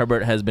Justin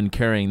Herbert has been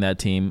carrying that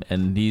team,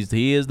 and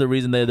he is the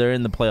reason they're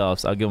in the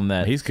playoffs. I'll give him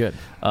that. he's good.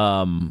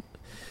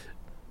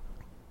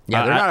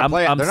 Yeah, they're not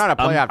a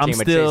playoff team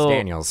with Chase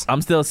Daniels.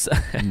 I'm still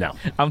No.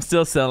 I'm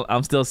still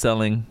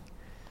selling.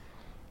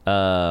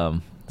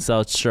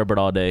 Sell Sherbert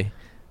all day,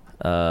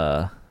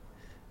 and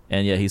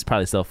yeah, he's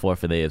probably still fourth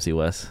for the AFC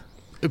West.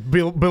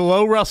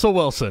 Below Russell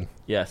Wilson.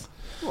 Yes.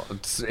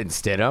 In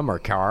Stidham or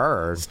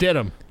Carr or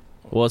Stidham.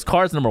 Well, his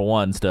car's number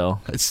one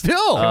still.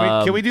 Still.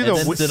 Can we do and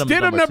the then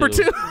Stidham number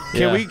two?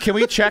 Can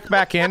we check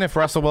back in if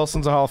Russell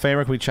Wilson's a Hall of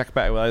Famer? Can we check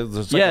back? Well,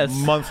 there's like Yes. a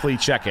monthly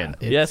check-in.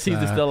 Yes, he's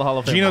still a Hall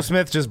of Famer. Geno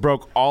Smith just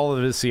broke all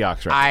of his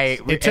Seahawks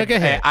records. It took a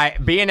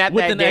hit. Being at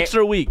with that an game,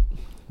 extra week,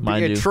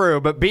 mind you. True,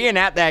 but being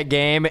at that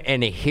game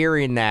and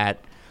hearing that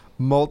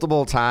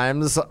multiple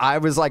times, I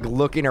was like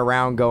looking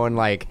around, going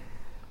like,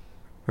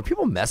 "Are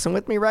people messing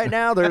with me right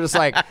now?" They're just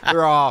like,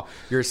 "They're all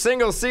your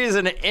single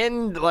season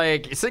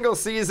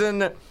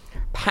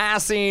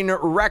passing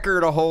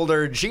record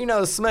holder,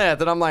 Geno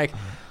Smith," and I'm like,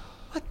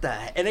 "What the?"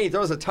 And then he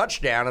throws a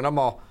touchdown, and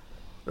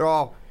they're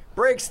all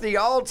breaks the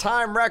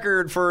all-time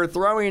record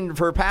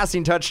for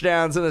passing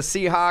touchdowns in the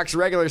Seahawks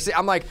regular season.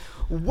 I'm like,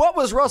 what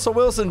was Russell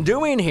Wilson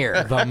doing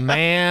here? The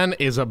man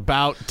is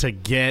about to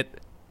get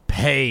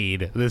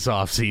paid this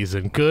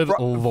offseason. Good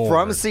Lord.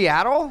 From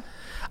Seattle?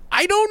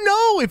 I don't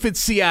know if it's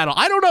Seattle.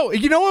 I don't know.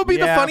 You know what would be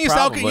the Yeah, funniest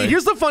outcome? probably.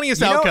 Here's the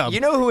funniest outcome.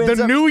 You know who ends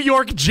the up- New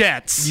York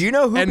Jets You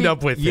know who end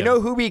up with You him. know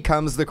who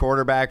becomes the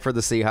quarterback for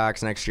the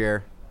Seahawks next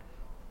year?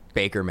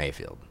 Baker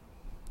Mayfield.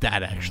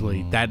 That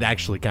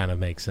actually kind of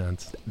makes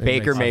sense. It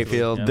Baker makes sense.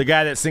 Mayfield. The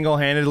guy that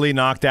single-handedly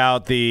knocked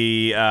out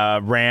the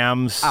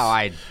Rams,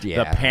 the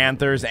the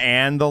Panthers,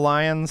 and the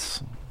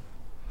Lions.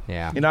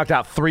 Yeah. He knocked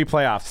out 3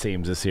 playoff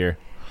teams this year.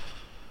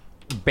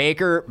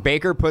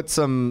 Baker put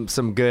some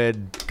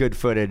good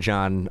footage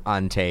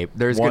on tape.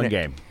 There's One gonna,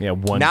 game. Yeah,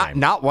 one not game.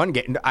 not one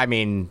game. I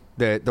mean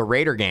the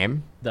Raider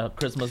game, The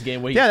Christmas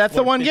game where Yeah, that's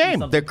the one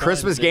game. the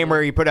Christmas game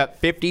where he put up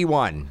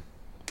 51.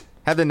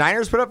 Have the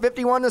Niners put up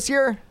 51 this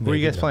year? Where are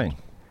you guys playing?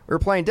 We're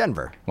playing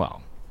Denver.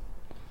 Well,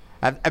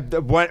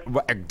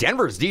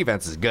 Denver's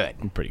defense is good.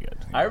 pretty good.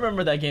 I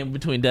remember that game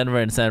between Denver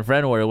and San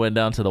Fran where it went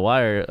down to the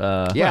wire.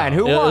 Yeah, and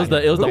who it won? was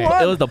the Who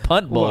won? it was the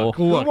punt bowl.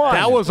 Look, won?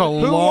 that was a Who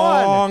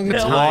long won?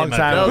 time. Long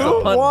time That was ago.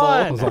 a punt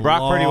won? bowl.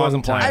 Brock Purdy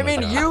wasn't time. playing.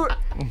 I mean,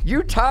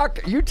 you talk.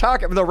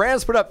 The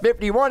Rams put up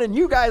 51, and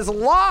you guys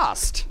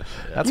lost.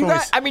 That's you when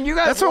guys, we, you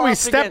guys. That's when we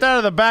lost stepped against, out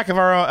of the back of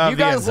our own. You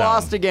the end guys zone.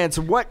 lost against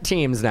what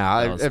teams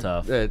now? That was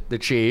tough. The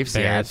Chiefs.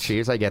 Yeah, Bears.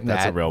 Chiefs. I get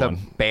That's that. a real the one.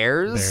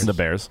 Bears, The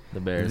Bears, The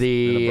Bears,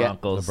 The- and the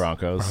Broncos. the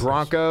Broncos,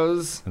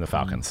 Broncos, and the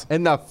Falcons.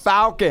 and the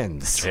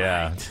Falcons,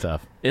 Yeah, it's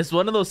tough. It's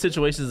one of those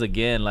situations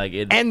again. Like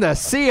it. and the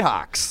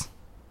Seahawks.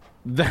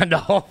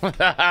 No,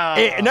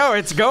 No,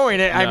 it's going.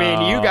 I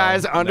mean, you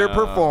guys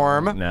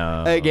underperform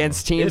no.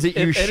 against teams that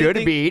you should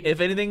anything- beat.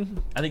 If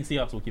anything, I think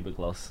Seahawks will keep it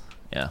close.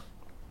 Yeah.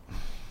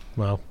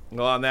 Well,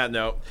 Well, on that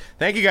note,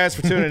 thank you guys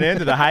for tuning in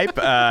to the hype.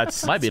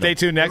 Might be Stay a-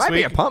 tuned It next might be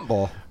week a punt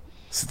bowl.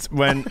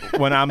 when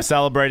I'm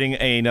celebrating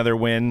another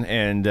win,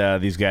 and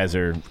these guys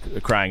are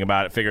crying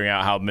about it, figuring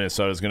out how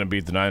Minnesota's going to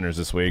beat the Niners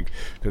this week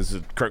because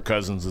Kirk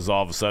Cousins is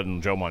all of a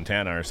sudden Joe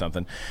Montana or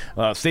something.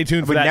 Stay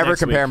tuned for Would that. never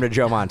next compare week. him to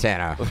Joe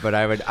Montana, but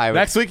I would.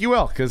 Next week you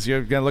will, because you're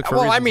going to look for.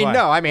 Well, I reasons mean, why.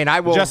 no. I mean, I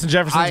will. Justin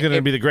Jefferson's gonna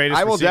be the greatest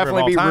I will receiver of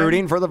definitely all be time.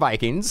 rooting for the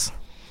Vikings.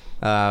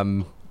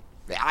 I'm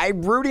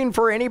rooting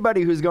for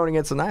anybody who's going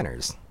against the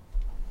Niners.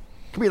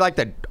 Could be like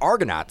the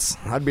Argonauts.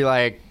 I'd be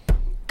like,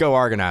 go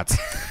Argonauts.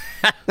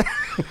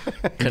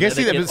 You guys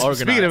see that? Connecticut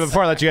Speaking of, Argonauts.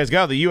 before I let you guys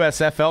go, the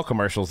USFL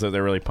commercials that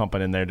they're really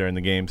pumping in there during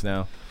the games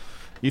now.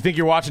 You think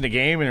you're watching a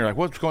game and you're like,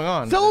 what's going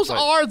on? Those It's like-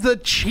 are the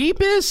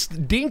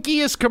cheapest,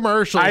 dinkiest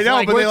commercials. I know,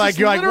 but where they're like, it's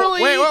you're like,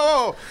 literally- wait,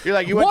 whoa. You're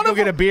like, you went One to go of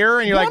get a them- beer,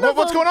 and you're like, one of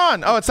what's them- going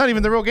on? Oh, it's not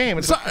even the real game.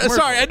 It's a commercial.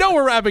 Sorry, I know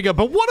we're wrapping up,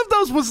 but one of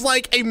those was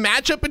like a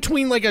matchup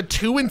between like a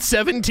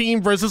 2-7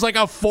 team versus like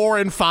a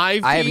 4-5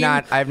 team.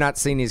 I have not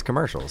seen these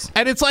commercials.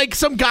 And it's like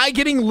some guy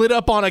getting lit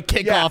up on a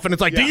kickoff, Yeah, and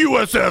it's like yeah. the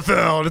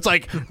USFL, and it's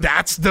like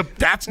that's the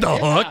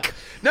hook.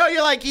 No,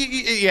 you're like,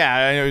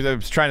 yeah. I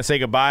was trying to say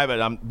goodbye,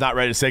 but I'm not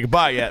ready to say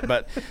goodbye yet.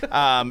 But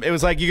it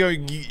was like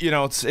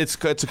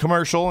it's a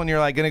commercial, and you're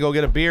like gonna go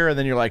get a beer, and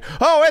then you're like,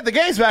 oh, wait, the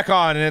game's back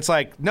on, and it's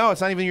like, no, it's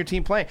not even your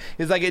team playing.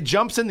 It's like it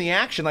jumps in the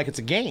action like it's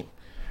a game,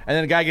 and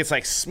then the guy gets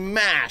like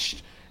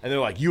smashed, and they're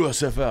like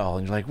USFL,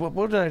 and you're like,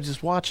 what did I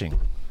just watching?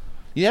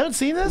 You haven't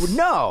seen this?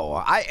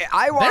 No,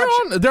 I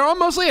watch. They're on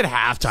mostly at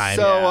halftime.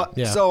 So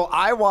so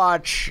I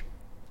watch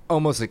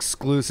almost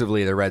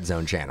exclusively the Red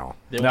Zone channel,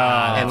 No,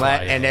 and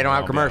they don't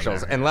have I'll be on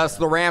commercials there. unless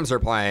the Rams are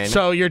playing.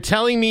 So you're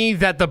telling me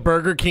that the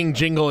Burger King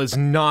jingle is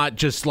not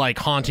just like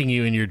haunting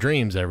you in your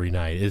dreams every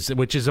night,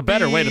 which is a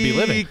better way to be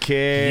living.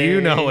 BK.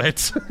 You know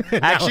it.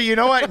 Actually, you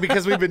know what?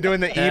 Because we've been doing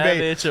the Have eBay.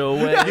 it your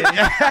way.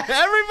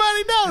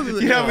 Everybody knows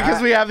it. You know,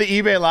 because we have the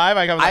eBay Live.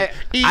 I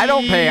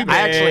don't pay.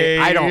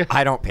 eBay.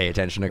 I don't pay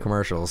attention to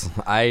commercials.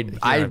 I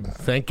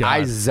Thank God.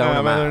 I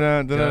zone them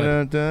out.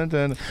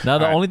 Now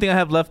the only thing I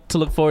have left to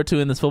look forward to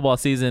in this football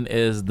season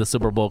is the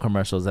Super Bowl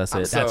commercials. That's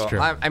it. So, true.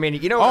 I mean,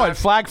 you know Oh, what? and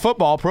flag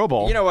football, Pro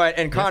Bowl. You know what?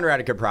 And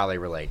Conrad could probably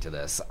relate to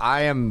this.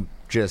 I am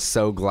just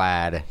so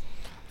glad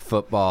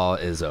football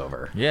is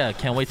over. Yeah,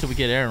 can't wait till we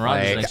get Aaron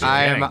Rodgers next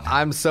Like, year.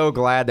 I'm so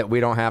glad that we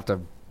don't have to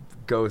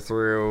go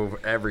through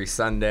every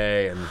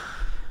Sunday, and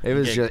it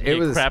was just Get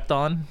crapped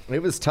on.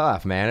 it was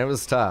tough, man. It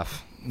was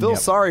tough. Feel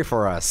sorry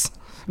for us.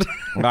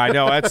 I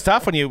know it's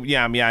tough when you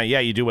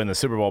you do win the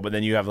Super Bowl, but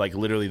then you have like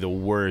literally the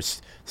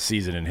worst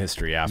season in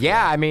history after.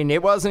 Yeah, I mean,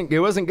 it wasn't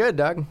good,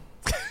 Doug.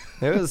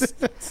 It was.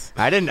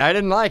 I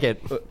didn't like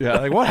it. Yeah,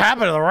 like what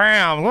happened to the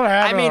Rams? What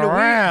happened I mean, to the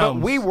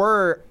Rams? we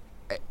were.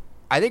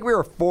 I think we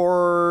were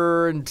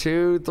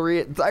 4-2,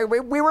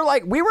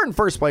 3. We were in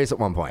first place at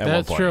one point. At one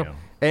That's point, true.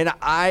 yeah.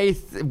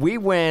 And we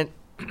went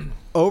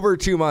over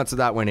 2 months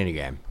without winning a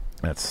game.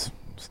 That's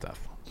stuff.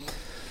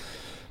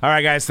 All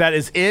right, guys, that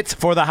is it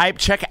for the hype.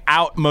 Check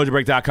out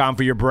MojoBreak.com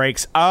for your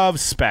breaks of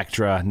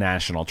Spectra,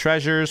 National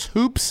Treasures,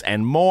 hoops,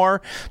 and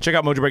more. Check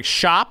out Mojo Break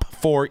Shop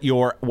for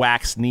your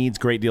wax needs.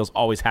 Great deals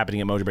always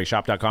happening at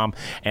MojoBreakShop.com.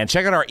 And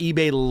check out our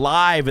eBay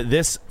Live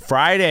this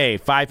Friday,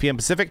 5 p.m.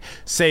 Pacific.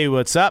 Say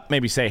what's up.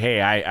 Maybe say, hey,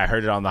 I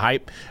heard it on the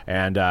hype.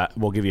 And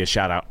we'll give you a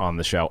shout out on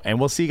the show. And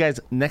we'll see you guys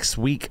next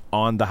week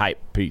on the hype.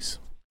 Peace.